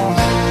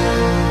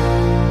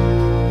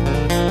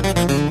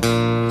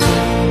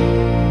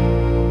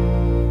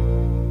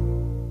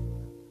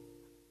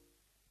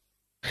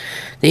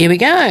 There we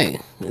go.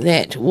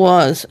 That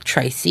was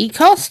Tracy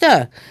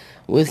Costa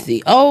with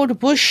the Old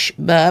Bush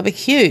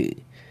Barbecue.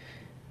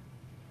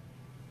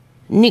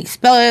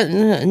 Next,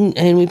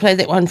 and we played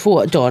that one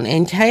for Don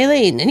and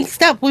Kayleen.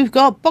 Next up, we've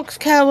got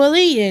Boxcar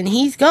Willie, and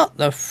he's got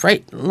the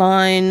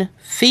Freight-Line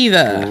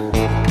Fever.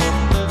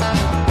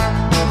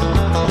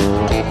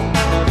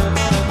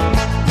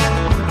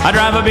 I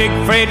drive a big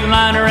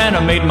Freightliner and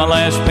I made my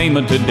last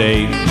payment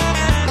today.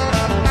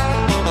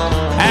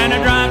 And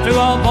I drive to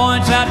all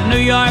points out in New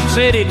York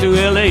City to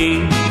L.A.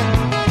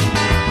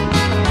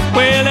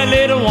 Well, that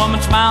little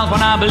woman smiles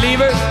when I believe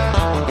her.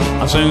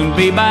 I'll soon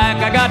be back,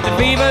 I got the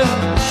fever.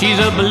 She's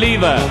a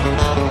believer.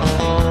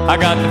 I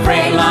got the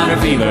Freightliner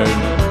fever.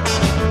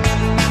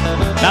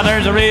 Now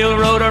there's a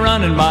railroad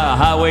running by a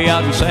highway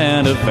out in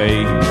Santa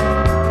Fe.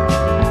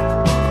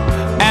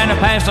 And I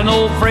passed an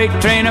old freight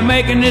trainer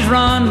making his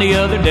run the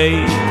other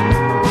day.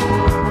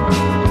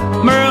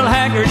 Merle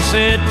Haggard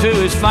said to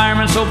his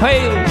fireman so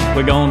pale,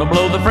 we're gonna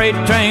blow the freight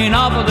train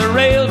off of the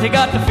rails. He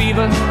got the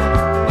fever.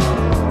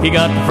 He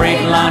got the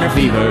Freightliner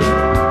fever.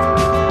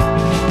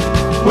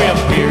 Well,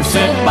 Pierce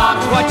said,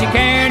 Box, what you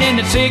carrying in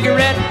the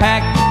cigarette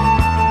pack?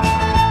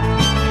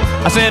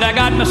 I said, I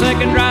got my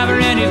second driver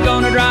and he's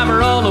gonna drive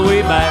her all the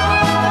way back.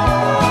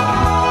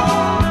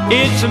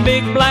 It's a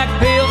big black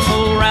pill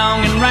so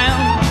round and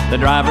round. The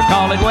drivers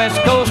call it West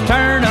Coast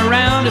turn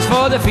around. It's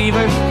for the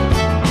fever,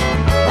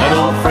 that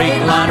old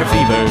Freightliner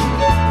fever.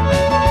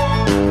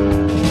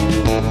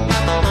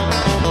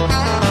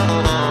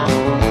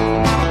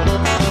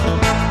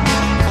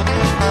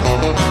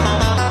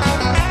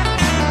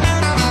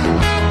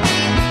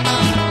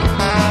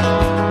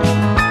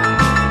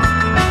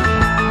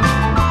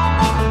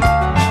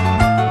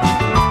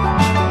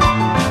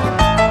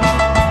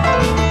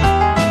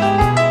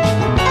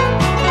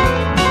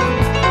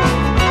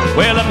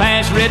 Well, I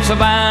passed Red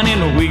Sabine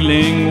in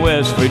Wheeling,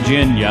 West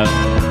Virginia.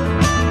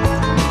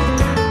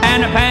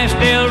 And I passed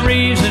Del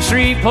Reeves in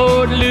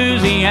Shreveport,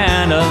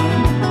 Louisiana.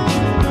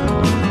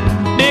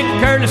 Dick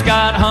Curtis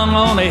got hung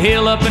on a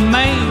hill up in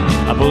Maine.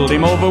 I pulled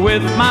him over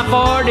with my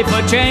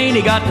 40-foot chain.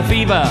 He got the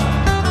fever.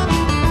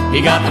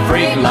 He got the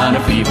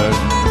Freightliner fever.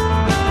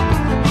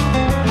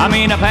 I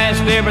mean, I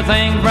passed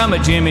everything from a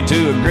Jimmy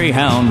to a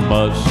Greyhound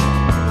bus.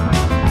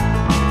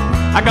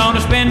 I'm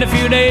gonna spend a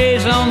few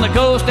days on the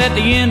coast at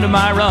the end of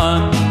my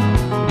run.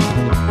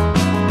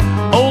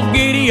 Old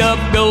giddy up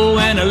go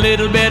and a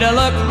little bit of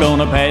luck.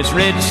 Gonna pass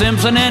Red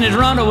Simpson and his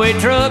runaway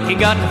truck. He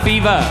got the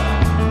fever.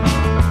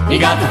 He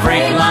got the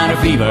Freightliner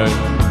fever.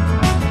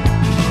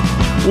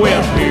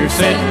 Well, Pierce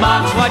said,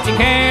 Box, what you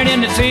carrying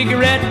in the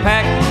cigarette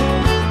pack?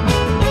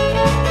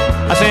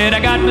 I said,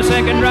 I got my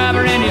second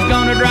driver and he's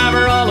gonna drive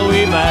her all the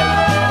way back.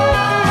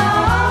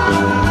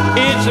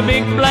 It's a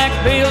big black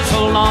bill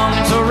so long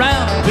and so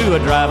round. To a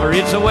driver,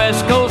 it's a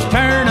West Coast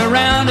turn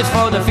around. It's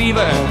for the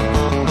fever,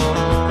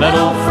 that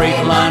old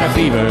Freightliner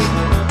fever.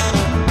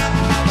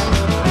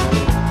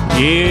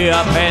 Yeah,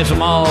 I pass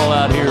them all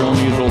out here on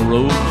these old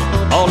roads.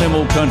 All them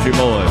old country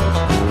boys.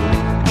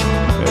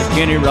 There's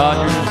Kenny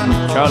Rogers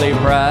and Charlie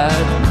Pride,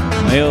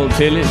 Mel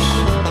Tillis,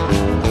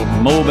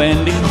 Mo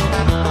Bandy,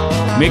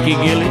 Mickey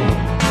Gilly,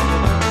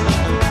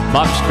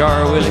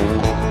 Boxcar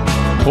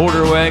Willie,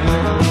 Porter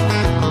Wagner,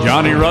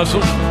 Johnny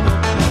Russell,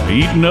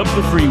 eating up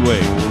the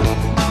freeway.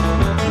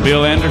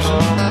 Bill Anderson.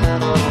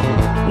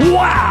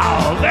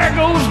 Wow, there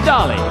goes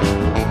Dolly.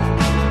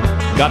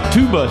 Got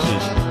 2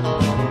 buses.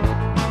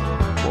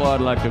 Boy,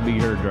 I'd like to be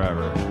her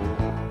driver.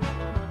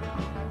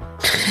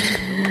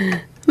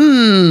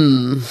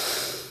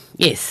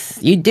 Yes,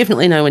 you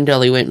definitely know when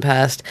Dolly went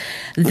past.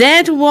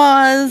 That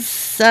was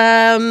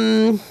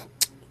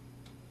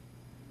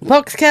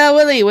Boxcar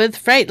Willie with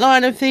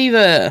Freightliner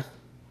Fever.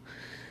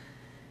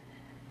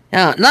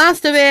 Now,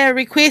 last of our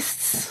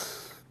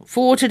requests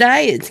for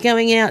today, it's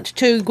going out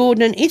to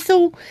Gordon and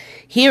Ethel.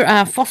 Here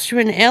are Foster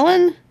and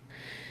Allen,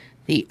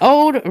 The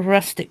Old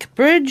Rustic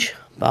Bridge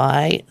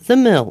by The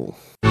Mill.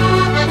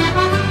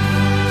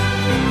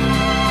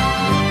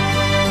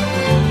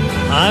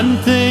 I'm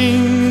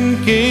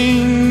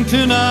thinking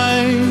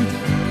tonight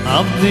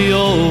of the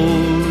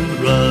old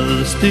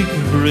rustic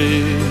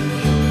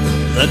bridge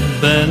that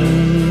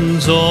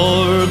bends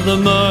o'er the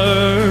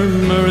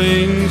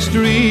murmuring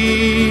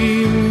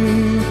stream.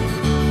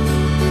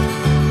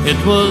 It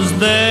was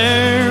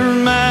there,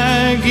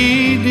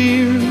 Maggie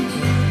dear,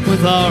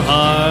 with our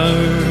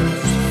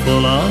hearts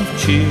full of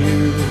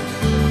cheer,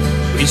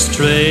 we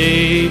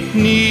strayed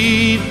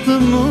 'neath the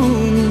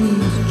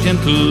moon's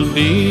gentle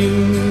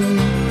beam.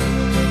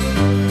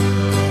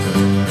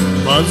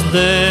 'Twas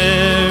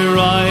there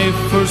I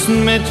first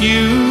met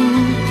you,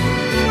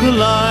 the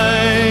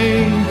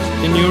light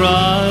in your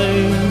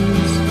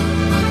eyes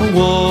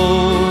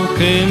awoke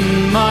in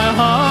my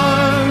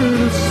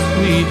heart a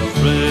sweet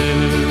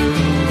thrill.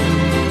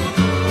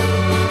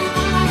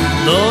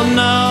 Though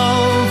now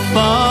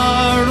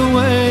far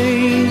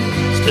away,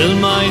 still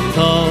my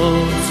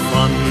thoughts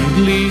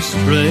fondly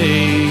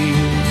stray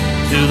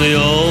to the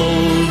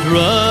old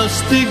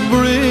rustic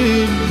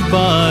bridge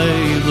by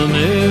the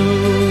mill.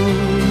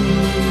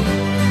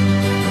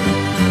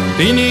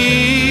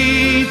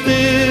 Beneath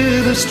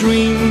it a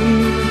stream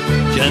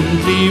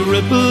gently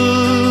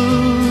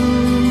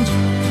rippled,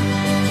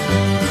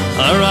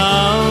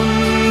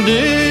 around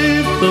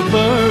it the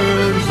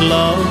birds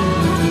love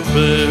to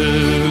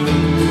trill.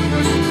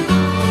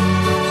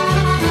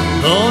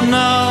 Though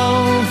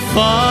now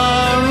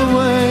far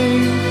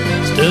away,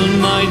 still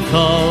my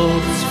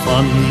thoughts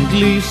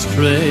fondly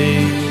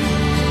stray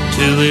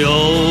to the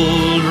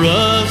old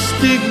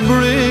rustic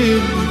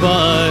bridge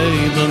by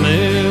the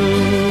mill.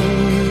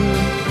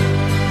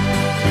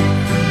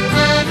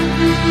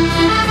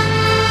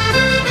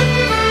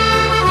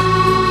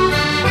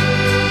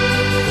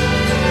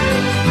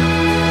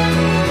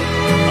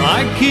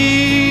 I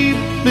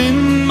keep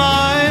in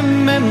my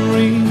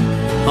memory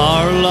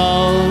our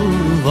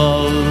love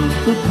of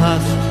the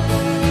past.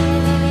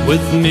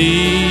 With me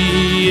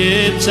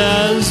it's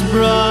as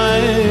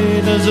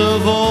bright as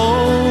of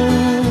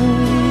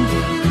old.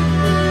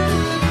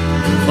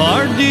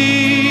 Far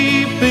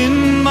deep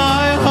in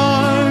my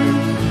heart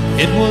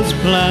it was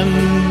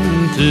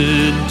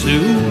planted to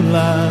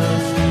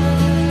last.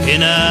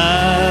 In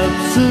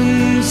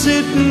absence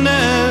it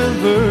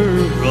never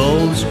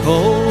grows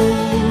cold.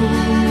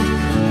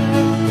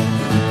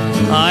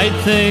 I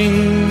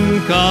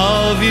think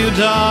of you,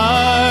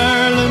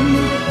 darling,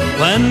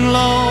 when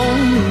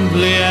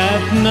lonely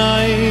at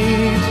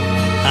night,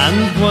 and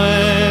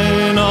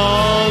when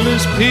all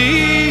is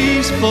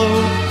peaceful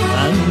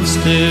and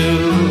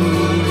still.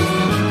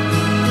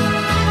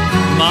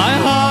 My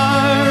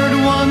heart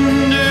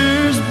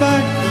wanders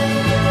back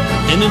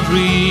in a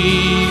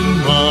dream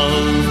of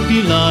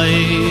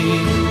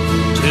delight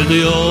to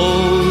the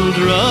old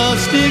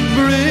rustic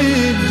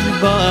bridge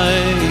by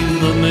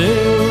the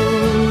mill.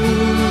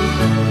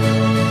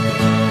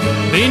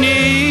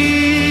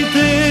 Beneath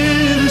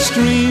it a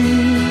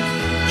stream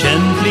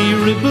gently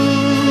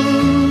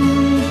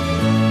rippled,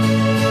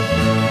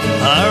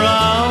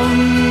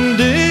 around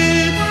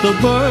it the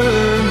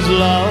birds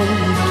love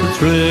to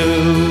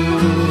trill.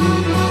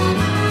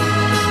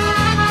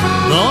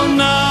 Though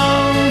now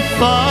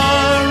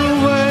far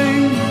away,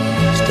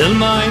 still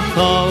my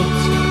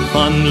thoughts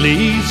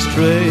fondly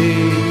stray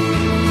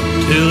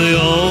to the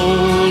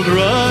old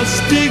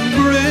rustic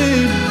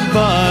bridge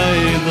by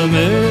the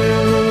mill.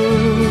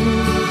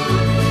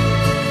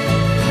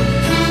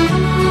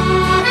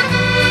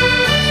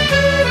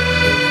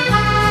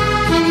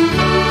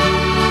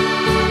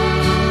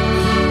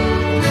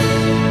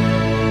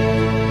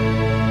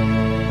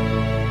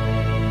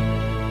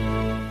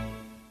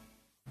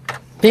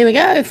 There we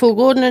go, for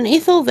Gordon and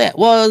Ethel. That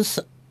was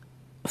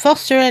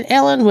Foster and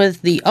Allen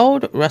with The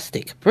Old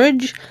Rustic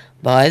Bridge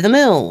by the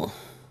Mill.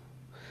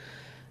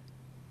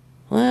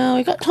 Well,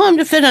 we've got time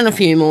to fit in a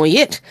few more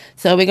yet,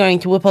 so we're going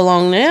to whip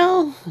along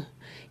now.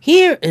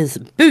 Here is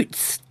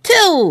Boots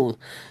Till.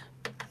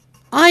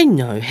 I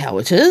know how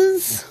it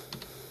is.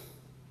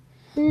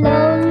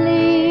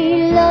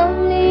 Lonely,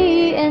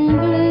 lonely and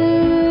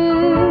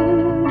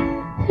blue.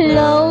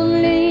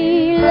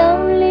 Lonely,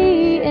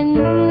 lonely and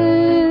blue.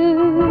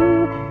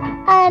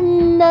 I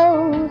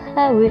know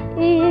how it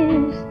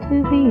is to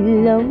be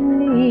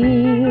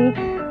lonely.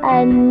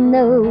 I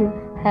know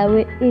how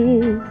it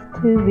is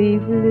to be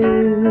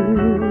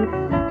blue.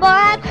 For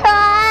I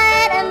cry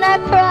I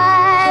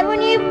cried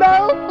when you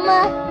broke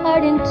my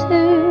heart in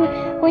two,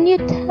 when you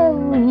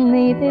told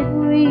me that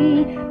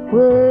we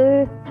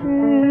were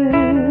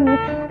through.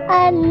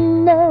 I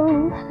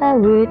know how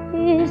it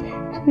is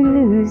to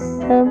lose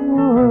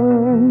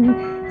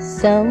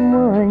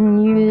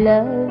someone you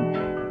love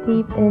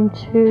deep and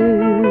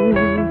true.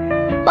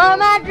 For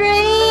my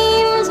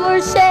dreams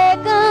were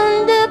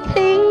shaken to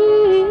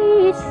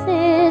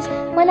pieces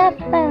when I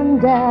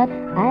found out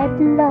I'd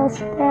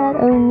lost out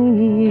on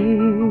you.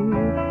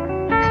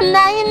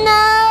 Now you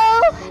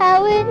know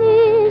how it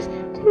is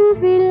to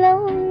be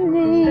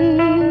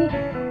lonely,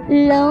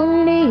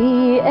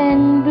 lonely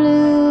and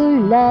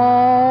blue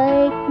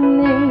like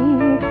me.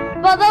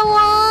 For the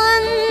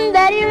one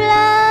that you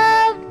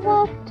loved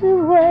walked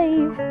away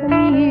from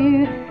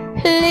you,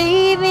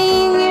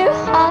 leaving your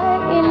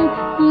heart in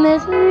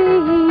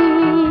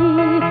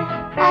misery.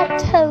 I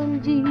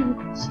told you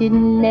she'd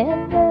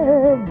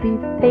never be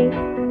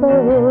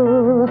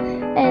faithful,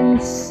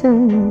 and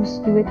soon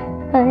she would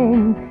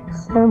find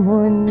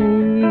someone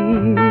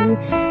new.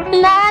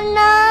 And I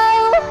know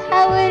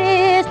how it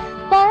is,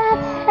 for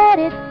I've had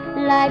it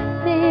like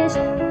this.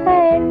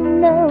 I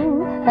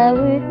know how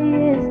it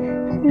is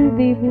to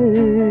be blue.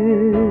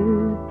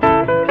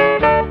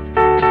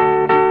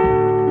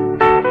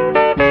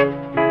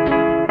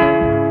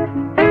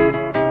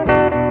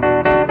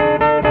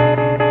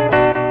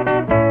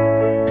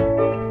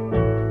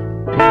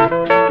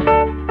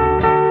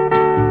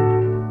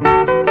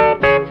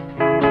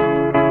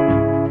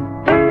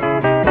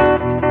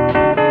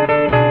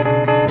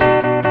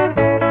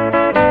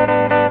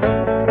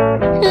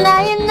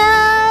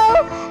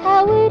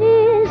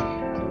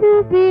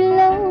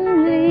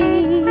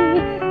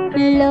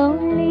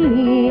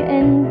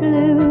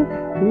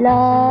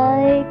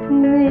 Like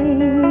me,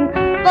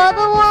 for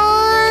the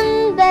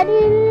one that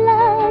you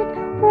loved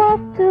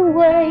walked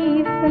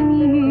away from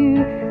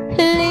you,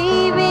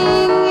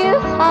 leaving your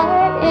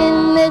heart in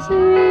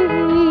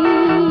misery.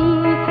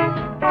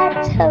 I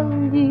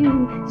told you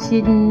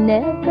she'd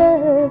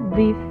never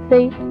be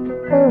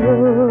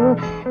faithful,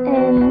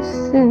 and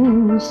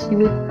soon she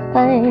would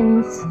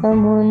find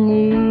someone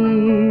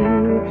new.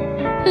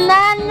 And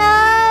I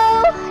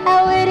know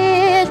how it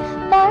is,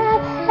 for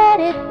I've had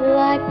it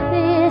like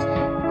this.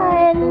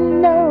 I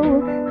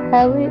know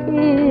how it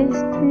is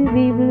to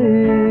be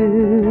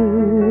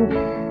blue,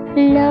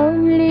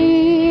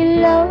 lonely,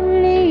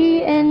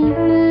 lonely and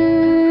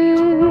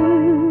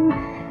blue.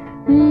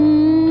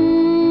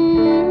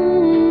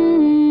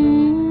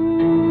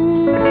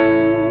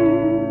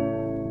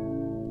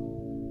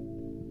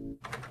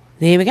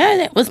 There we go,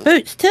 that was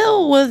Boots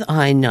Till with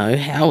I Know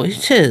How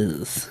It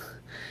Is.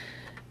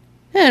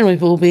 And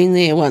we've all been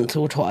there once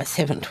or twice,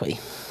 haven't we?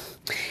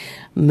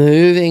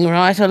 Moving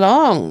right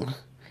along.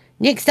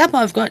 Next up,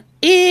 I've got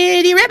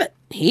Eddie Rabbit.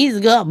 He's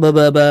got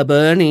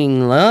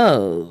Burning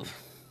Love.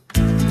 A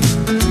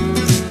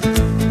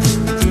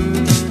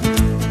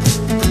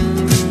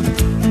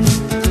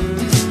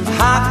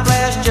hot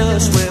flash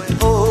just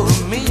swept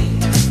over me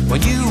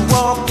when you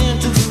walked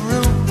into the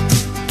room.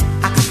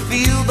 I could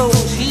feel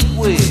those heat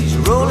waves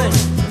rolling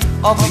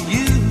off of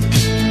you,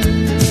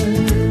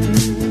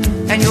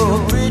 and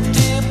your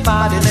pretty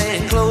body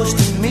laying close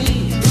to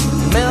me,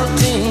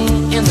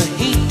 melting in the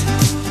heat.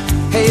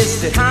 Hey,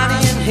 is it honey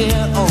in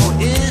here, or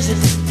is it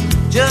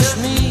just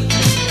me?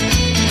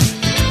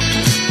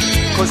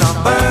 'Cause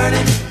I'm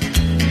burning,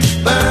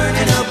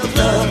 burning up with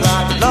love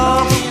like a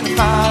log in a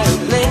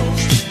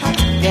fireplace.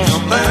 Yeah,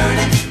 I'm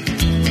burning,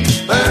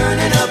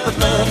 burning up with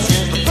love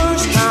since the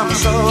first time I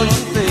saw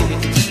your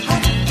face.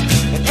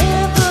 And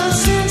ever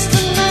since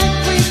the night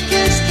we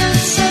kissed and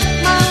set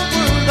my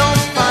world on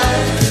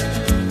fire,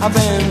 I've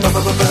been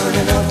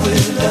burning up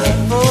with love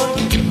for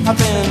you. I've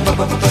been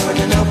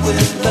burning up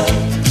with love.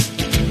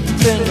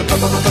 Been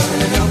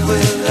burning up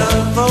with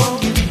love for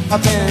you.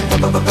 I've been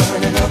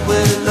burning up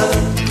with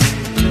love.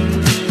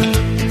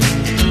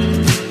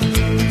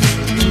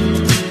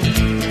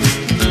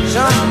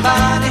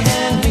 Somebody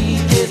hand me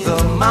a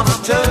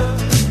thermometer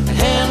and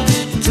hand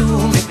it to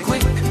me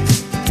quick.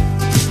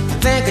 I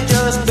think I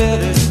just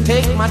better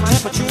take my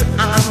temperature.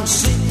 I'm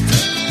sick,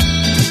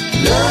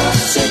 love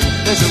sick.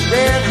 There's a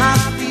red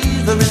hot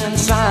fever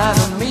inside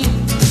of me.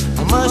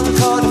 I must have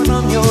caught it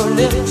from your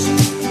lips.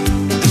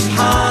 It's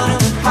hotter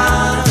and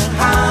hotter and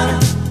hotter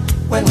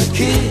when we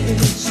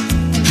kiss.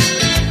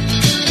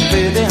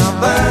 Baby, I'm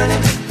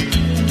burning,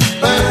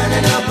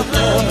 burning up with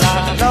love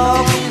like a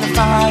dog in a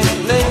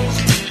fireplace.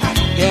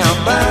 Yeah, I'm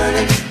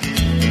burning,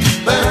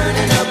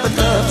 burning up with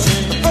love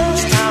since the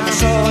first time I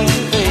saw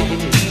your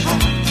face.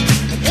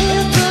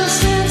 Ever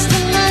since the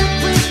night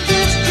we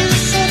kissed, you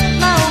set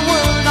my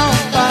world on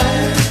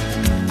fire.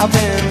 I've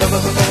been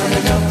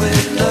burning up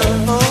with love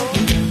for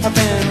you. I've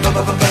been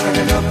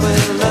burning up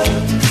with love.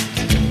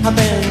 I've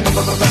been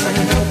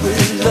burning up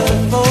with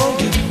love for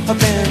you. I've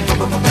been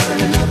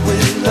burning up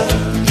with love.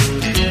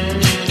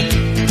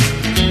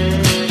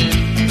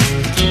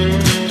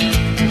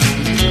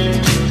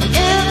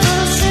 Ever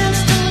since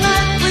the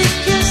night we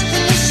kissed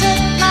and you set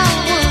my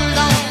world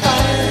on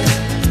fire,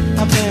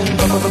 I've been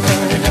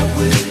burning up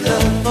with love.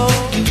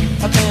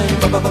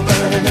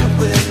 burning up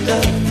with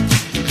love.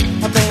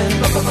 I've been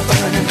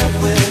burning up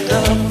with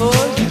love for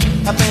you.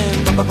 I've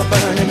been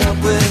burning up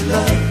with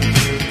love.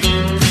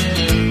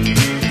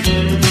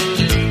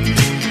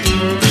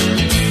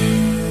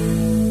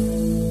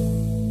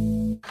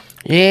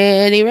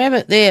 Eddie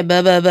Rabbit there,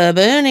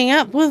 burning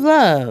up with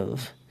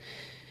love.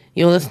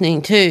 You're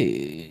listening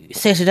to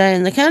Saturday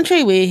in the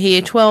Country. We're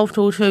here 12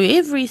 till 2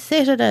 every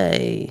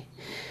Saturday.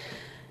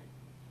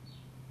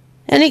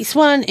 The next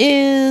one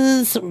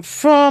is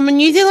from a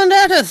New Zealand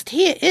artist.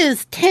 Here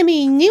is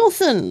Tammy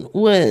Nielsen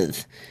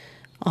with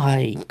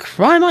I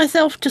Cry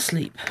Myself to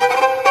Sleep.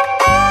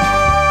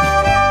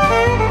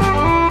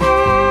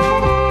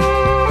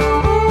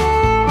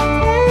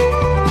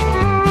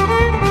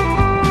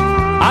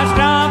 I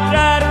stopped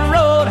at a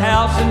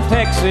roadhouse in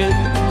Texas,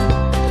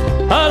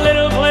 a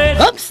little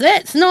place. Oops,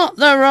 that's not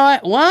the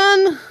right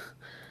one.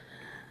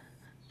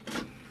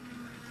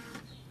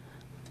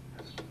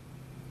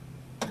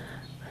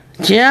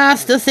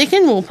 Just a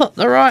second, we'll put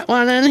the right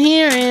one in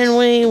here and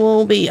we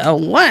will be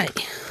away.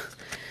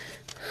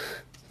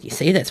 You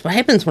see, that's what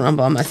happens when I'm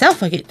by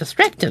myself, I get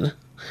distracted.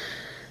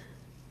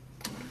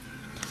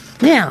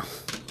 Now,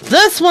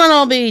 this one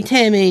will be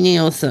Tammy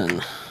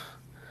Nielsen.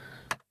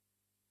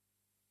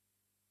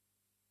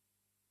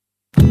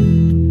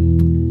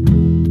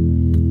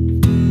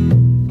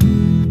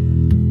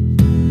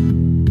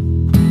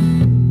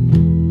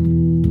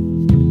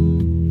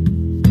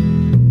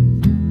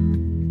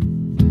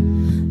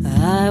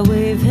 I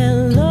wave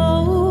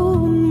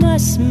hello, my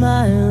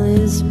smile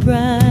is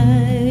bright.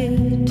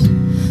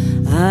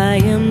 I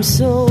am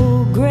so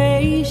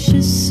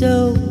gracious,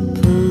 so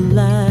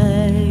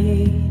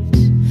polite.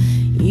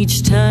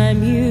 Each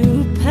time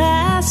you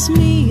pass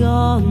me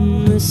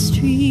on the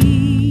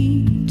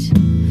street,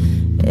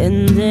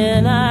 and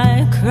then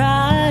I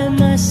cry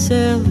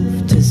myself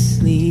to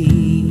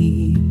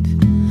sleep.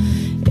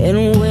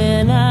 And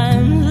when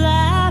I'm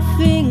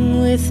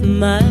laughing with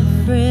my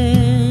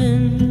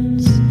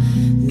friends,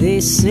 they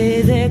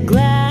say they're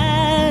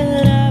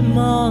glad I'm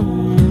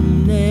on the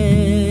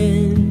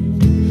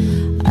mend.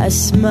 I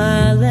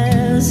smile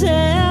as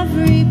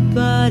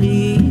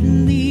everybody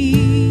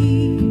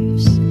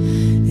leaves,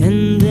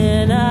 and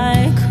then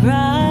I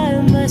cry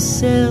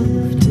myself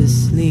to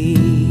sleep.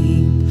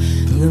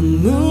 The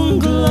moon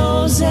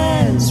glows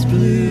as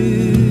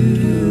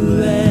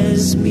blue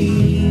as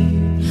me,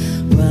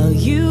 while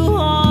you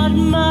haunt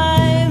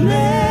my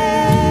memory.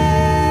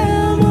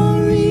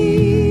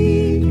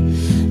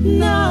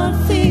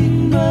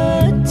 Nothing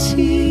but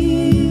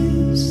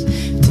tears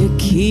to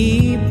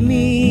keep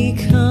me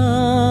company.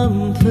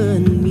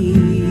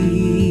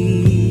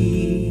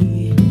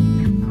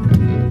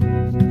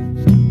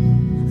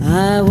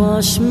 I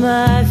wash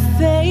my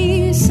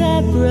face,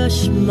 I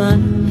brush my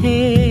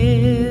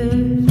hair,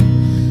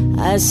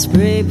 I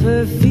spray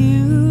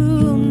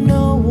perfume,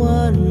 no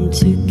one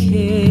to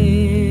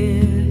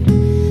care.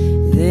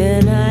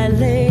 Then I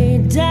lay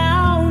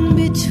down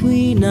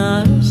between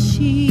our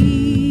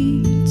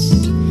sheets,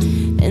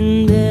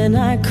 and then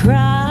I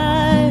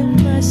cry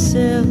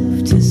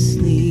myself to sleep.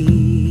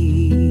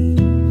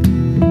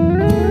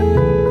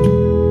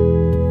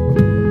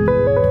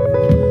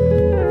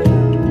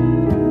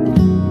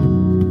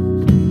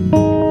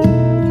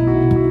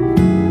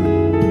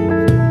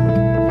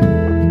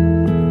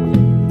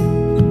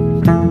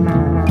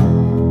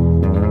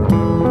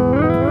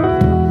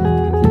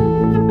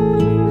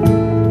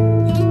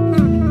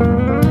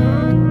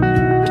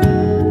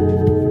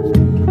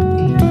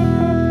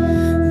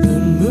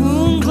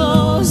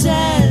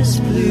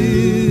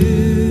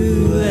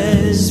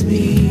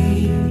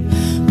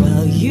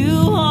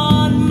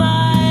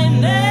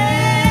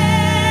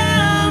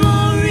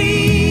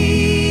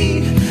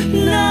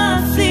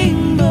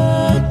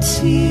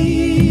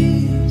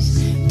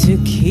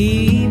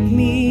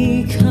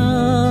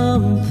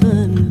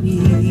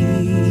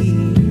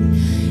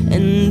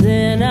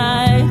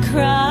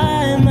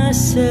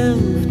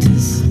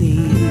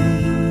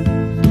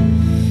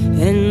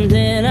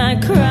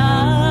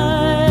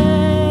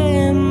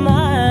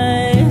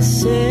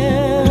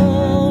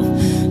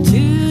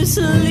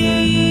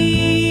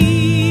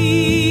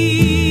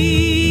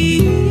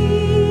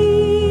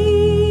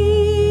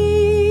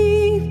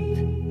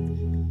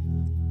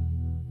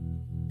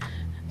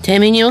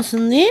 Tammy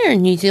Nielsen there, a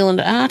New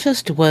Zealand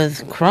artist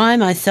with Cry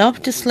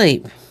Myself to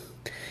Sleep.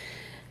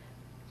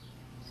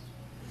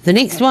 The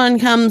next one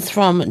comes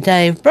from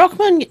Dave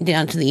Brockman, getting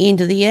down to the end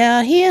of the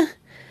hour here.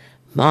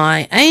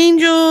 My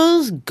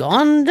Angel's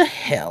Gone to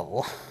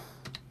Hell.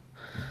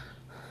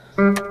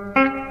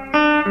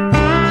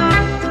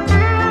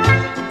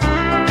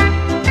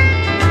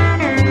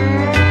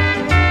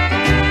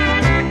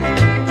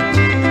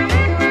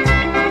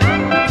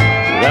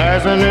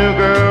 There's a new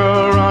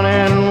girl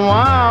running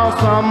wild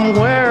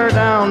somewhere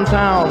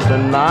downtown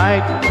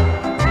tonight.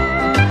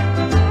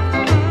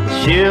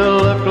 She'll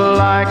look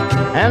like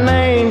an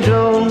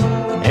angel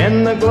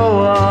in the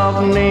glow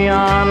of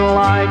neon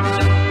lights.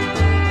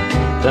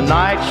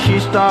 Tonight she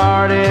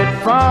started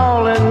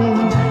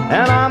falling,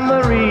 and I'm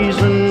the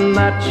reason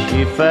that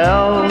she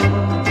fell.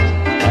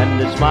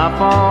 It's my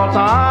fault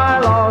I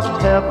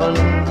lost heaven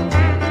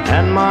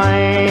and my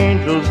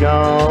angel's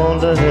gone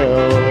to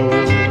hell.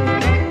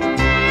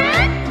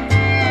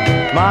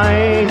 My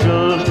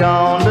angel's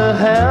gone to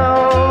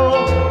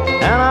hell,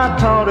 and I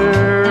taught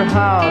her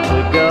how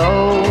to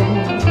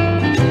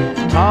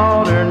go.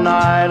 Taught her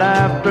night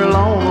after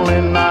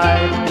lonely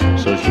night,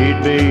 so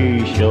she'd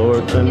be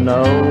sure to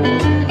know.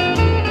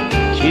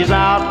 She's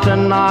out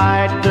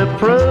tonight to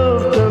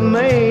prove to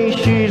me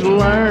she's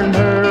learned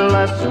her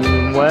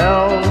lesson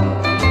well.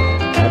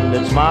 And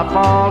it's my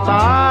fault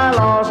I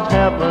lost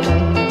heaven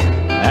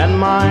and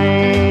my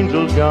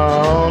angel's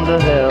gone to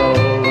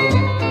hell.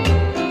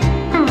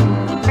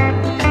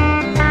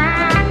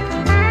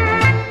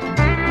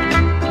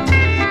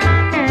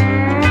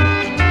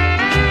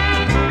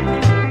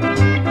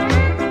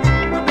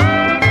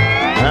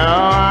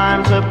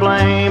 To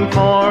blame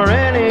for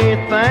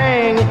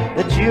anything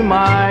that you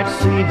might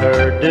see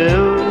her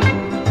do.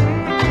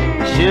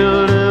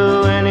 She'll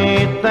do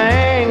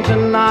anything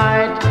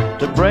tonight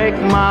to break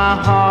my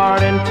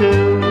heart in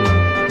two.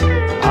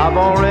 I've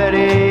already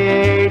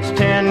aged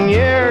 10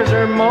 years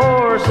or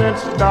more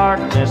since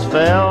darkness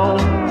fell.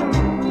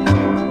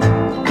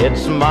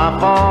 It's my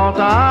fault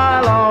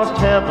I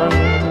lost heaven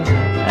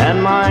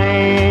and my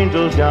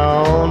angel's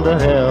gone to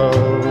hell.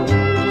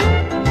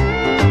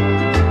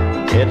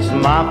 It's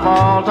my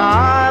fault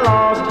I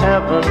lost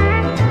heaven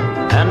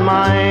and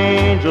my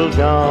angel's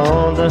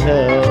gone to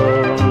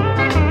hell.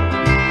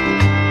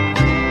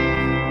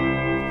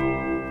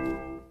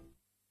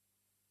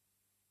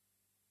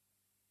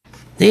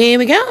 There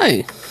we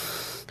go.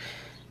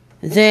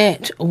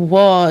 That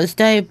was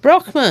Dave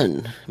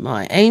Brockman,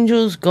 My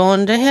Angel's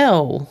Gone to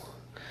Hell.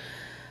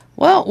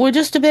 Well, we're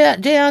just about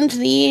down to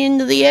the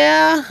end of the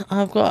hour.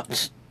 I've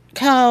got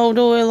Carl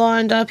Doyle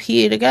lined up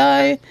here to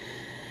go.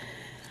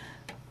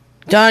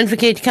 Don't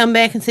forget to come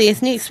back and see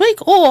us next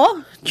week,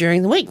 or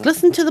during the week,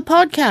 listen to the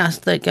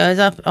podcast that goes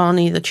up on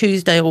either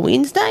Tuesday or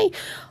Wednesday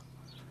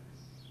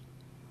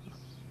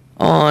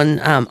on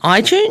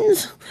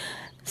iTunes.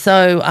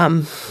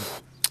 So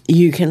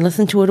you can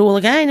listen to it all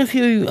again if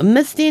you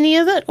missed any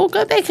of it, or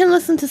go back and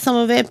listen to some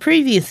of our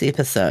previous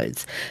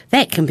episodes.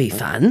 That can be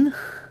fun.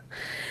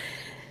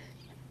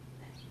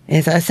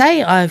 As I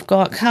say, I've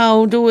got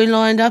Carl Doyle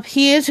lined up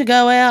here to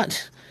go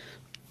out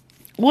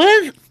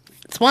with.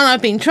 It's one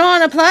I've been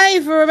trying to play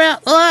for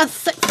about the last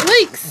 6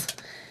 weeks.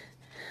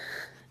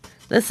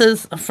 This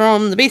is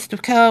from the best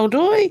of Carl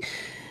Doyle,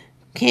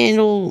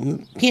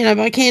 Piano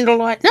by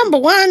Candlelight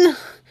 #1,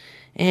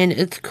 and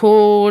it's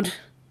called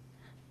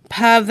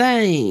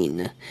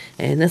Pavane,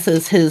 and this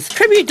is his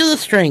tribute to the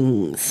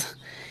strings.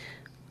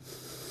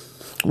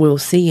 We'll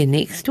see you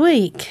next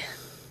week.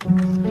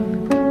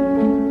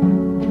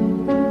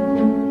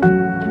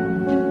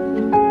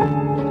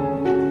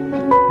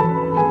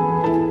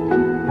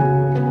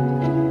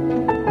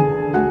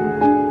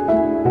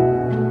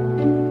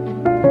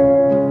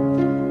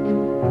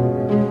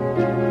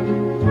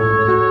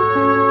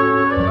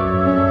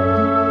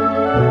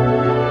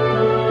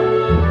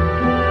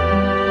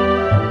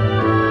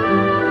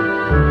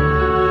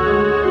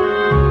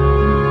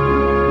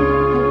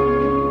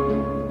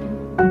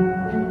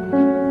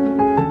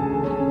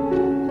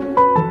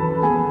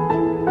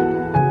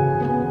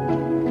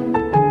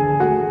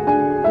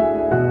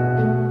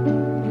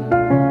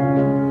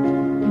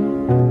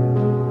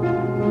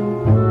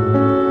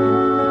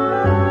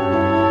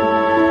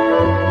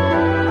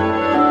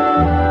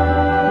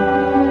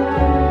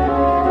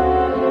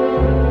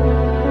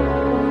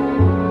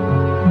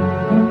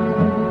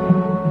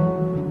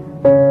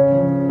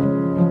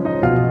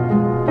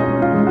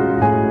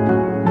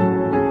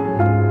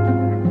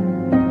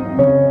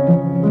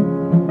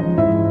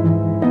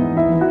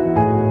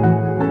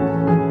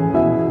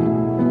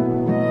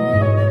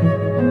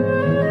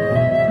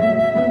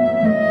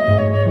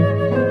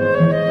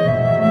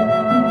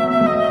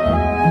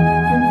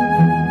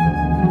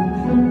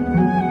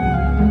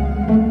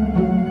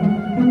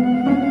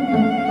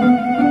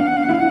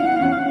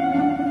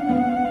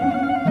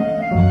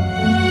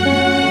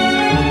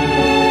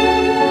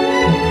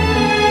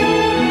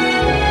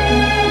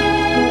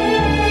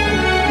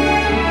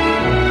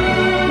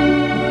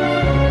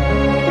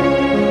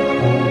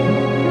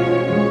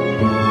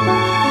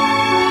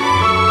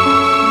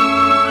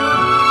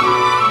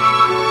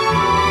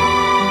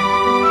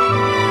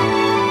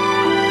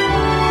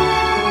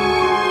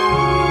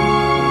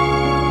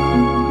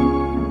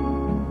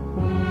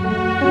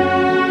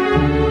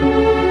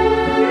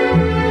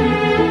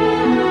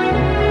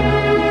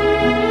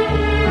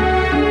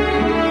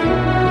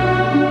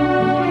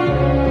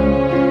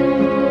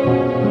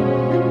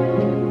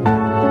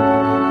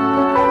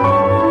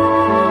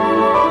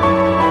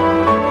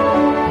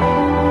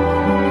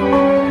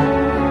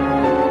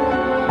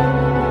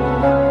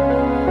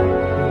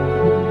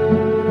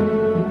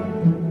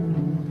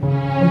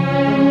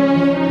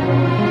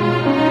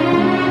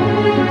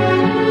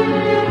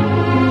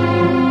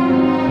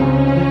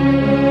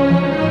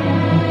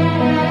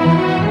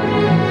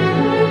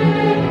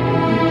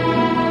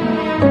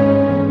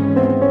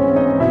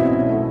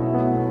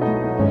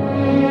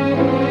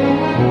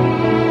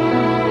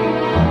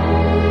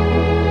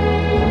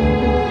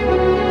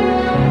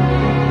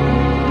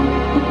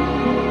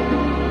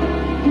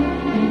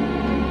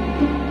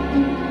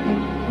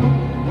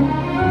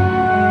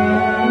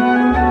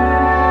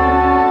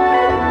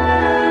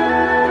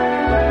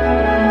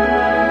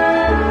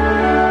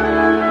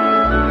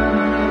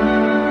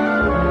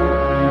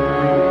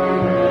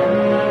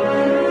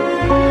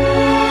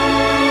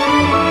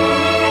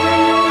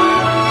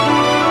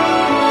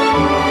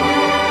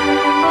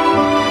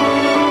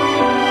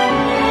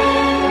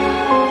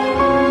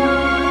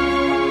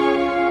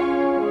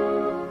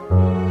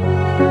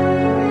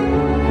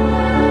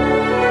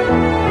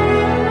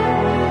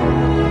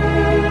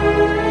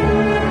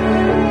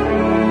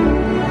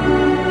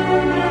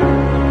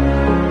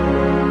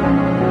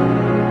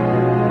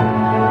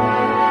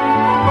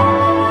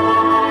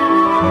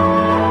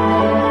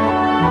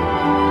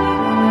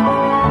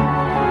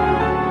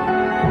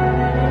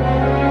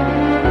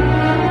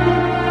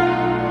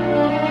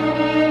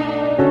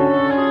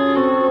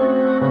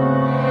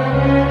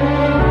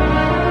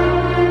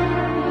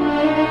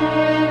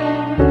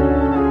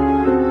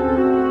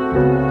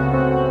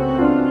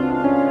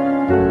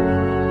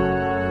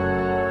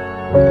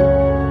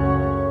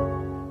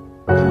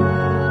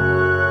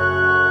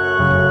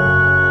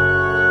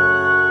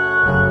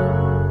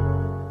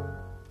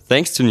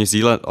 Thanks to New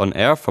Zealand On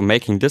Air for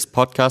making this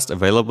podcast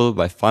available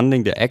by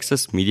funding the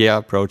Access Media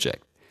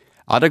project.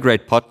 Other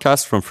great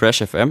podcasts from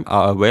Fresh FM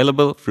are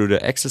available through the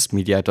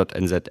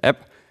accessmedia.nz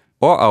app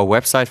or our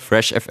website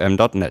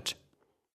freshfm.net.